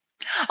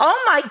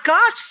 Oh my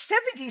gosh,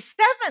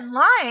 77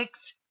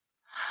 likes.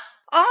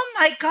 Oh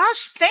my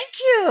gosh, thank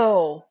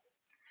you.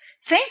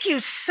 Thank you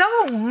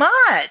so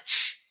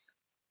much.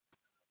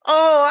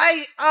 Oh,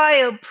 I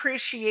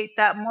appreciate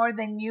that more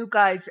than you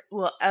guys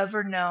will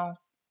ever know.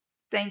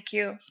 Thank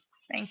you.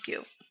 Thank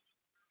you.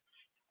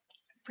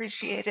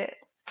 Appreciate it.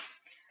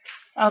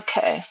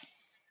 Okay.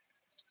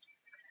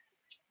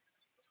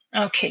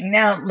 Okay,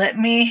 now let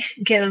me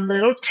get a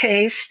little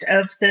taste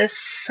of this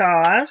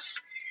sauce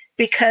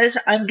because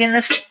I'm going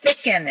to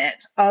thicken it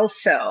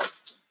also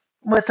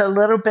with a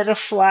little bit of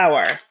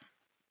flour.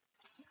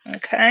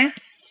 Okay,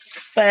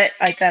 but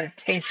I got to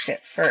taste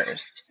it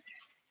first.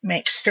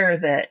 Make sure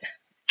that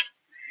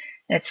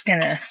it's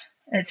gonna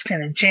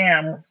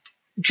jam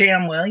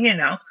well, you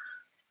know.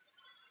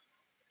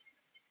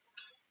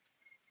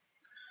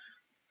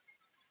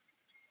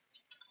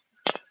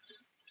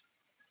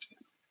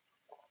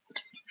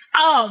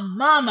 Oh,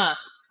 mama.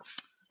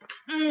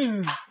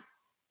 Mm.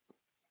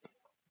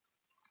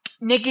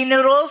 Nikki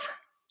noodles.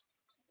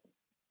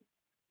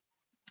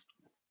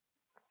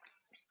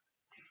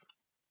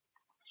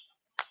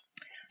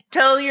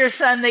 Tell your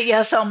son that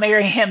yes, I'll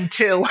marry him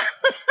too.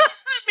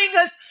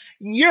 Because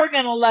you're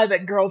gonna love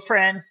it,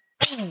 girlfriend.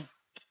 Mm.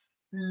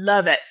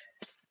 Love it.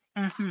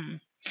 Hmm.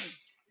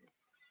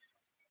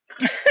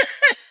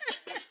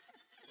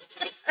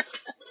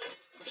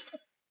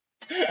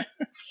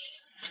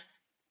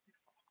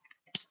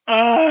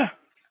 uh,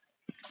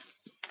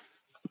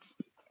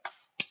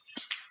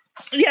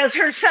 yes,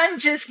 her son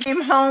just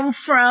came home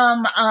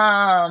from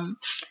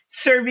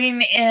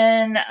serving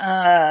in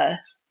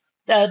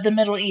the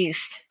Middle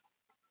East.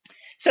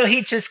 So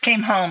he just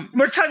came home.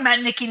 We're talking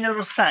about Nikki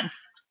Noodle's son.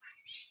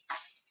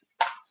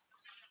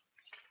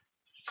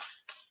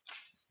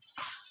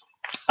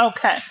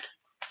 Okay.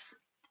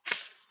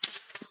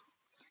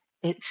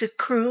 It's a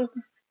cruel,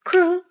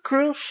 cruel,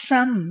 cruel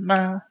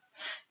summer.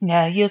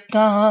 Now you're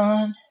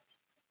gone.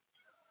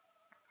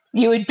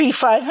 You would be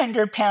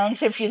 500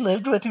 pounds if you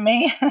lived with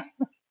me.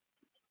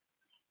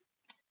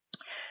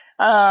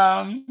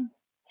 um,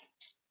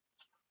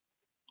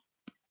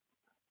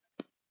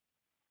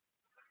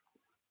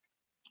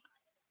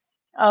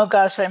 oh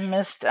gosh, I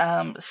missed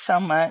so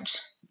much.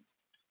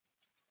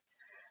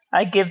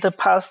 I give the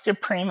pasta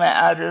prima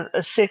out of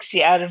a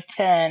 60 out of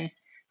 10.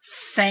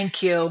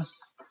 Thank you.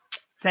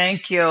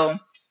 Thank you.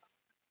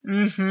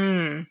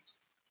 Mm-hmm.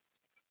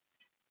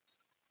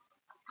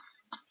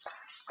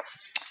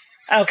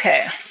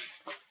 Okay.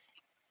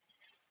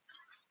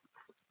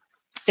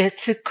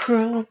 It's a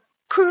cruel,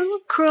 cruel,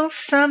 cruel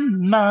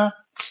summer.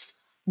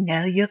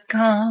 Now you're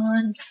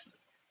gone.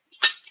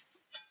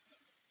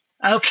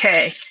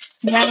 Okay.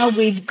 Now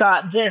we've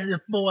got this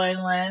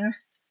boiling.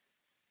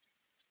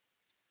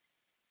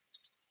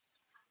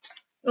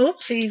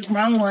 Oopsie,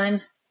 wrong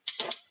one.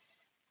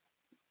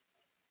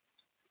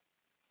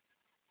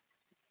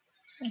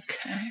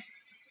 Okay.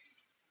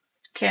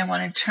 Okay, I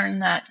want to turn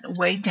that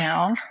way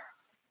down.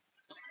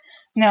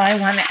 Now I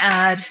want to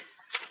add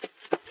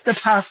the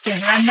pasta.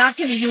 I'm not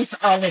going to use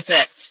all of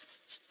it.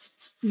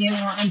 You know,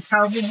 I'm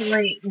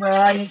probably,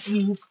 well, I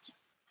used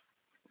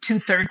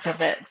 2/3 of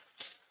it.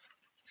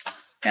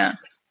 Yeah.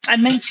 I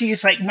meant to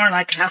use like more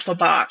like half a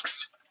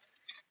box,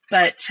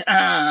 but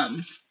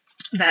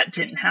that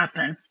didn't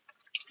happen.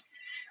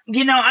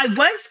 You know, I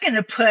was going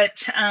to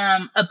put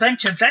a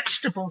bunch of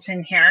vegetables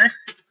in here,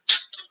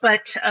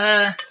 but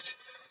I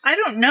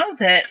don't know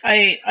that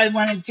I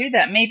want to do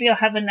that. Maybe I'll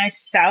have a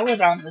nice salad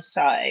on the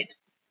side.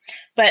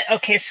 But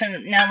okay, so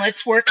now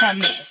let's work on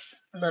this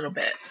a little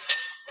bit.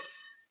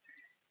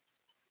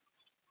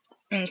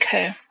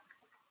 Okay.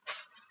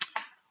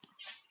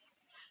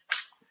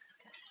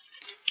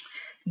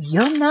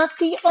 You're not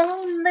the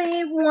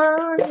only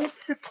one.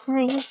 It's a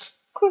cruel,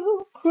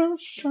 cruel, cruel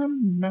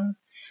summer.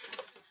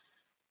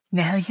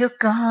 Now you're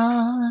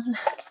gone.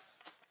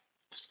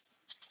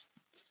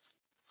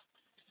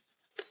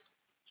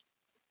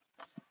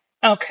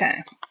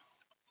 Okay.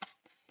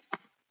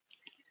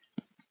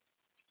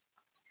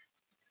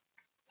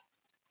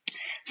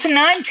 So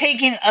now I'm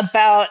taking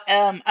about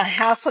a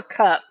half a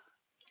cup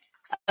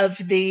of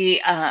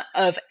the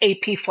of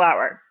AP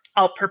flour,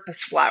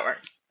 all-purpose flour.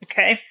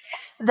 Okay.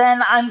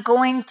 Then I'm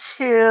going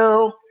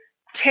to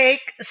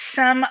take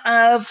some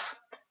of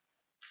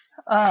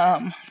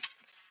um,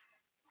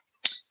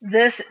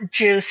 this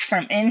juice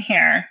from in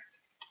here,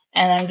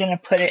 and I'm going to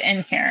put it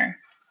in here.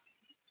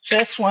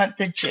 Just want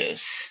the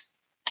juice.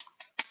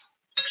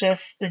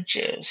 Just the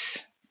juice.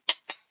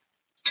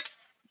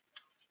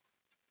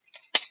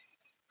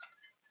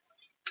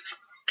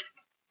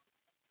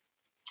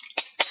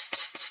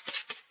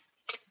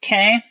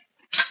 Okay.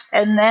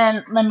 And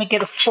then let me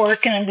get a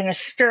fork and I'm going to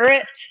stir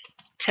it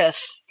to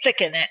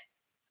thicken it.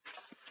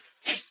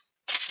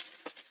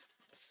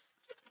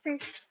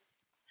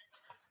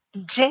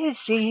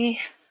 Daisy.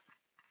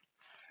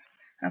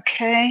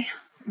 Okay.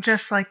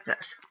 Just like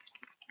this.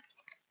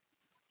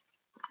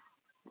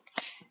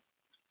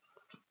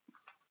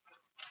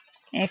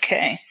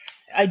 Okay.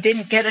 I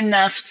didn't get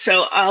enough,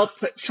 so I'll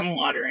put some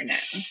water in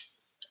it.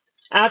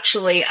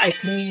 Actually, I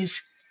can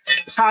use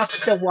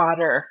pasta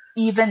water.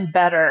 Even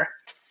better.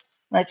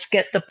 Let's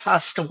get the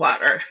pasta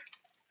water.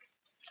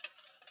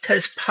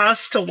 Because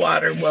pasta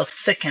water will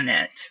thicken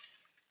it.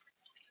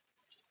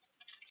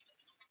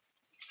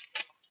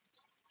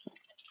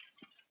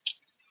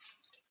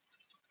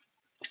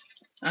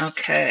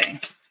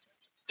 Okay.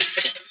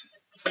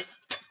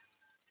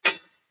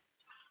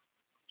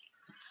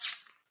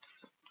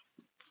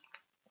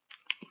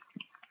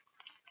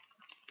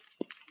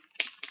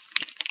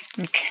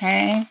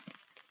 Okay.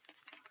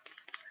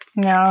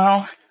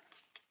 Now,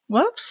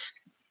 whoops.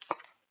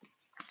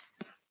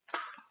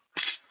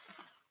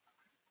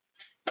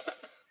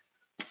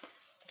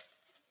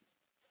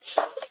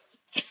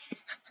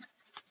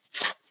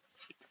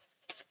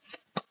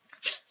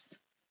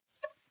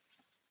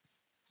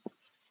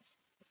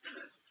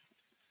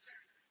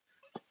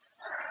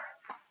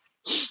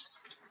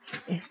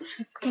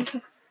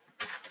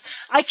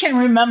 I can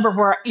remember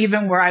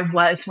where I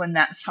was when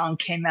that song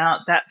came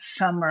out that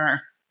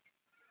summer.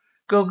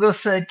 Google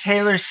said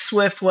Taylor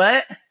Swift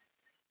what?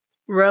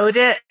 Wrote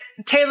it?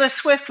 Taylor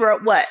Swift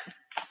wrote what?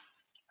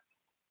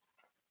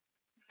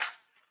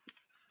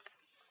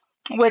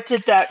 What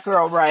did that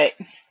girl write?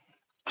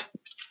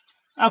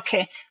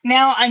 Okay,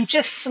 now I'm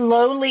just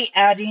slowly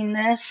adding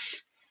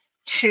this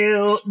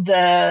to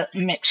the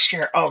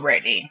mixture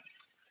already.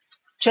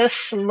 Just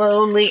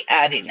slowly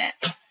adding it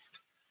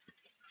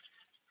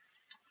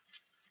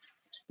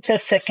to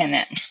thicken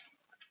it.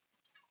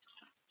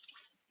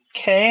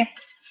 Okay,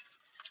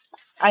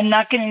 I'm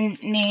not going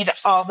to need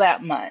all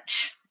that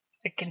much.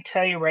 I can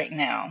tell you right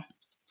now.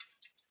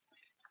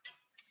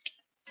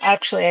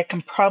 Actually, I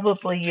can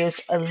probably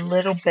use a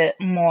little bit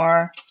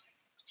more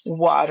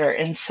water.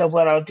 And so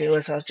what I'll do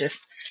is I'll just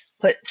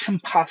put some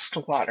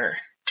pasta water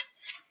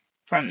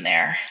from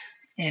there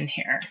in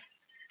here.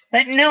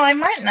 But no, I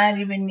might not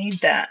even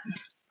need that.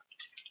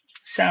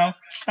 So,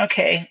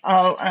 okay,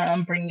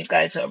 I'll bring you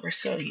guys over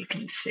so you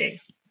can see.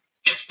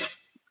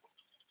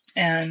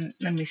 And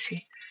let me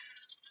see.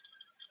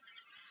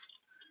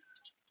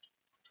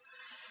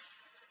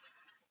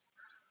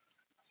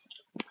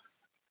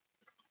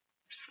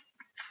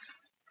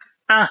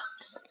 Ah,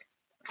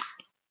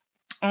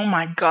 oh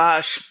my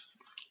gosh.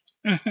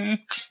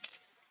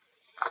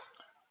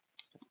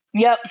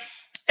 Yep.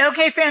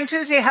 Okay,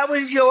 Fantuzi, how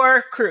was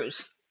your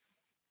cruise?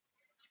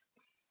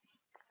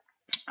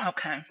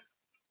 Okay.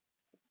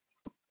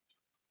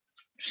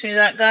 See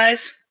that,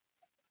 guys?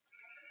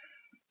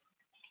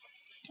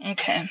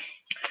 Okay.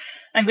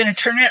 I'm going to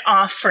turn it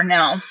off for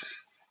now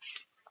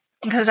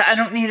because I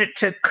don't need it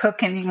to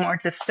cook anymore,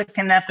 to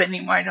thicken up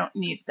anymore. I don't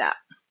need that.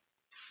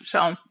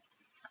 So,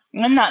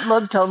 wouldn't that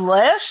look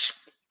delish?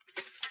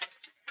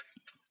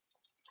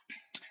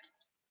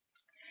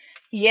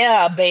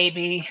 Yeah,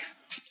 baby.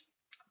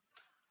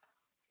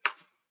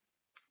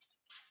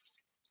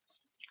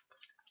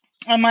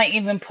 I might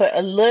even put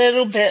a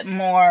little bit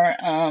more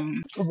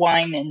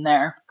wine in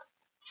there.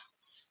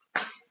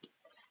 I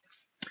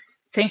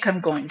think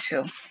I'm going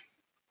to.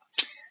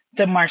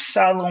 The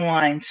Marsala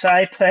wine. So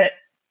I put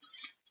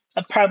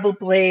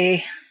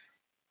probably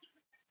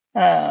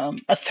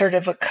a third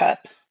of a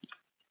cup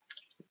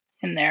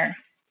in there.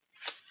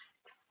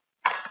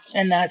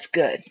 And that's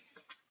good.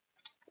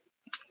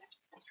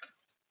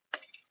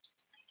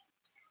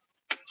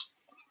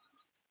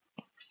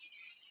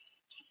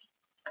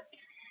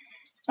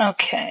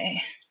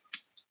 Okay.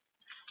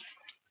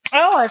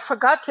 Oh, I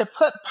forgot to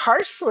put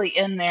parsley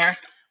in there.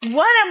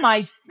 What am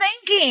I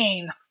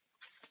thinking?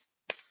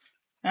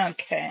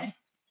 Okay.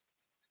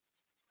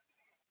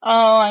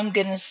 Oh, I'm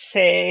going to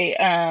say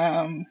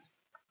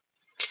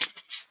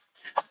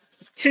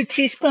 2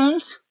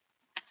 teaspoons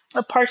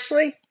of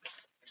parsley.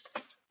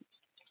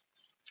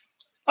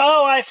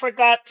 Oh, I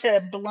forgot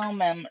to bloom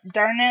them.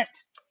 Darn it.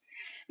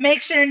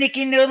 Make sure,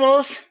 Nikki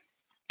Noodles,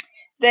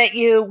 that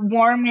you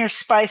warm your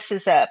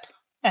spices up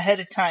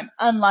ahead of time,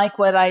 unlike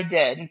what I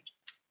did.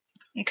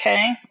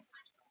 Okay?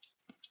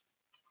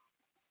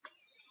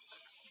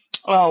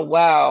 Oh,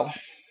 wow.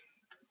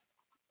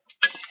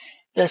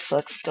 This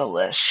looks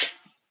delish.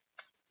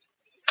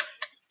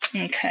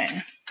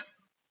 Okay.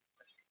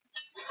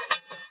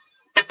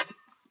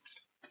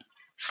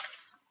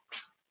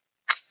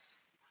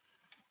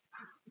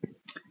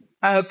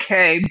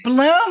 Okay,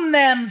 bloom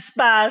them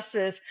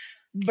spices.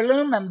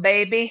 Bloom them,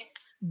 baby.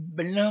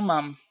 Bloom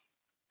them.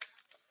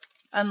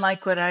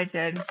 Unlike what I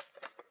did.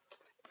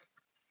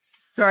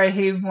 Sorry,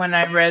 Heave, when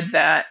I read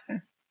that.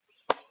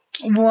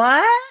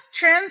 What?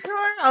 Transor?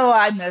 Oh,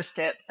 I missed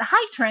it.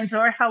 Hi,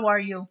 Transor. How are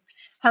you?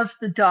 How's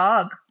the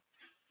dog?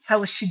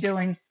 How is she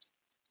doing?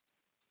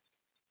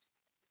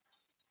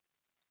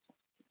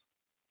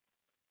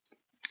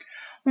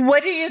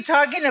 What are you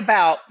talking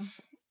about?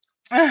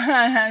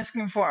 I'm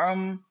asking for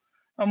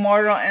a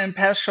mortal and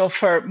pestle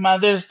for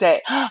Mother's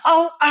Day.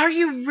 Oh, are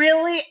you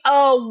really?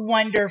 Oh,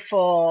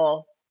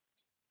 wonderful.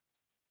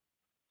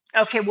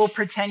 Okay, we'll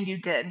pretend you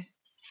did.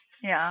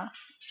 Yeah.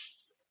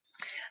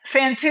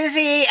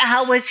 Fantuzzi,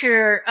 how was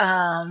your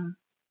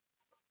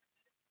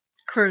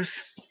cruise?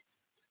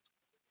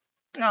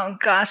 Oh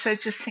gosh, I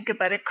just think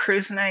about a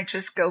cruise and I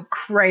just go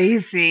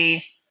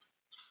crazy.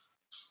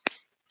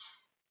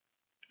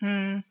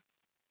 Hmm.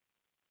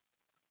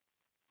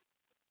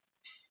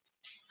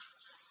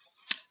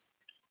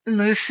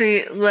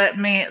 Lucy let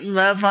me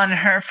love on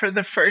her for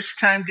the first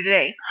time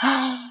today.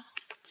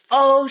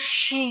 Oh,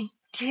 she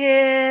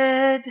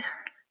did.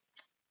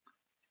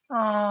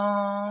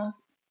 Oh,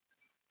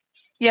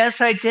 yes,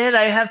 I did.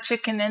 I have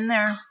chicken in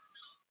there.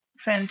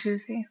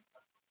 Fantuzzi.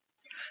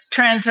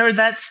 Transor,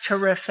 that's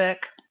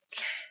terrific.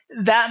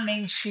 That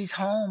means she's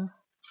home.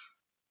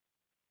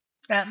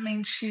 That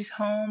means she's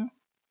home.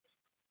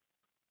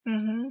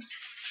 Hmm.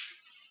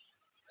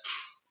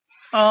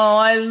 Oh,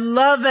 I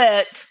love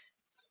it.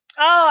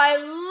 Oh, I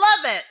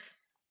love it.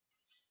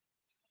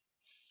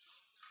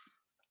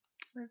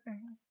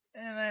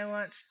 And I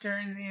watched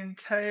during the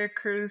entire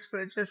cruise,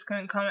 but just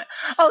couldn't comment.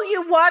 Oh,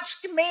 you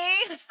watched me?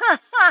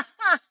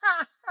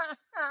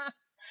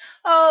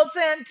 Oh,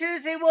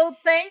 Fantuzzi, well,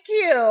 thank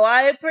you.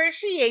 I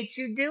appreciate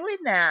you doing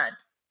that.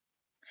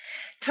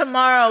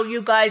 Tomorrow,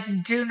 you guys,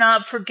 do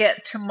not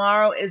forget,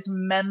 tomorrow is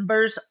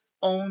members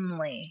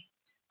only.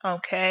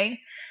 Okay?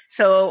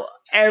 So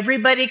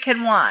everybody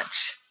can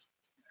watch.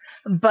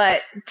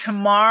 But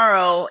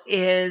tomorrow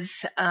is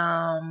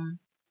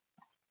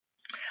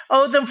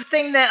the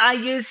thing that I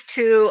used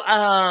to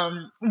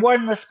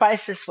warm the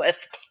spices with.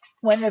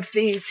 One of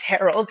these,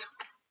 Harold.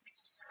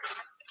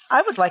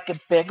 I would like a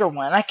bigger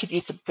one. I could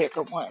use a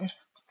bigger one.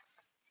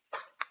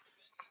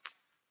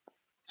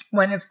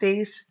 One of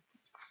these.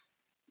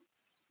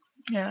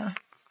 Yeah.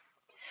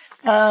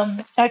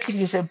 I could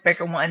use a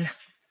bigger one,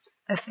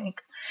 I think.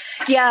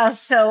 Yeah,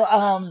 so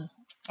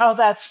oh,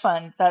 that's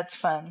fun. That's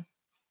fun.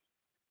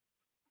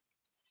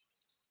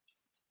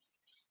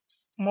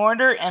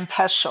 Mortar and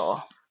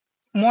pestle.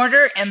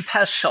 Mortar and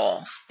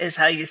pestle is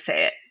how you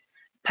say it.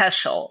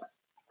 Pestle.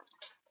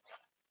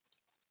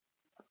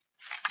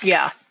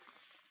 Yeah.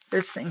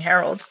 This thing,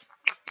 Harold.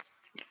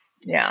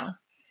 Yeah.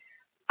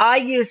 I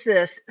use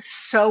this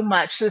so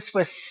much. This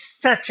was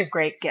such a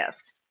great gift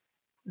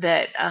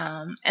that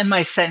and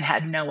my son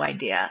had no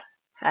idea.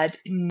 Had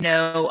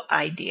no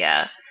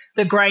idea.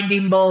 The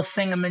grinding bowl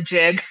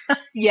thingamajig.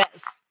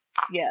 Yes.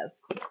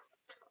 Yes.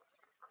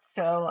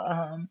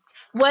 So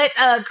what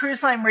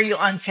cruise line were you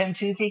on,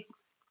 Fantuzzi?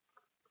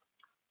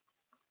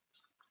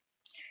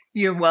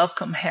 You're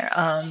welcome,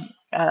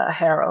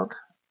 Harold.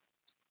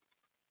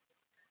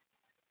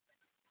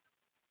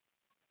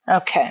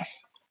 Okay.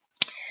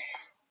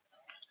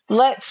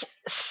 Let's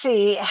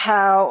see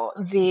how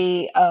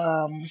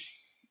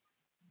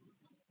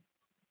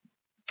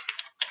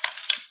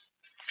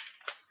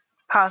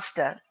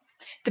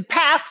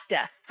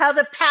pasta, how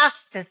the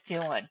pasta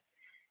doing?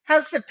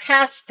 How's the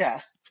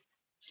pasta?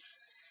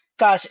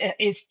 Gosh,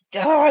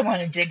 I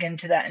want to dig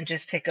into that and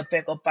just take a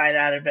big old bite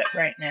out of it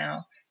right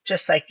now,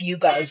 just like you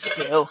guys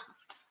do.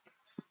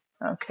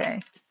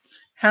 Okay.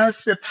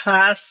 How's the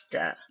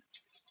pasta?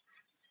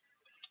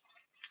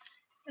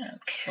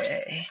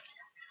 Okay.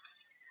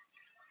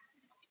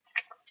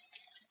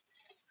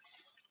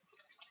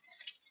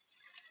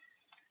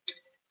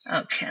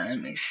 Okay, let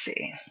me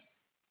see.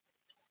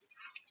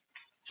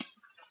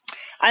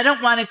 I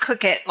don't want to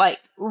cook it like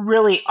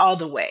really all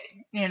the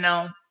way, you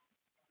know.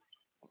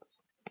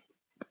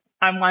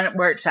 I want it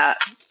where it's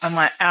at. I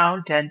want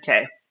al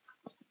dente.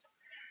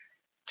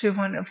 To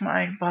one of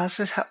my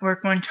bosses at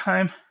work one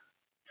time.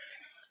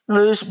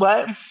 Lose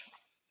what?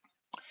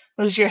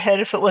 Lose your head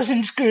if it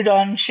wasn't screwed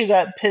on. She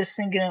got pissed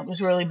thinking it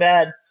was really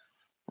bad.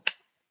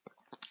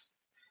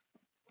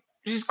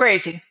 She's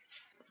crazy.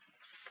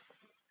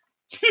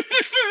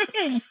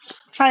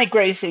 Hi,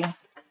 Gracie.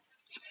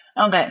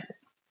 Okay.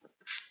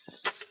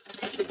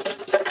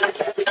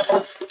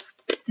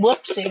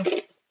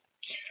 Whoopsie.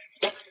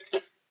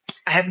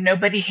 I have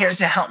nobody here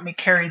to help me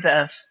carry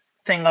the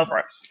thing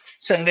over.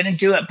 So I'm going to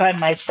do it by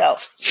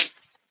myself.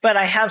 But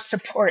I have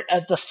support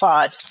of the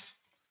FOD.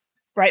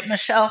 Right,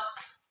 Michelle?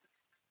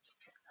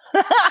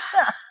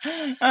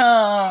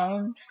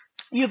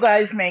 You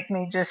guys make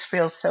me just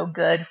feel so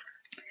good.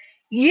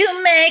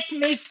 You make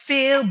me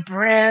feel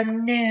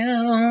brand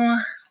new.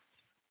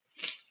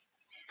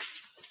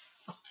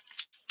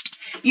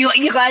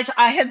 You guys,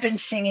 I have been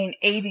singing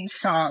 80s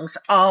songs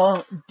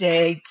all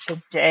day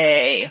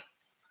today.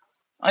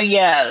 Oh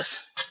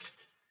yes.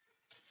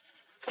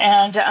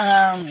 And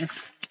I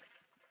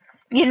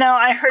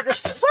heard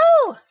this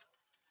woo!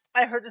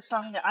 I heard a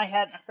song that I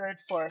hadn't heard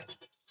for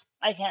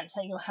I can't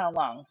tell you how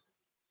long,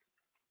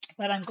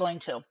 but I'm going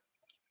to.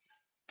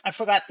 I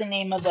forgot the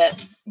name of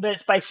it, but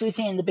it's by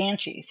Susie and the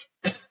Banshees.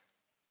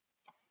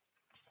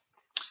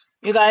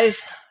 You guys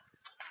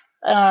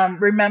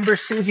remember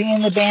Susie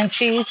and the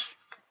Banshees?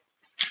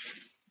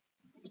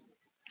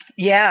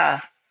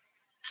 Yeah.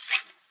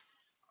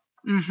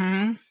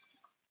 Mm-hmm.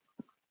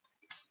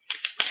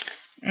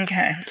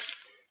 Okay.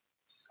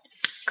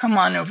 Come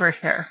on over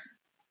here.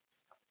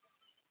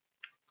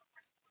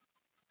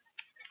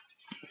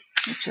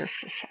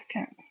 Just a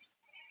second.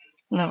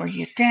 Lower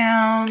you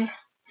down.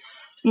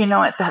 You know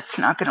what? That's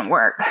not going to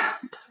work.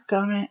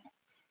 Got it.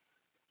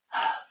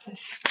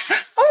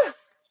 Oh,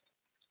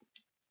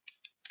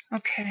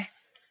 okay.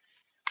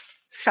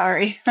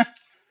 Sorry.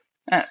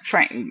 That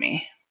frightened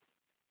me.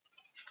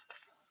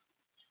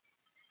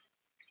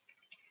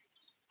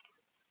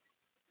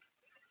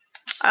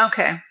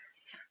 Okay.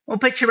 We'll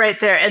put you right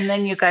there, and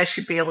then you guys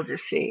should be able to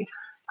see.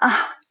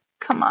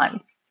 Come on.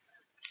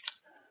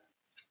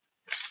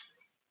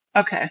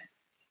 Okay.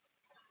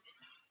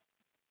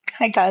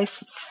 Hi, guys.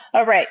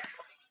 All right.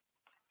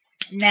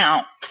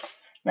 Now,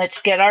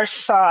 let's get our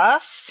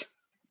sauce.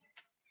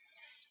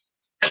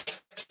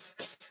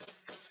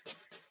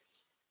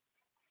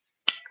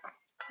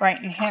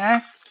 right in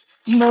here.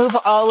 Move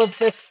all of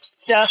this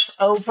stuff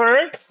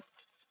over.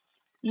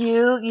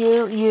 You, and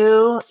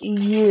you,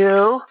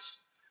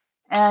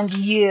 and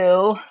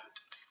you,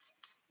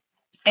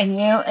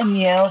 and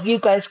you. You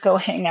guys go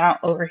hang out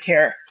over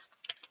here.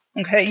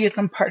 Okay, you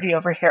can party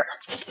over here.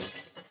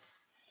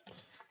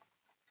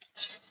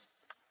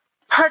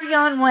 Party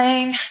on,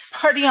 Wayne.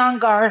 Party on,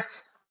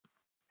 Garth.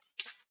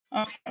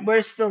 Okay,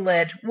 where's the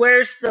lid?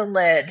 Where's the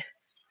lid?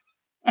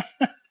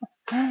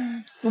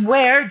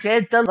 Where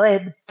did the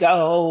lid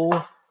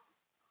go?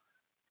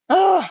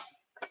 Oh,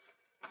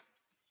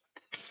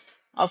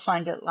 I'll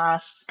find it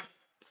last.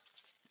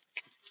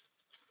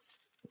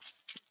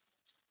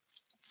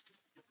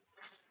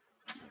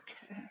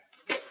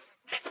 Okay.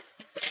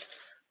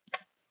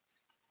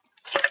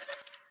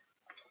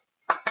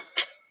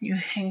 You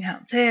hang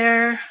out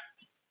there.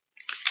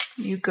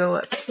 You go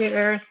up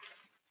here.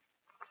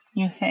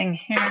 You hang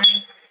here.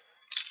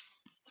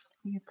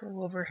 You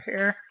go over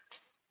here.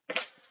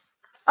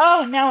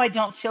 Oh, now I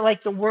don't feel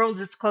like the world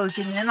is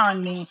closing in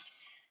on me.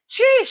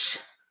 Sheesh.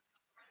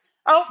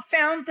 Oh,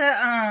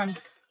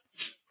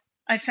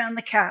 I found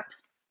the cap.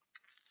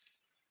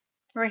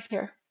 Right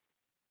here.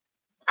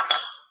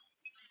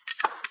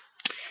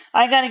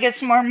 I gotta get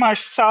some more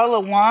Marsala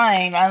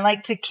wine. I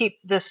like to keep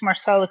this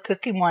Marsala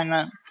cookie wine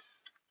on.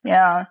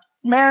 Yeah.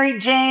 Mary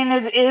Jane,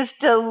 it is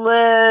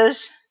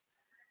delish.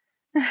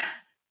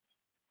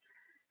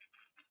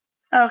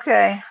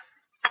 Okay.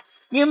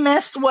 You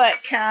missed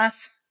what, Kath?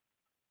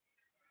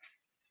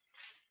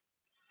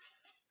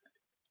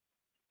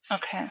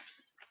 Okay.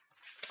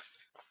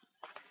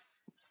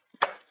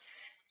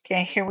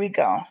 Okay, here we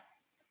go.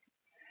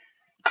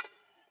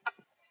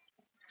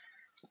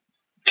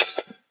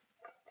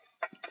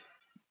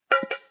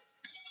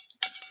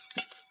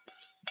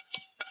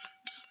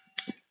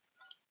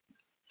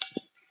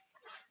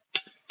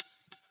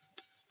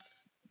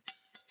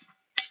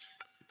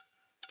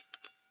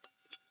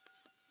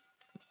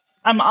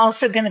 I'm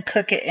also going to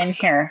cook it in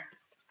here,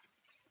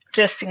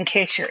 just in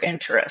case you're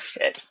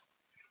interested.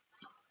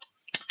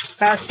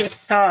 Pasta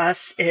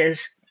sauce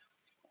is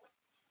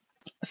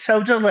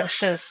so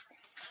delicious.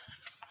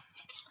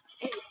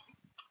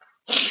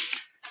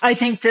 I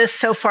think this,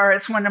 so far,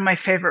 it's one of my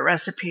favorite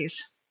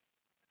recipes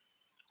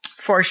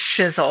for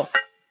shizzle.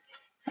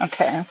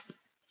 Okay.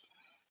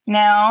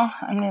 Now,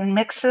 I'm going to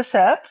mix this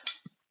up.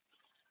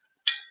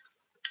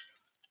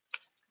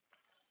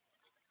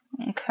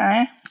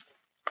 Okay.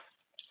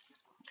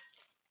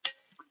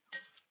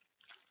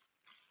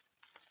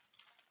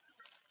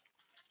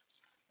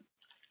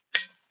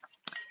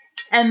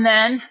 And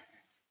then,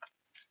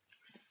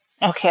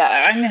 okay,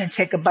 I'm going to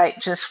take a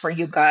bite just for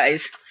you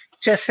guys,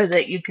 just so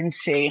that you can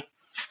see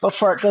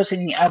before it goes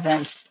in the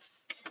oven.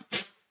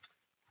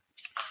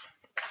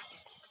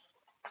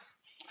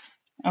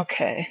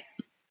 Okay.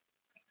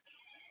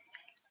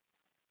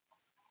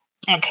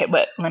 Okay,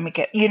 but let me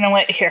get, you know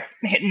what? Here,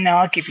 no,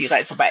 I'll give you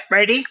guys a bite.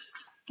 Ready?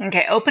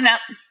 Okay, open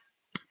up.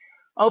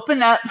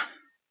 Open up.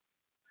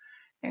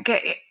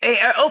 Okay,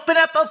 open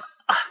up.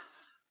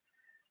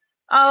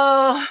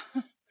 Oh,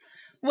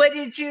 what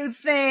did you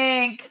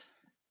think?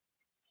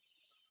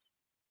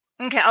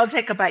 Okay, I'll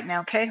take a bite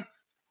now, okay?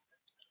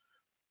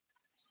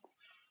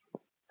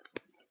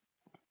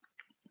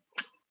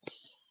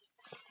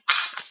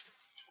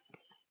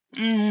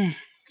 Mm.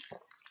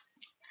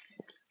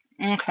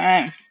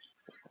 Okay.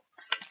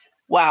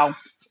 Wow.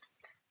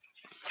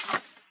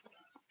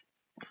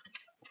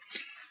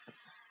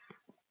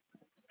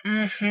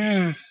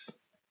 Mm-hmm.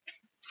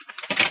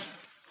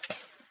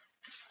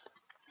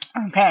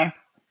 Okay.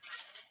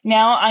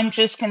 Now I'm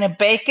just going to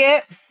bake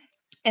it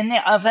in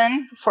the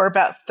oven for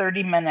about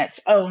 30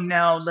 minutes. Oh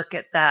no, look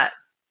at that.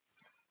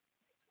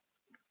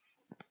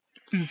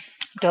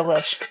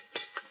 Delish.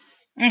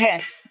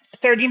 Okay,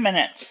 30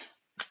 minutes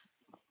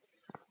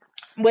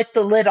with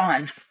the lid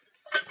on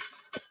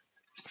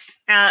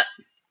at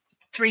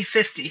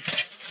 350.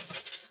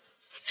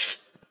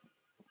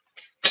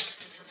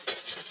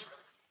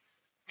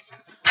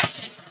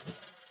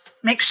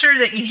 Make sure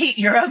that you heat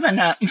your oven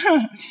up,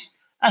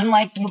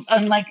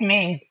 unlike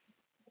me.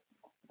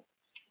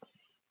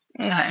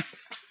 Okay.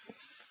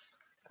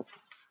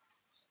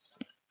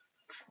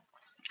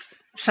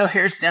 So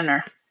here's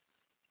dinner.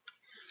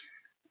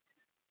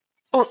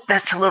 Oh,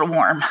 that's a little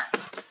warm.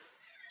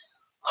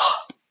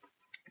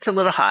 It's a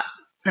little hot.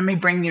 Let me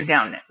bring you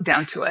down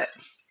to it.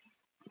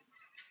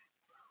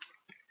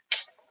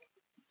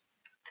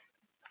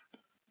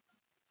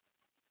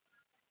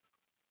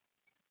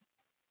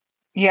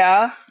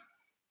 Yeah.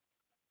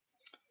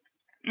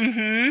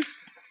 Mm-hmm.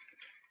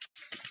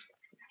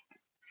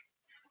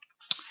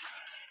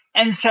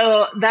 And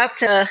so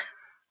that's a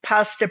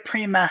pasta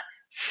prima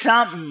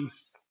something.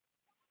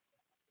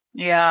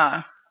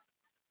 Yeah.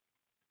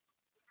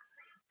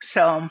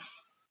 So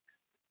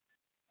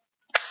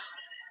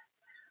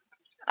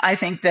I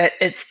think that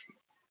it's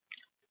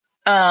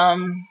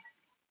um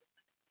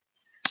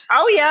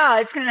oh yeah,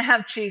 it's gonna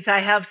have cheese. I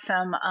have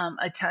some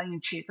Italian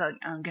cheese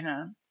I'm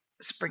gonna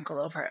sprinkle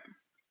over it.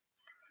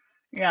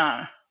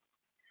 Yeah.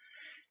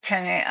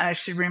 Penny, I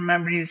should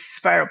remember to use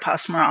spiral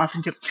pasta more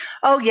often too.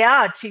 Oh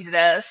yeah,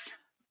 T-this.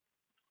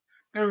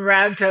 A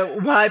rag to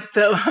wipe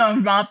the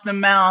mop the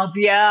mouth.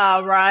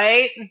 Yeah,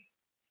 right.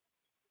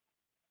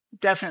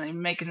 Definitely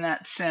making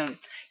that soon.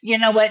 You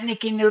know what,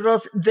 Nikki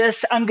Noodles?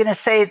 This I'm gonna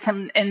say it's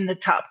in the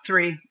top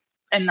three,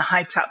 in the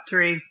high top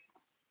three.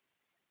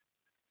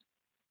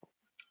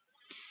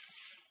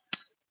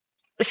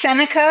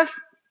 Seneca,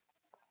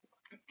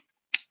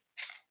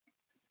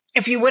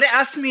 if you would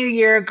have asked me a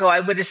year ago, I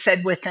would have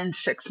said within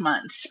 6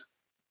 months.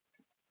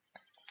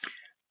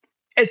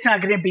 It's not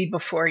going to be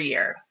before a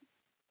year,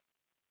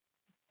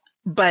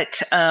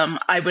 but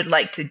I would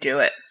like to do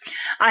it.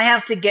 I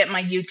have to get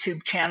my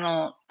YouTube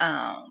channel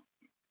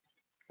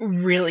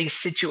really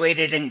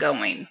situated and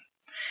going.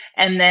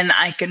 And then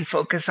I can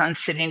focus on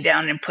sitting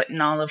down and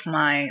putting all of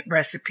my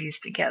recipes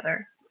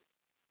together.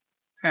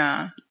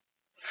 Yeah.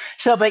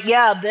 So, but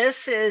yeah,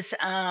 this is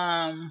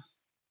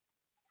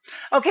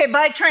okay.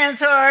 Bye,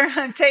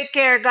 Transor. Take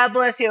care. God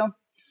bless you.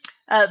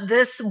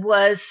 This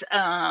was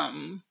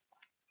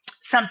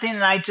something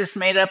that I just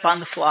made up on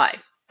the fly,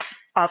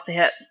 off the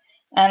hip,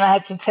 and I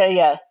have to tell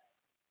you,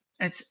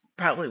 it's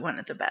probably one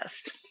of the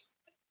best.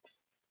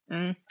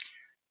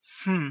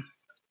 Hmm.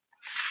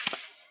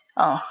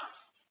 Oh,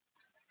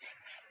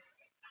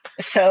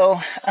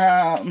 so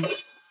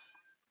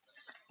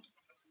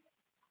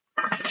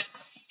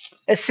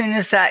as soon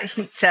as that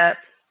heats up,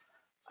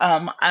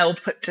 I'll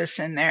put this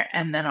in there,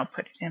 and then I'll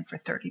put it in for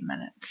 30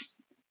 minutes,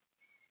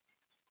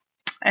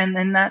 and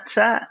then that's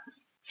that.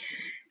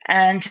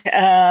 And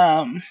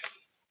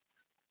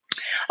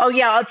oh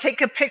yeah, I'll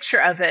take a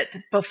picture of it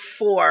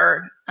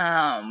before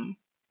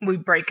we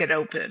break it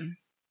open,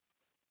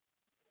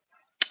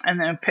 and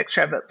then a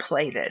picture of it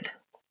plated.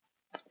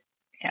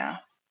 Yeah.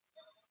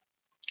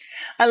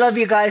 I love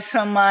you guys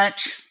so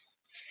much.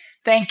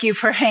 Thank you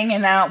for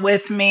hanging out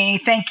with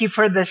me. Thank you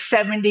for the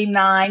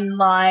 79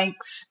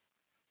 likes.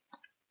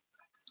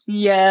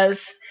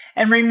 Yes.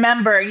 And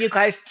remember, you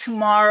guys,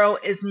 tomorrow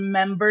is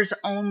members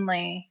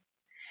only.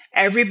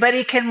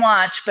 Everybody can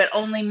watch, but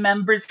only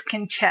members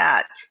can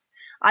chat.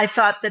 I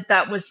thought that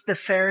that was the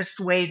fairest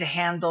way to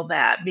handle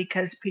that,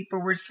 because people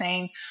were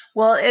saying,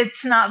 well,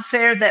 it's not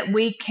fair that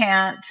we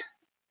can't,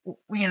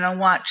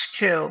 watch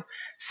too.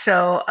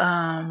 So,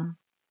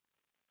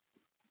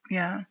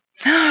 yeah.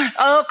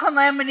 Oh,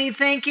 Calamity,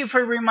 thank you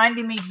for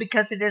reminding me,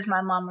 because it is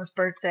my mama's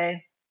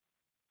birthday.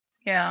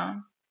 Yeah.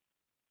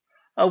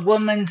 A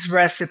woman's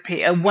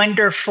recipe, a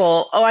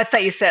wonderful. Oh, I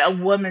thought you said a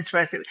woman's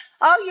recipe.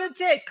 Oh, you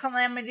did,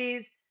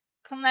 Calamities.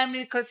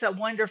 Calamity cooks a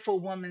wonderful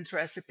woman's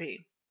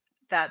recipe.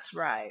 That's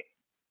right.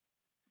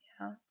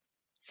 Yeah.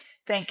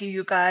 Thank you,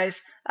 you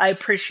guys. I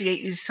appreciate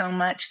you so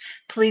much.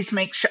 Please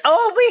make sure.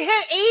 Oh, we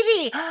hit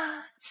 80.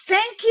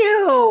 Thank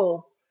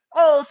you.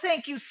 Oh,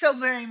 thank you so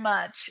very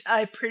much.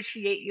 I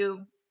appreciate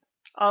you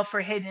all for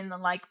hitting the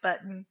like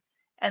button,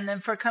 and then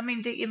for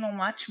coming to even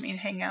watch me and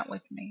hang out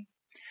with me.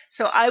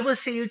 So I will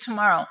see you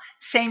tomorrow.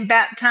 Same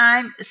bat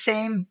time,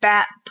 same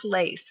bat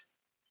place.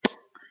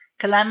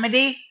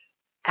 Calamity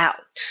out.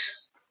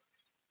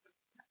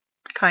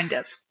 Kind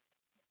of.